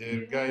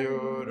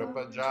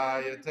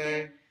Dirgayurapajayate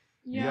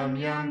Yam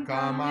Yam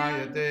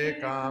Kamayate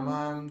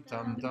Kamam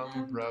Tam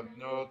Tam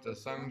Prabnota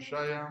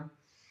Sangshayam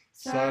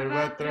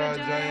सर्वत्र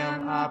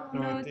जयम्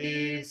आप्नोति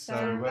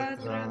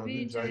सर्वत्र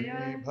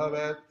विजयी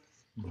भवेत्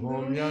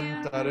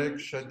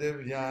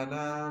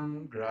भूम्यन्तरिक्षदिव्यानां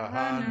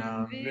ग्रहाणां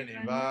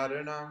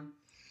विनिवारणम्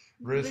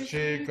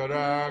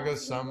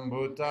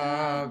वृश्चिकरागसम्भूता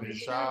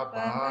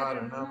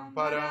विशापहारणं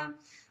परम्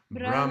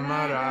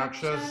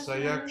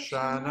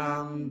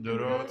ब्रह्मराक्षसयक्षाणां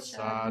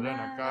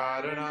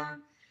दुरोत्सारणकारणम्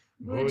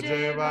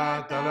भुजे वा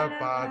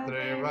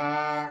तलपात्रे वा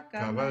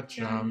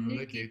कवचं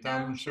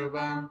लिखितं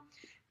शुभम्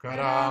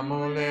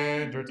करामूले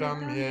धृतं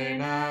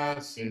येन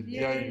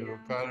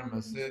सिद्ध्येयुः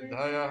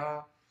कर्मसिद्धयः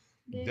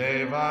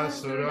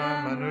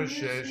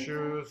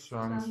देवासुरमनुष्येषु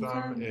स्वं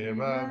स्वम् एव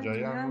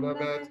जयं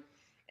लभेत्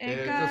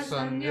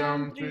एकसंध्यं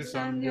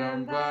त्रिसंध्यं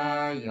वा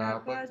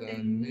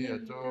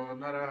यापतन्नियतो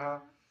नरः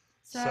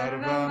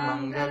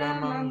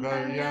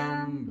सर्वमङ्गलमङ्गल्यं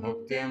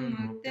भुक्तिं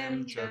मुक्तिं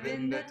च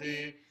विन्दति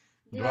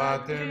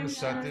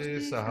द्वात्रिंशति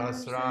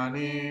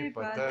सहस्राणि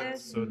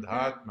पतत्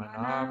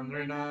सुधात्मनां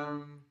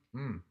नृणाम्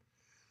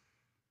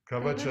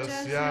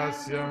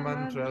कवचस्यास्य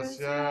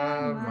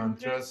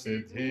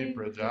मन्त्रसिद्धि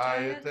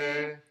प्रजायते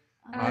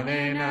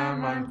अनेन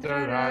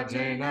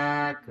मन्त्रराजेन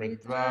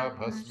कृत्वा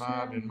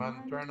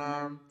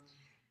भस्माभिमन्त्रणम्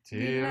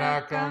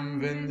तिलकं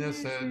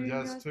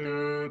विन्यसेद्यस्तु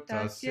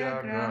तस्य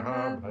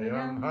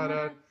ग्रहभयं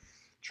हरत्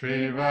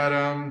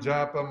त्रिवारं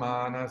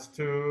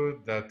जपमानस्तु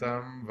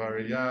दत्तं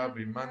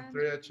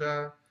वर्याभिमन्त्र्य च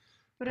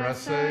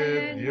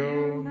प्रसेद्यो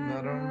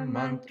नरं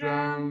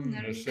मन्त्रं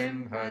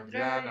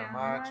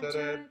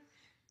नृसिंहध्यानमाचरेत्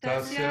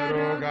तस्य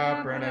रोगा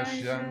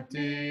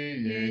प्रणश्यन्ति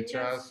ये च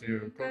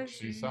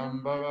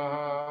स्युकुक्षिसम्भवः.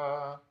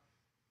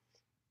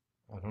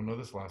 I don't know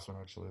this last one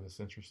actually. That's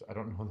interesting. I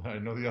don't know that. I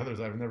know the others.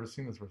 I've never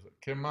seen this verse.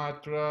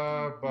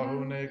 Kimatra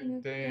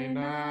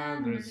bahunektena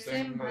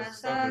nrisimha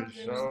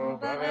sadrisho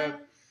bhavet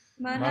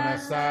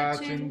manasa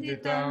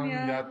chintitam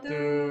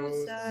yatu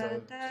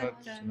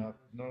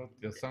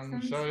satachnapnotya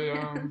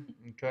samshayam.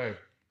 Okay.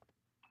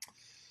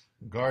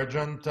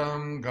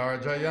 Garjantam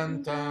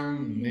garjayantam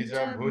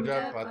nija bhuja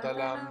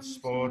patalam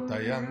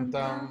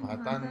spotayantam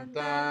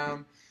hatantam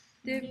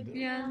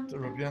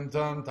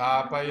Rupyantam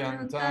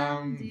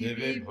tapayantam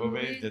divi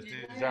bhuvi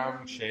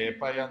ditijam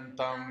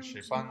shepayantam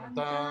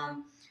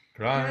shipantam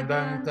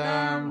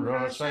krandantam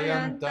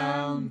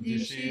roshayantam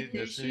dishi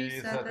dishi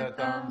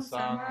satatam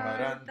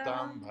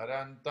sangharantam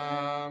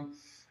bharantam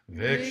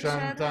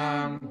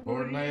vikshantam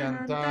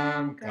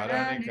purnayantam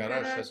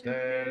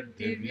karanikarashater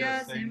divya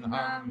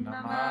sinham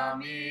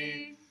namami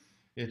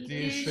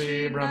Iti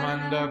Shri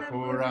Brahmanda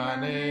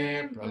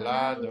Purane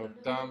Prahlad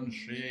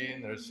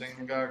Shri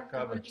Narasimha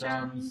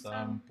Kavacham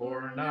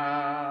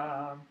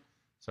Sampurnam.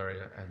 Sorry,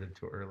 I ended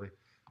too early.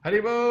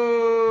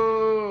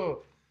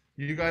 Haribo!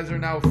 You guys are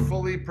now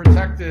fully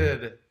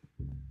protected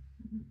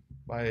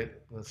by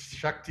the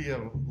Shakti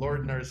of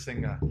Lord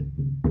Narasimha.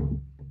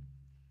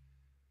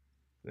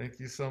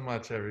 Thank you so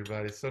much,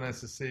 everybody. So nice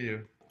to see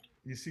you.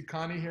 You see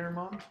Connie here,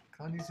 Mom?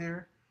 Connie's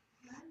here.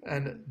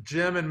 And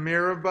Jim and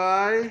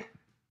Mirabai.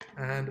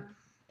 And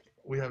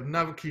we have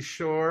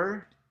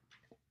Navkishore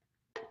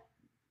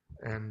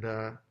and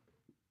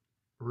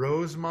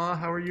Rosema.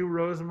 How are you,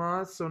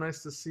 Rosema? It's so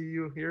nice to see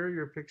you here,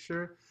 your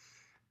picture.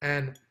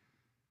 And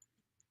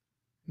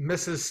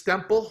Mrs.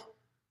 Stemple.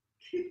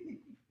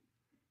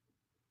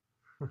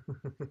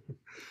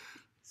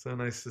 So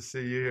nice to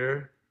see you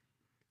here.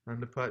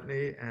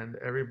 Nandapatni and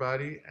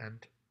everybody.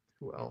 And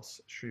who else?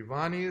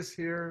 Shrivani is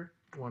here.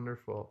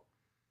 Wonderful.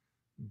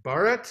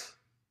 Bharat. Is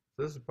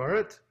this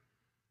Bharat?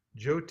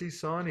 Jyoti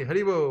Sani,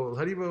 Haribo,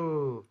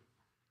 Haribo.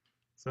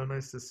 So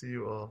nice to see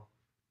you all.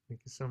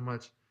 Thank you so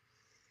much.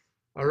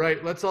 All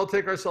right, let's all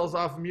take ourselves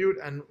off mute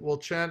and we'll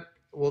chant,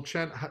 we'll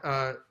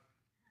do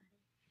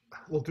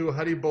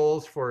Hari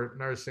Bols for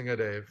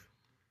Narasimhadev.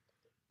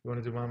 You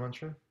want to do Maha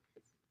Mantra?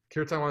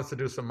 Kirtan wants to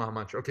do some Maha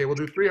Mantra. Okay, we'll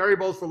do 3 Hari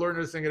Bols for Lord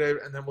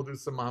Narasimhadev and then we'll do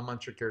some Maha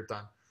Mantra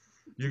Kirtan.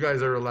 You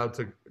guys are allowed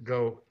to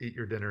go eat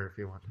your dinner if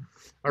you want.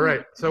 All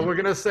right, so we're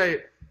going to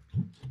say,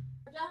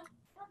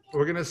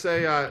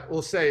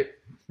 we'll say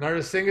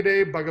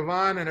Narasimhadev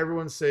Bhagavan and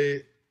everyone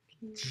say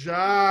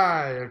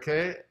Jai,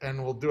 okay?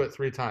 And we'll do it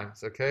 3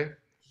 times, okay?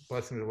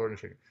 Blessing the Lord and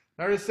shaking.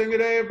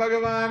 Narasimhadev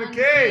Bhagavan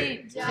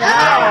Ki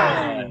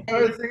Jai!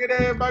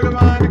 Narasimhadev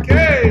Bhagavan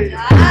Ki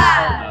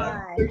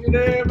Jai!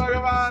 Narasimhadev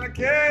Bhagavan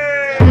Ki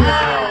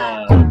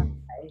Jai!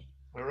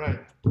 All right.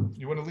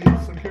 You want to lead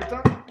some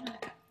kirtan?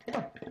 Come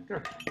on,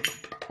 here.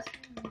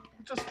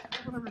 Just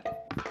whatever.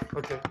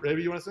 Okay,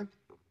 Ravi, you want to sing?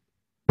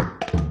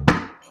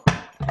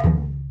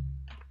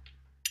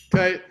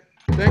 Okay,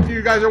 thank you.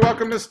 You guys are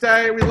welcome to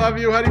stay. We love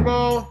you.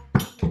 Haribol.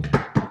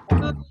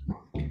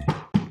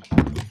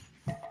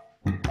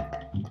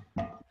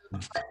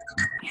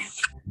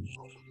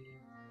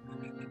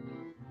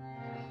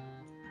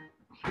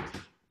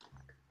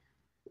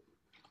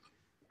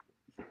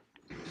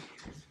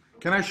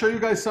 Can I show you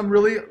guys some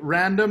really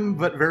random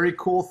but very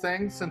cool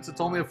things since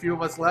it's only a few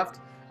of us left?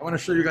 I want to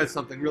show you guys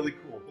something really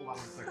cool. Hold on 1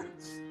 second.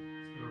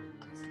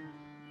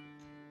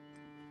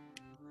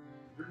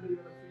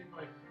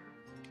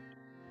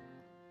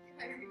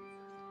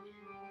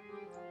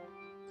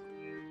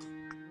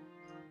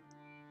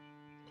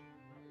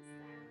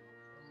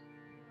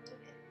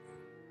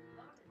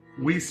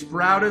 We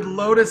sprouted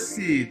lotus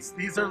seeds.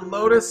 These are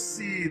lotus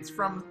seeds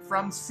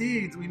from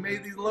seeds. We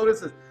made these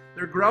lotuses.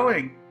 They're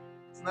growing.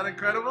 Isn't that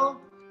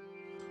incredible?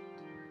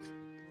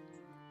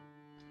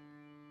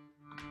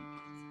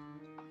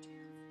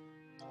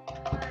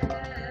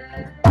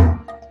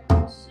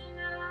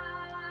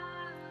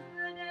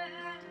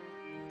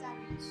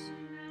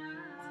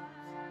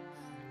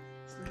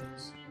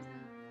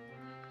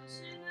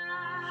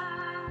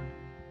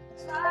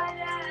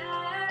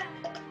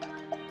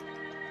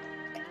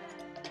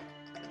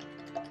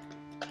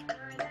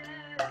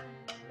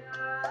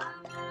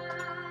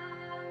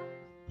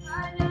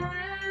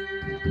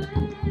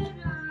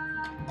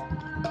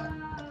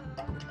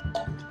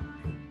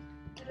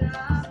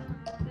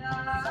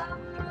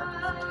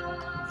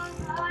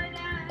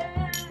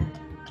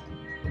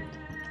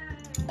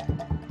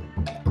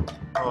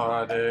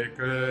 Hare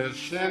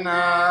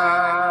Krishna,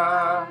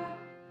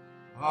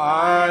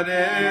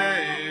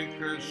 Hare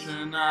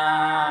Krishna,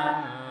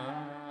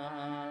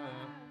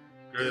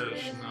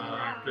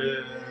 Krishna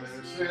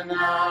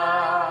Krishna,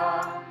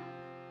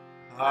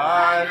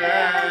 Hare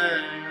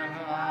Hare,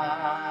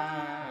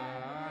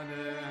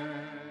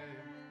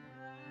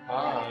 Hare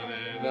Rama,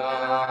 Hare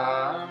Rama,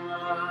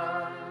 Rama,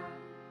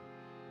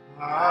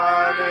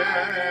 Hare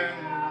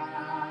Hare.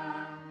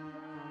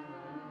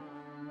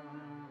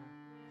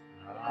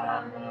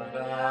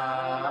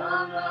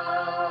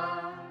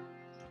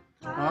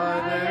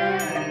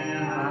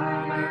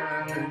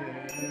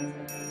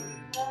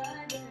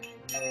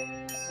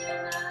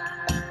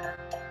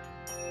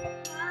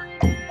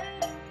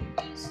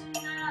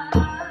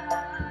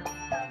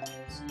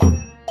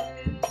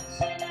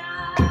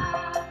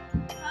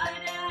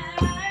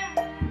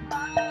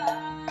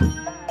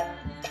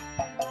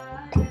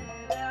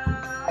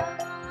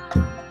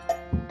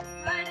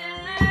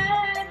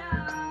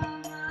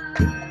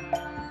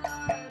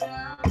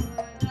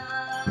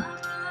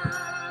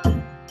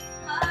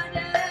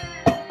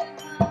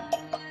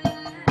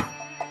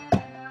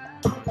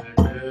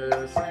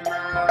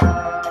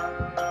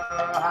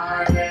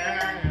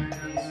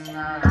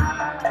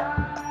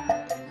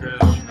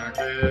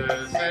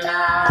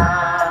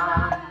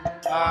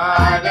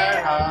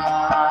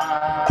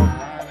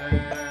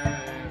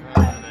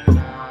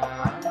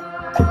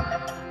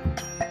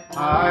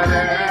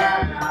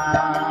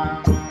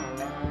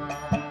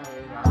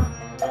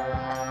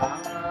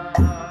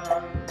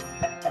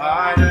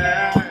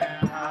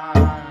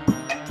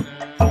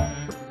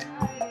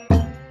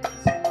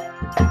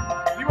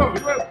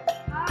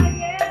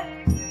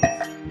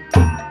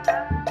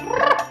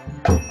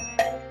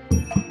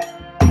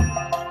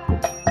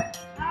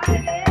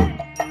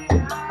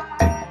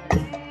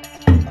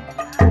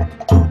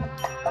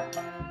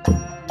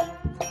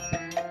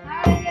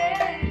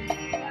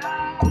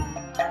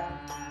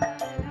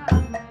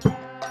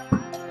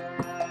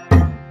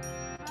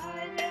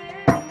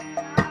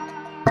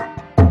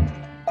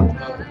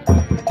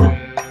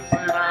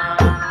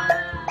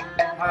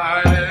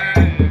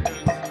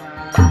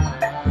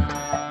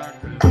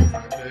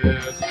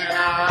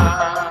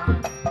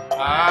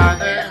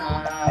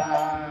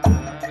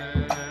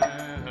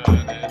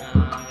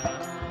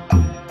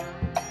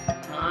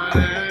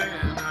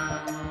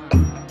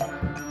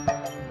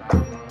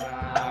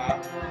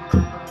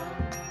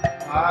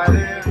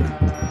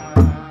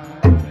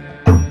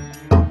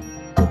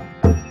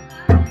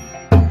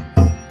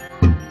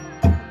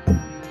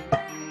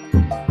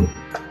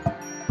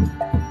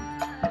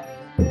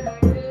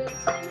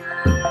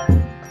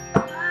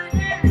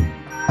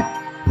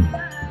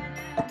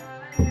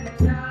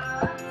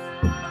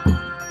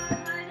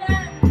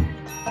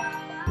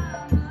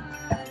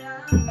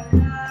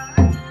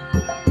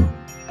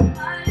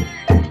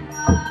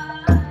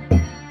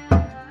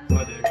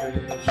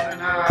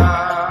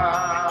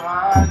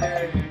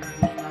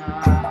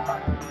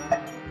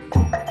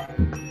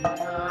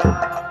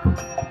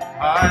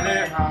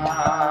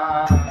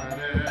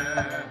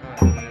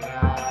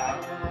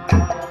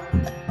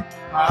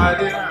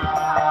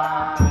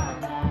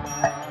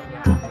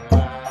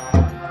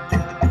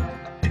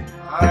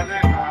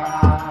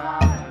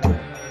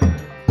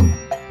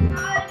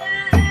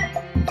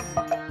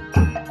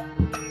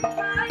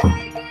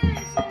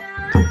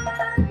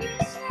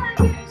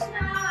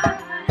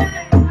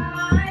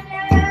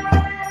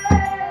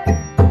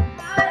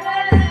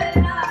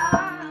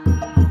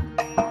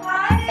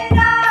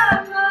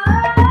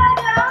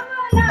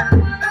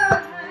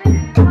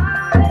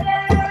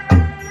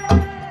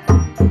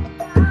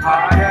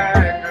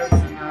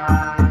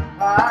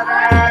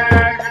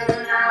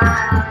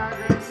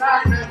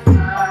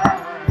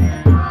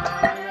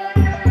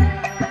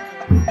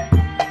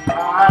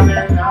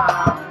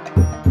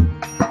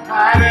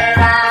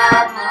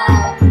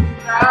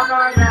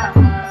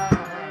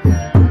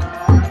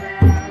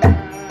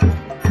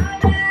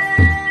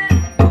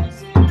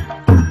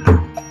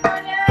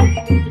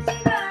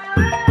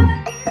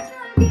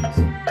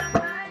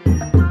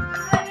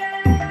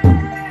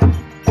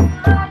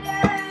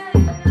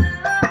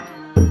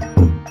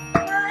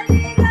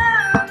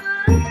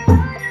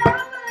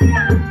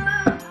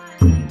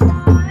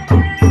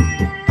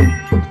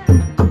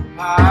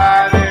 Hare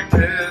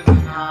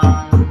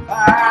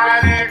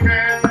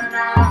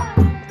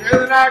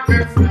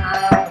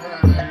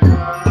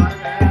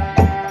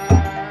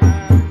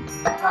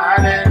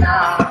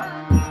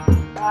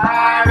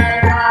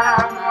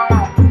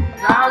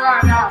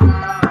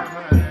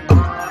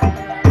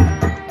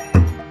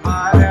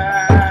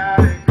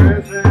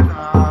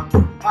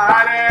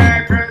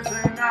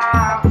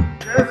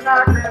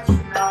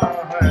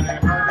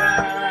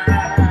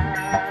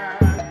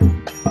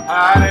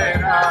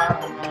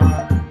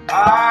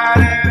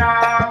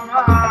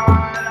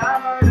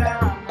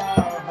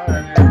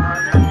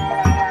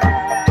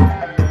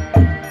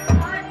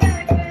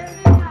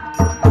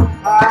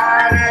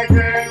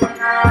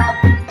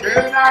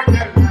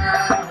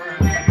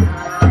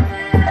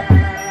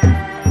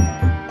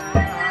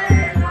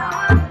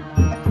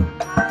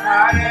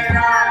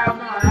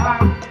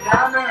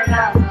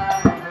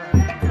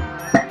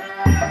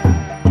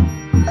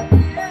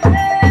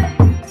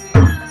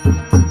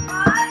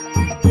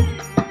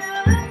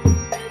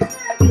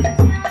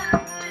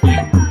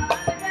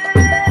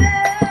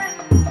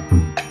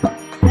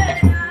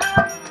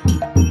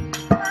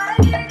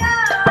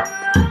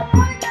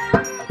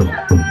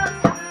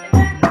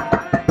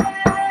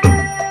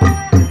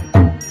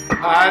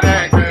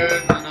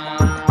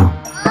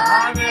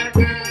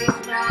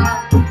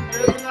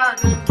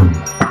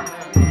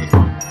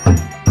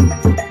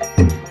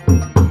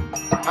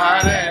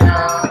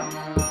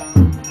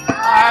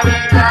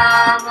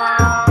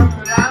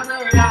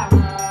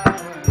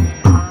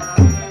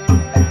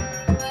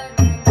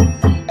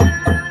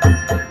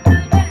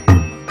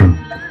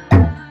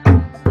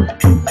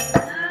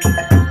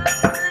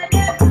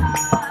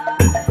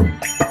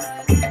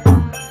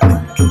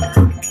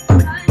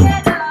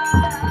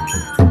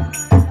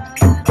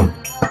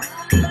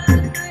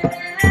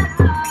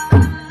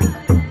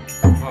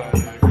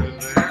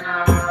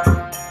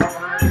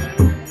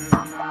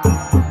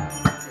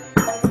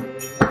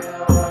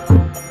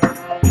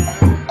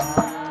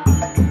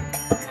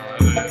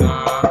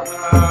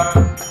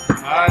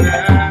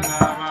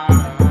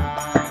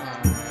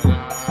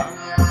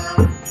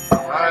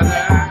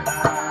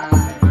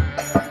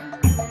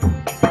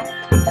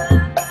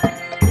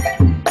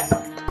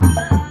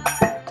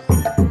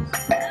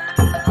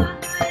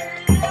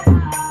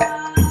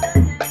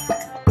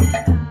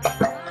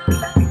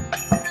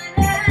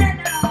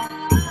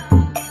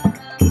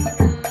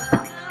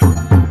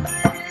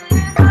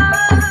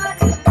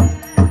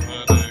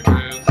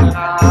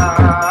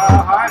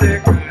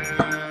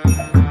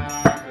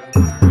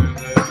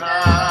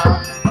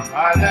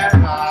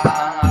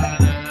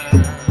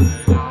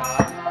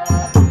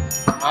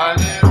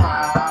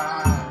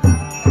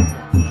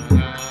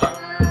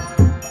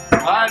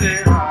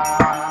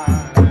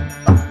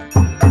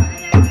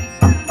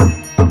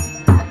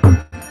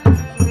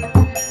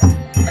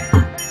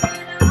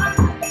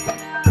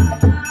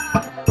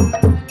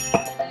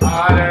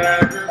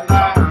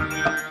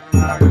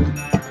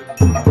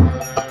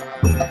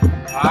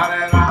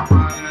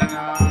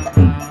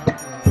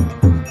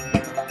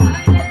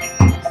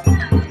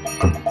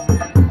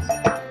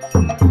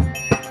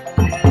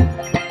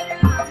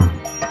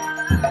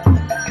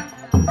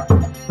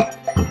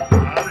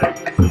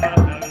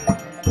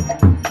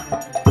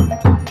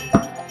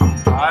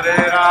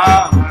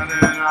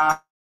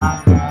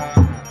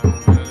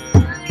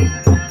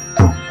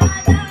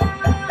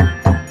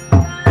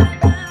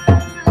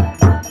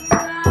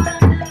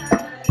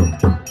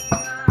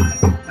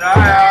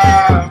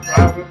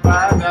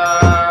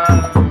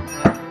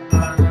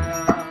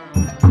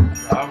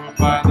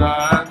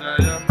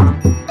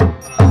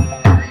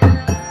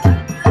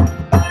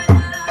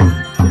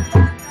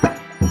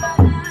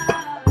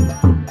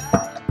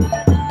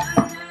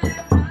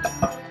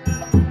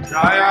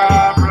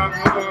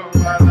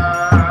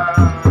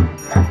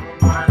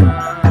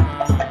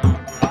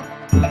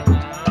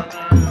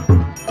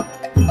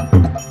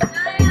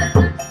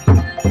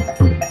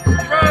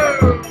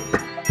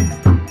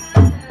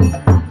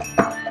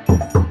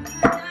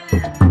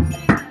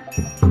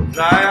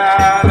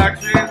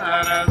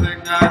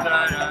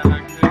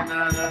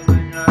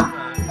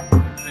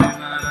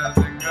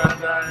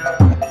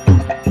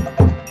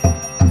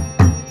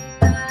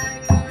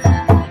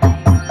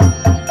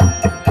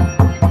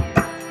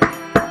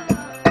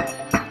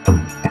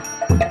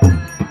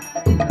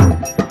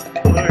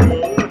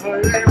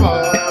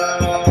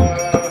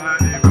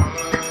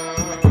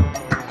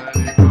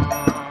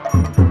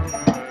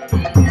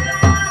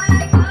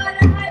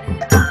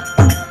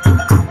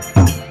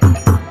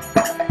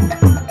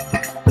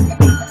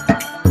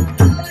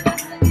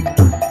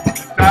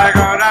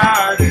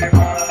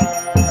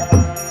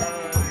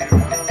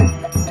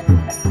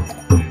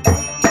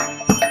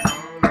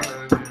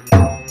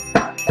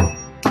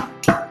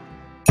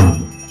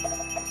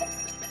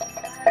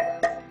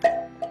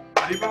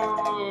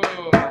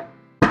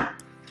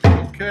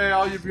Okay,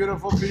 all you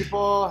beautiful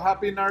people,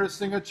 happy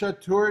Narasimha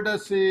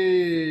Chaturdasi.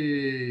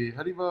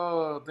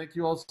 Haribo, thank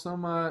you all so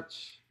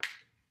much.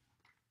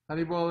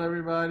 Haribo,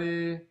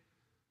 everybody.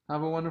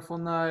 Have a wonderful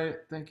night.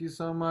 Thank you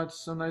so much.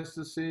 So nice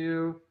to see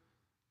you.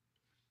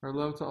 Our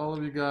love to all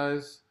of you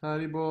guys.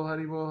 Haribo,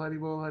 Haribo,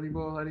 Haribo,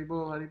 Haribo,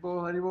 Haribo,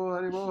 Haribo, Haribo,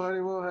 Haribo,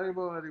 Haribo,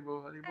 Haribo,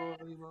 Haribo, Haribo,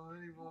 Haribo,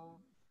 Haribo.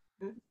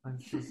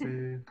 Nice to see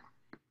you.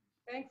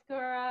 Thanks,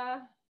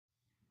 Gaura.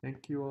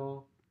 Thank you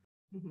all.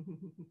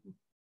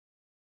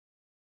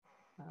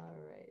 All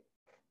right.